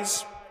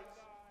guys,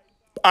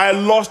 I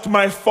lost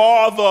my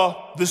father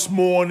this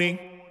morning.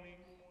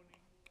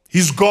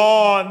 He's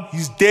gone,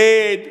 he's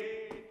dead.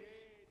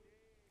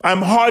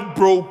 I'm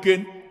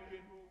heartbroken."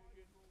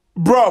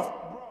 Bruv,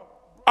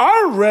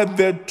 I read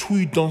that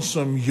tweet on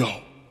some,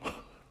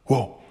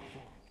 whoa.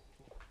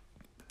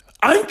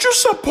 Aren't you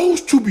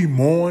supposed to be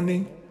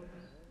mourning?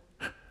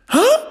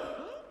 Huh?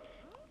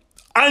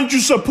 Aren't you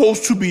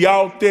supposed to be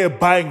out there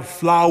buying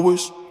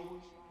flowers?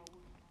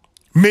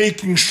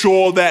 Making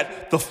sure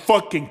that the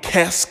fucking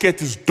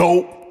casket is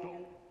dope?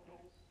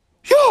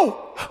 Yo,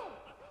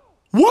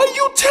 what are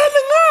you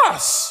telling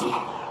us?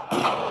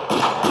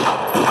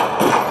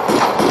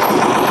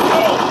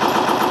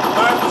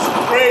 Life is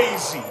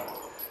crazy.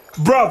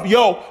 Bruv,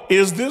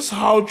 is this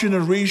how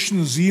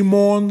Generation Z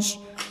mourns?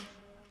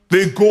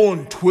 They go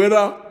on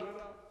Twitter?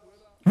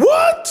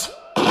 What?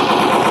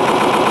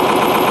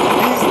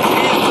 These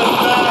kids are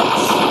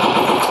nuts.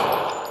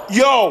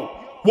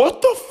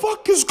 What the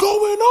fuck is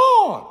going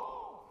on?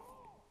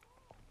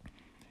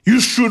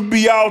 You should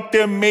be out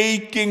there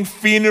making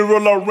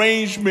funeral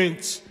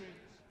arrangements.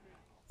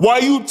 Why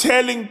are you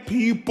telling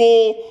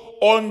people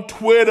on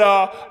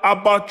Twitter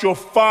about your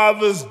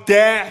father's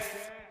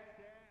death?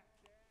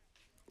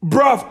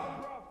 Bruv,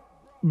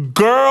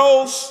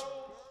 girls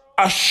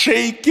are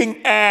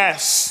shaking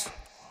ass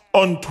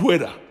on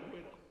Twitter.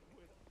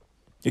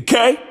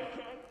 Okay?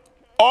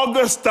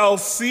 August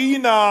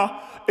Alsina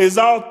is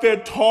out there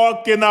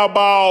talking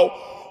about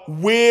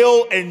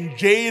Will and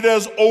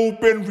Jada's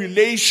open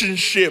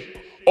relationship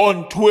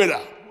on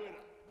Twitter.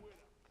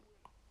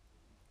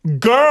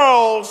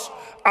 Girls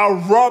are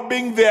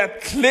rubbing their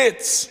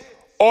clits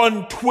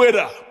on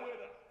Twitter.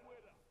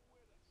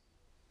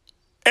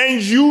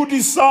 And you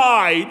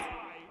decide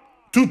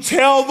to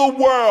tell the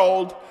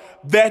world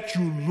that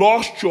you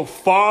lost your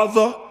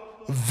father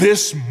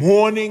this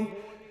morning?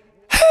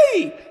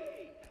 Hey,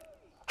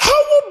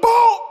 how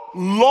about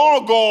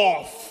log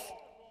off?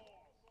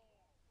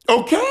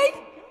 Okay?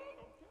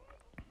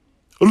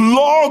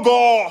 Log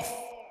off.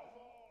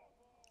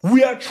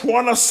 We are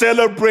trying to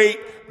celebrate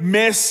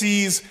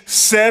Messi's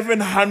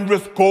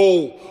 700th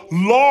goal.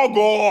 Log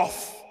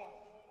off.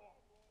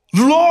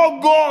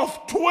 Log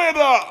off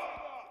Twitter.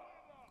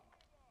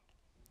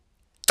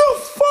 The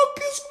fuck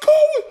is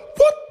going?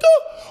 What the?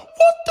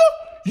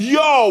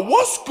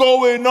 What's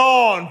going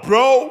on,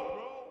 bro?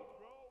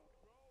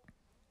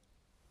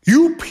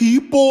 You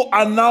people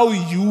are now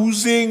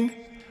using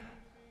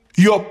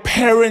your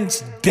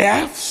parents'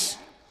 deaths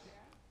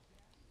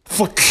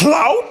for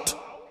clout?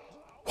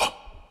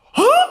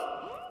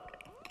 Huh?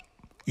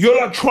 You're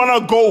not trying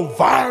to go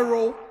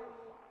viral?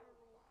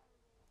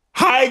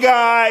 Hi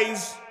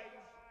guys,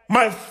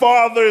 my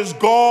father is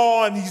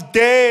gone, he's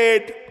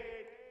dead.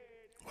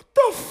 What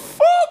the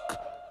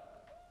fuck?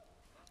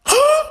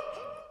 Huh?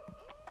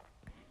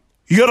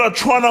 You're not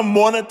trying to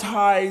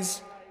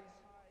monetize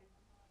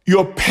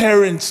your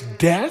parents'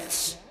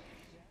 deaths?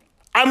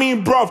 I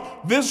mean, bruv,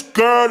 this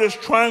girl is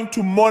trying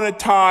to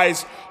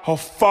monetize her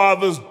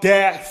father's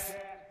death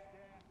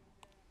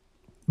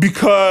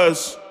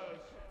because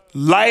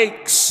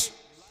likes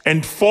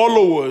and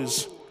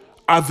followers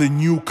are the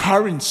new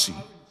currency,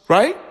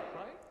 right?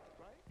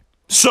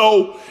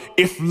 So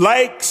if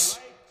likes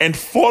and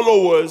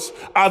followers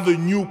are the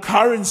new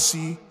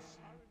currency,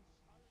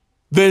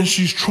 then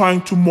she's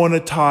trying to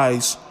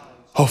monetize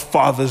her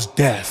father's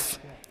death.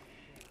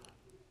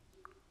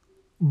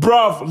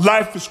 Bruv,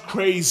 life is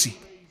crazy.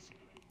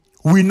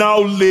 We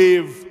now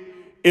live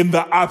in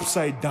the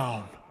upside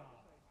down.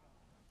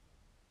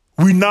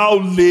 We now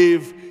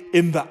live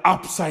in the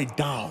upside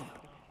down.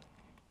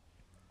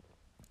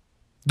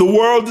 The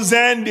world is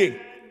ending.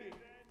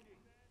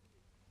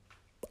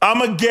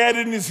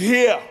 Armageddon is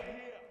here.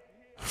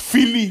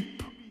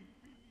 Philippe,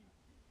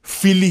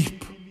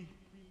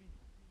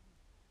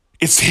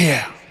 it's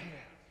here.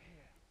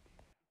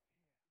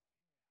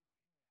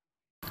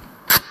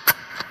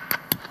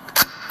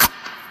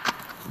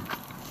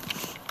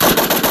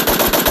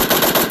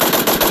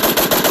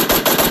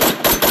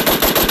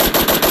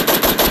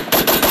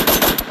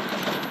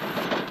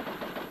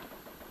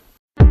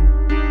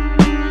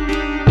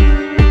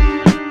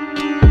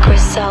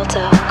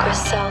 Griselda.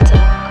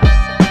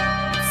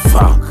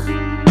 Fuck.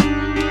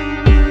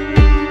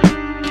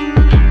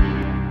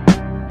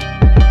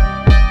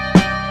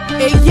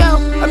 Hey yo,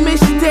 I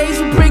miss the days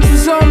when Briggs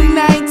was only 19.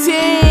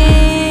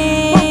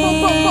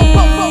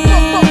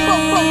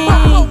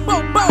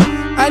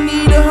 I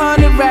need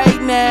 100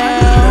 right now.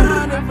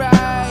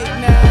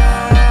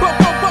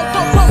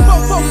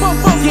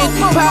 Get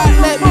the pot,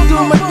 let me do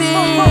my thing.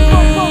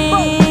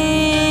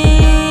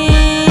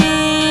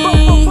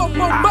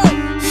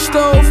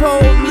 Stove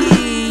hold me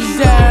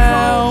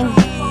down.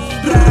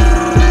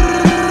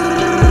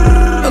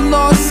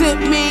 Allah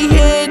sent me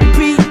here to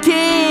be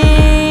king.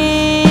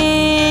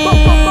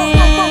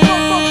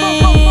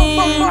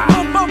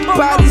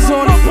 Bodies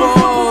on the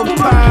 4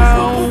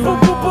 pound.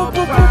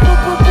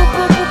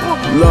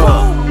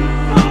 Look,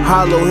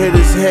 hollow hit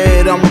his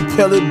head, I'm a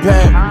kill it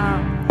back.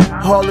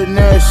 Hauling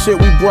that shit,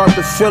 we brought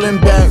the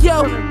feeling back.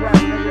 Yo,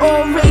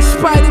 already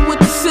spider with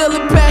the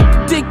ceiling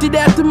back. Addicted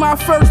after my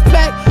first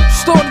pack.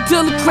 Started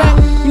dealing crack.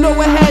 You know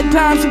I had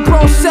dimes and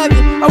Pro 7.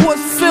 I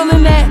wasn't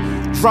feeling that.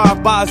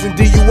 Drive-bys and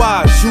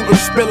DUIs, shooting,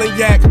 spilling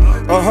yak.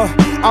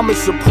 I'm a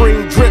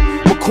supreme drip.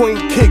 McQueen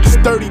kicks,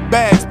 30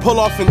 bags, pull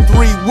off in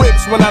 3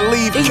 whips when I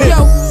leave. Hey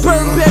yo,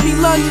 Burberry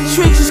London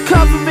tricks is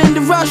covering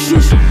the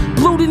Russians.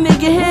 Blew the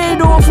nigga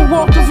head off and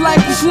walked off like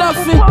it's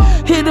nothing.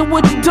 Hit him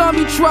with the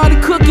dummy, tried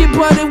to cook it,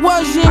 but it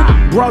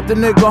wasn't. Brought the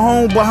nigga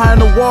home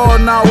behind the wall,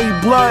 now we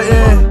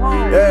bloodin'.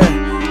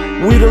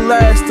 Yeah, we the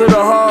last of the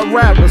hard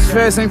rappers.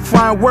 Feds ain't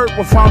find work,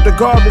 but found the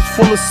garbage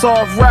full of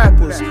soft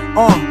rappers.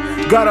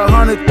 Got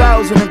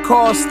 100,000 in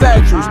car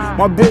statues.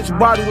 My bitch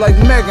body like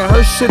Megan,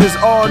 her shit is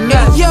all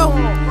natural. Yo,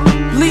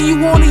 leave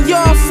you on the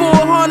yard for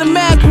 100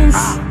 macros.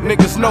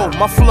 Niggas know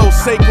my flow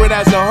sacred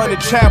as 100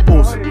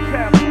 chapels.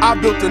 I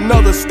built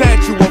another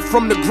statue up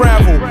from the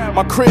gravel.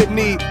 My crib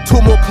need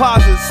 2 more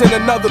closets and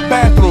another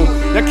bathroom.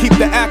 Y'all keep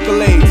the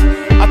accolades.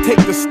 I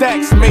take the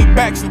stacks, make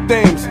backs and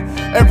things.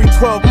 Every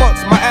 12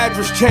 months my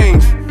address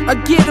change. I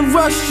get a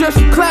rush just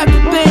for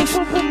clapping things.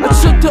 I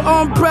took the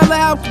umbrella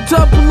out the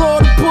double, all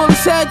the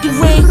bullets had the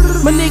ring.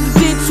 My nigga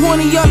did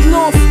 20 up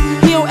north,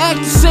 he don't act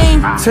the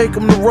same. Take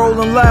him to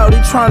Rolling Loud, he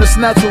tryna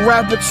snatch a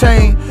rapper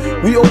chain.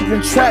 We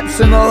open traps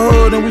in the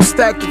hood and we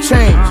stack the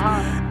change.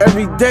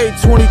 Every day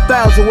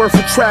 20,000 worth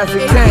of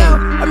traffic came.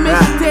 I miss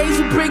the days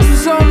when bricks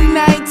was only 19.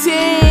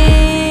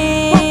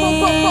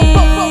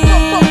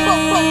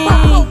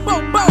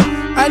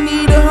 I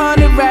need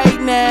 100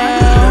 right now.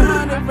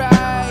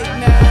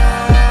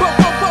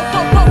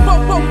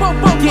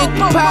 Get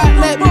the pot,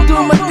 let me do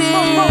my thing.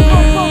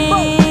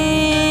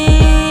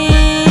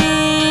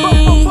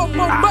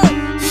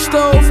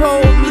 Stove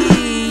hold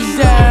me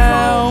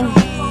down.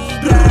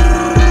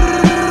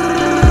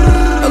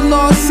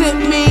 Allah sent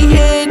me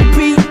here to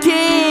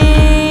begin.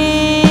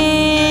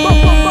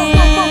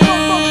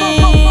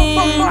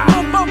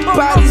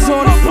 Bodies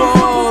on the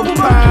 4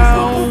 pound.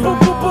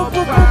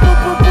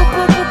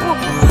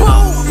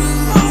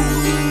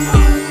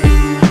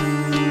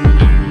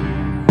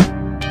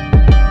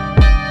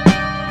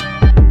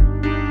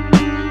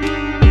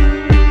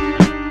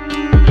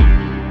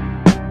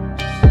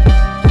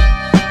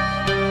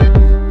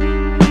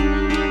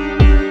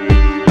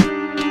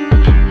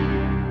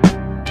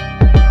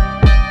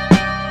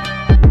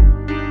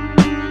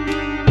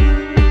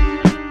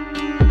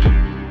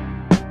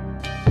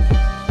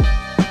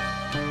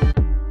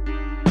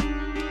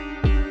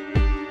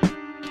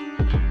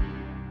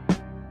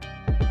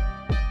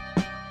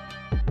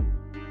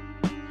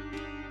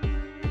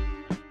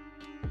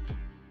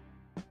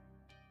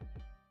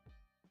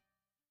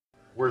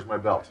 Where's my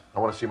belt? I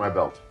want to see my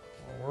belt.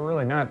 We're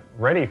really not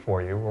ready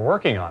for you. We're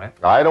working on it.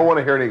 I don't want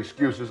to hear any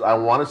excuses. I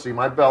want to see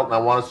my belt, and I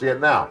want to see it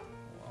now.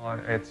 Well,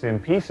 it's in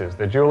pieces.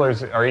 The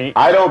jewelers are...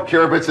 I don't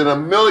care if it's in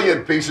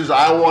 1,000,000 pieces.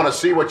 I want to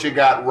see what you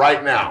got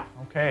right now.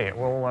 Okay,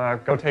 we'll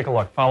go take a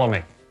look. Follow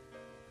me.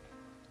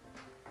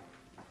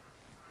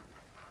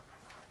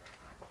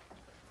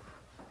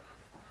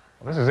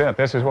 Well, this is it.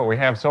 This is what we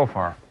have so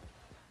far.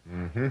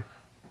 Mm-hmm.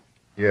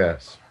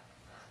 Yes.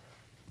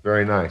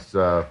 Very nice.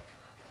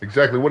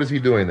 Exactly what is he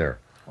doing there?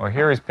 Well,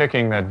 here he's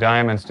picking the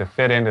diamonds to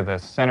fit into the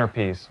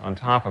centerpiece on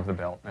top of the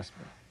belt.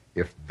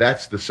 If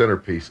that's the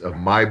centerpiece of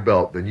my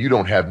belt, then you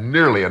don't have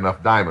nearly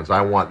enough diamonds.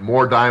 I want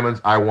more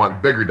diamonds. I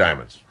want bigger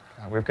diamonds.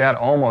 We've got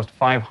almost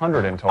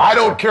 500 in total. I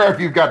don't care if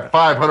you've got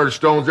 500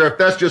 stones there. If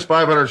that's just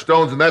 500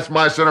 stones and that's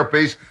my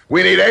centerpiece,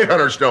 we need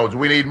 800 stones.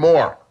 We need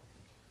more. All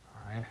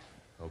right.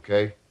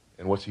 Okay.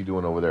 And what's he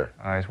doing over there?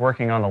 He's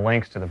working on the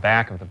links to the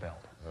back of the belt.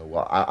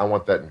 Well, I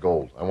want that in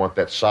gold. I want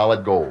that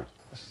solid gold.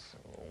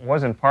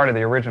 Wasn't part of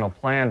the original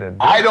plan to...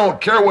 I don't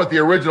care what the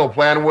original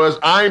plan was.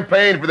 I'm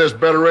paying for this,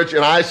 Betteridge,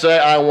 and I say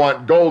I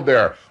want gold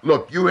there.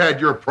 Look, you had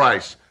your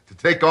price to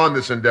take on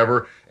this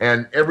endeavor,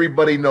 and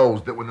everybody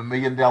knows that when the $1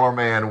 Million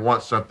Man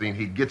wants something,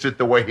 he gets it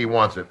the way he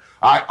wants it.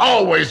 I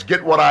always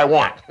get what I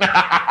want.